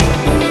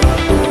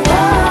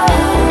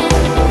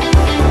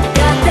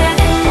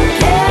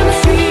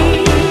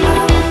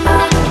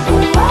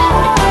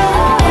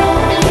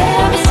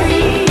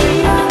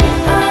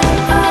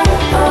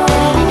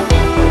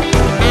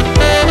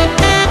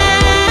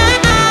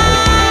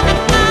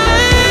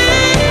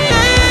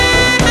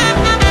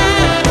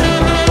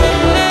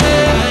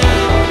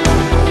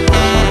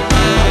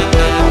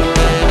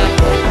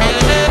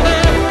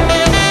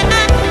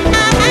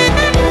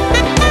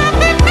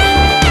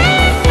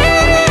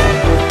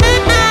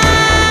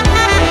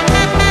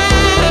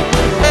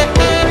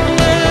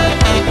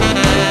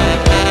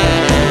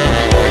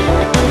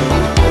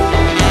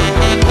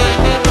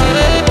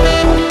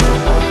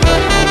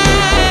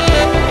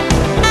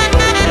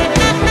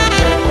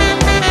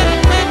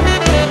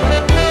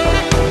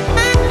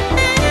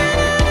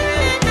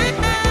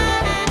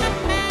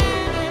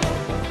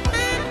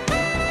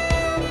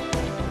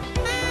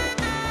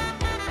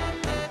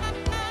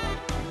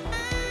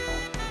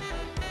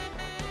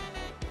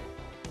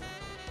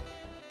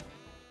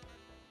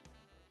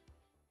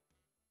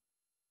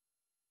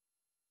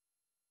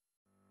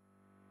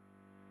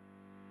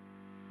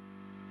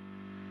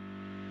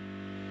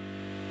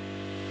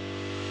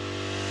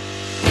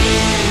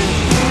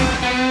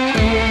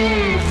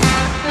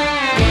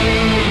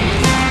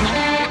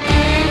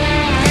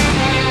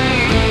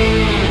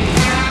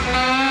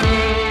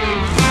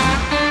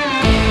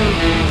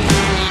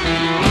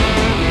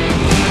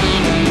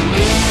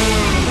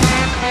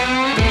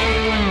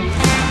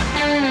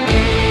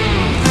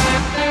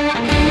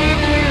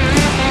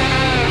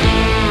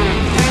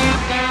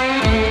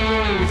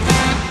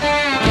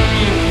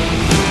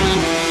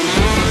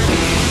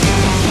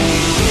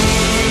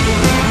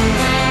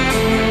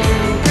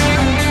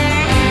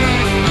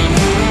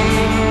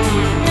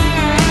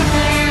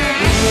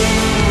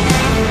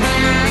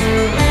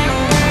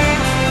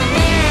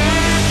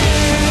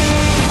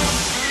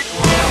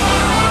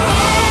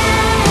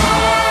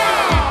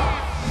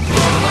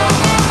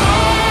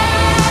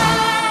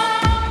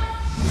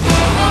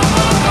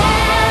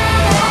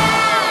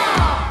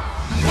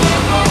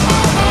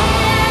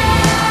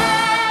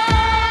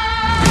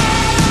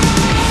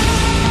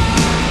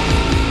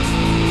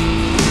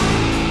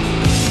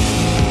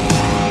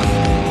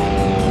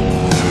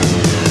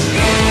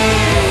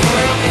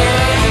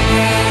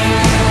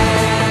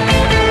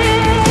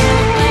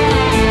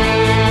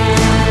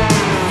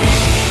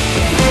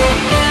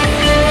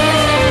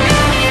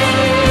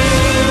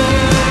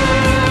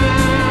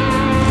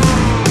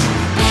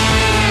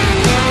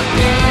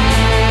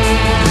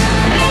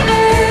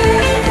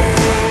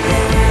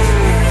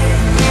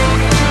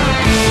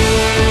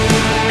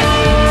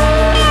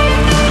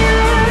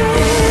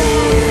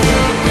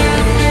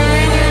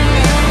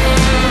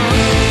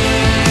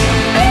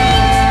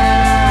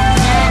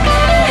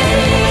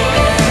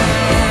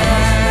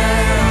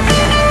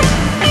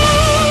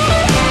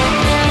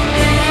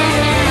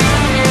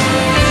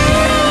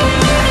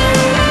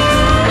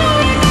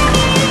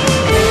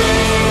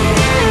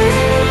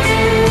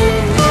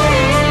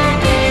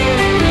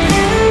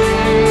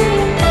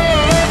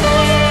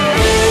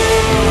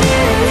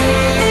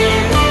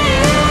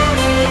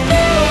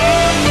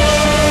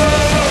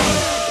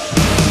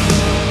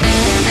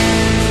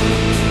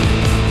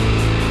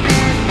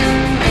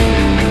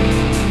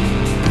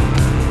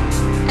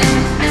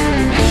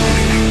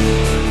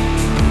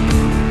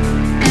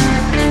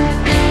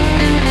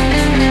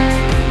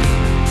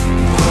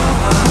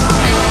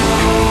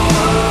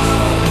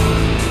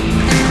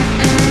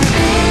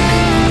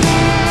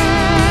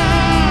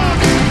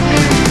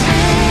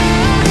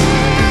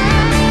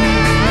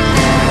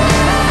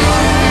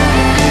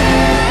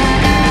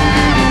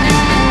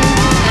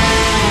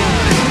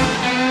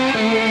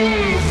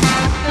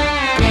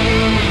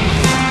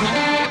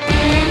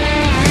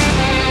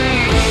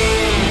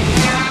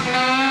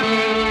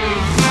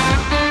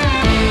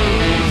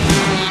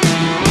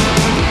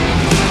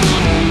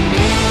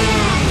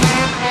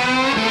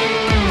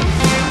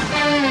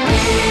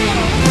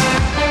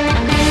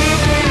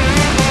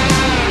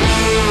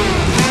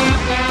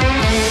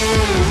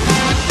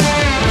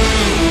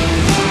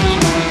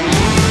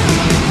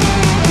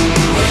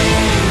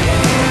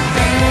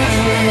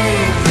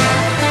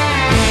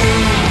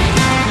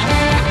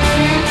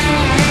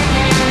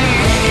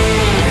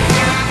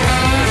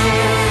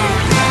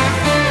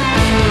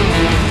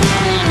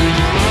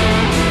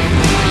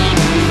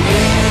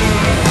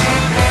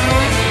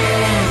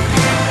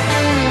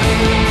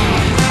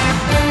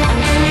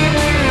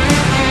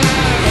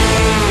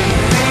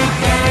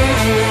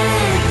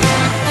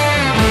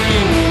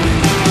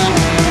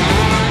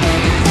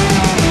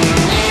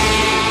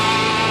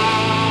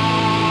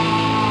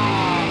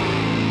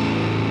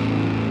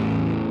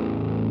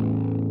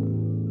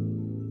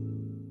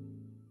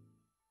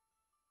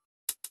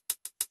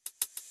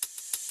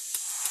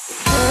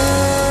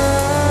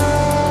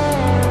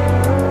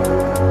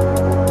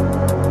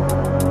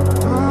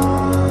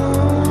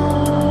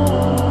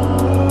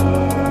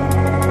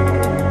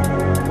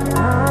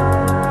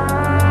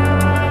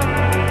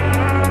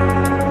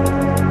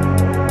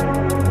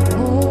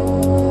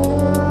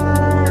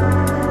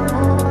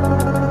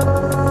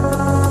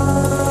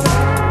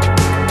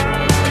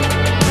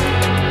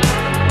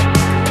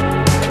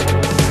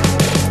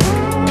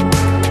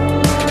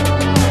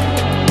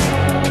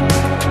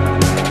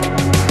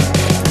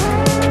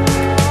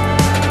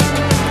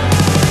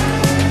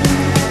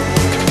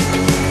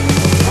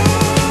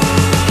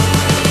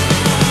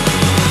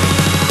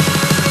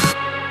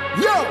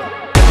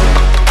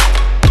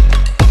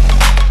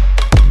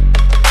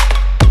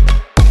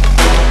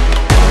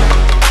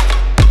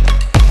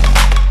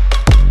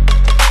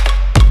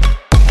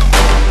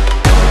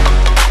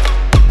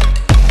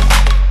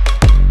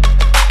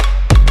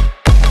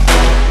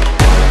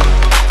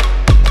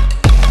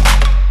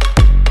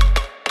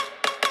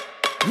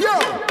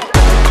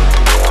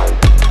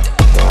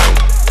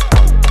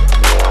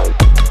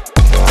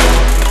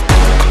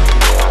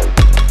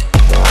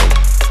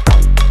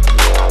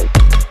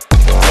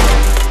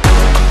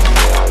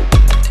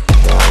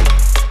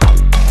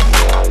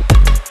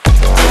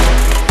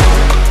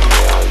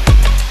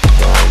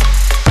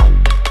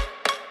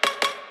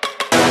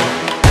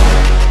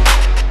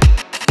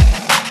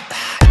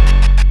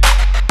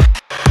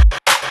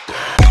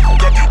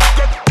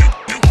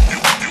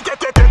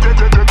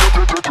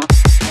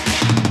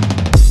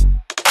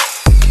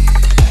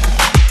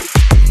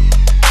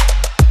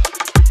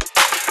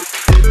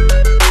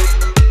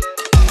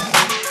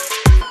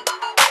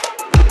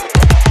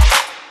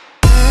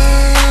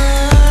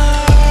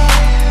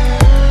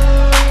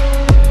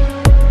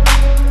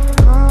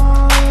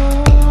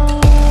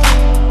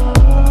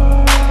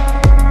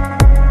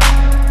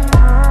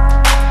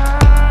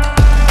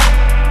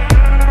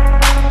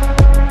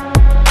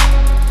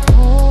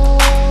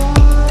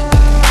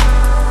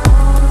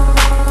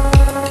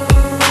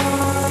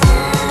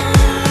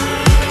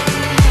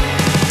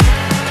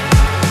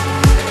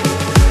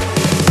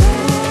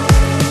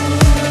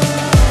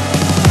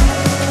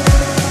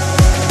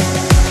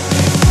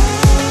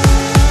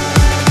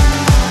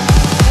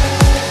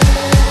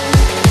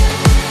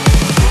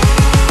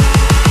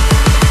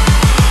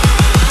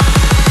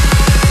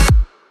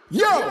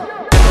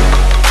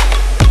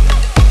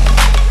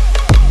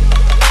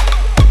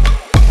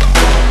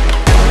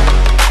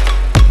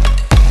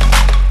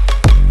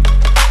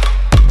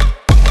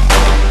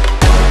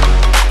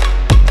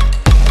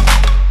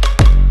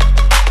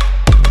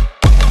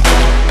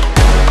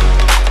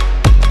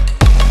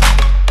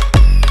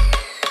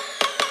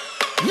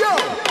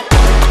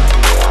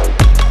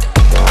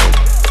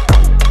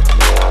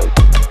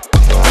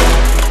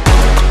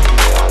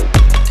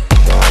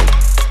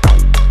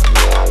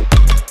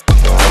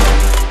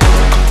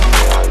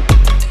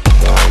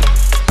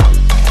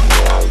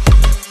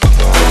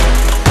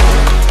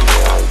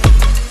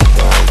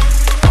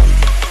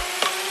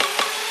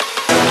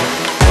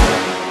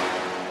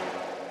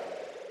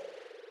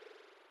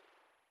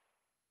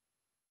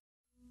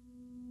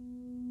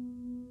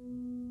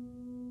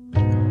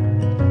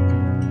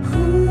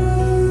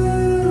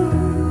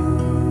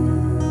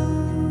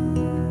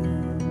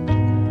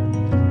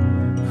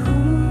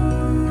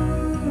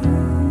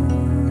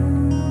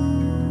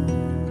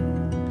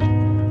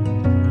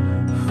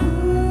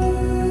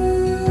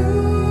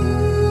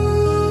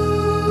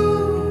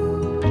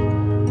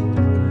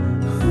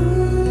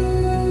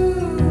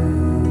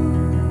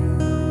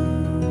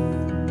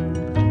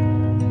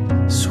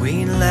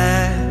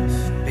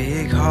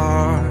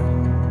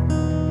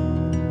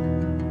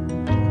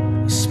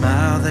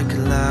 that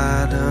could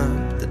light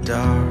up the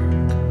dark.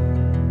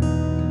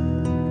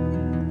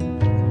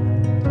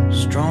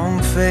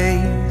 Strong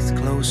faith,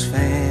 close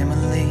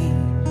family,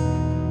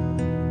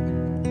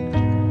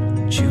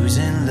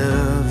 choosing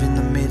love in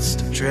the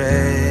midst of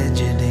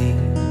tragedy.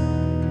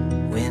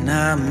 When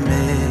I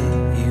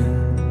met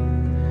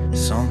you,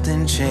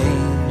 something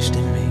changed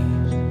in me.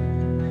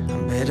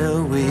 I'm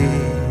better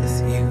with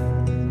you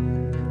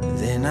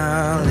than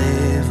I'll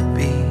ever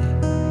be.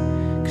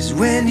 'Cause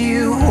when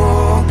you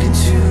walk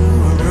into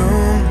a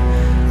room,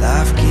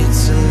 life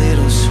gets a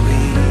little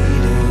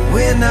sweeter.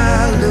 When I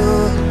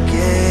look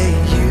at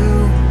you,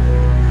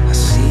 I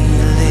see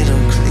a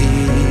little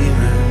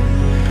clearer.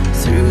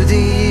 Through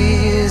the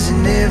years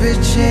and every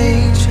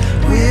change,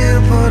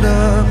 we'll put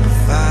up a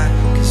fight.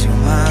 'Cause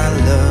you're my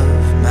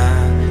love, my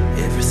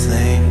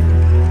everything.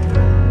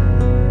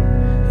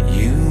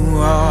 You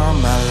are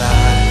my life.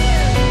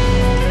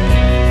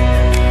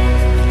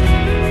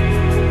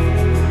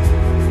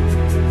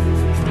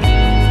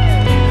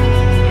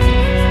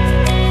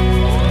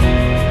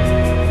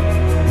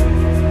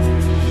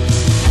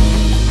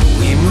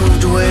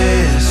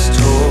 West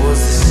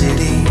towards the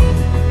city,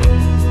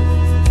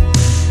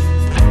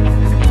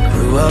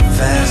 grew up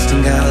fast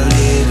and got a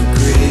little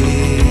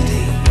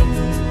gritty.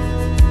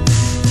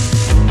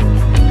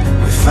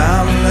 We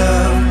found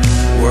love,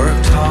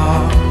 worked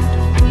hard,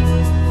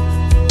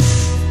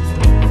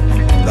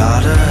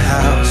 bought a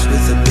house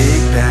with a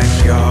big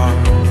backyard.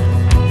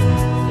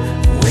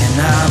 When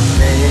I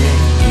met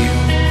you,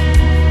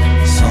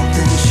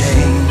 something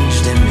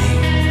changed in me.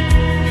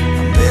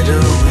 I'm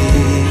better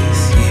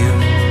with you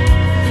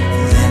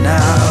than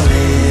I'll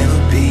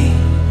ever be.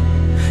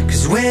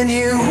 'Cause when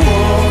you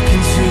walk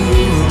into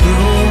a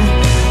room,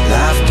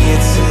 life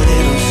gets a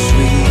little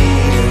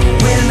sweeter.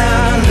 When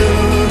I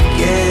look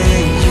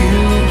at you,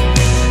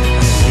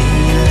 I see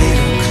a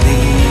little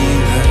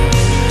clearer.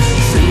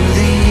 Through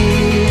the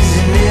years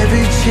and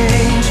every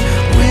change,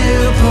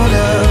 we'll put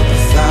up a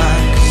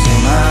fight. 'Cause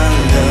you're my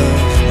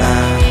love,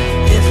 my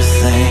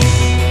everything.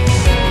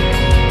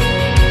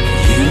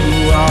 You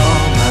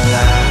are my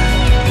life.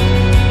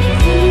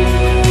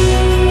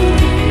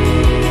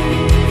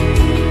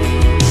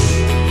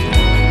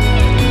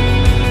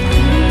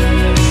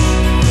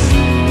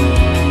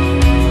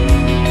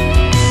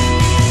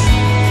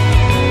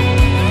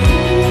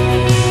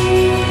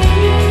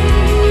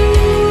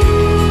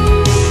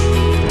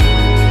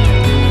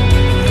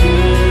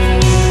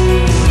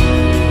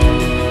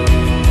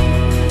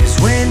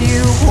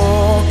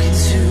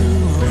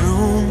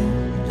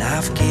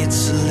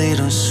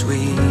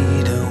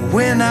 Sweeter.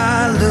 When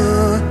I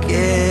look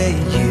at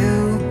you,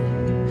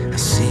 I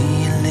see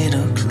a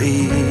little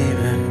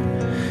clearer.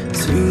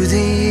 Through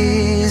the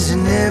years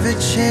and every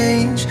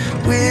change,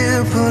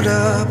 we'll put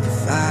up a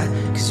fight.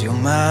 'Cause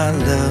you're my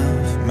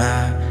love,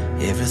 my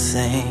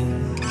everything.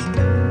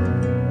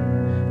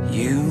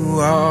 You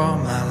are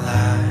my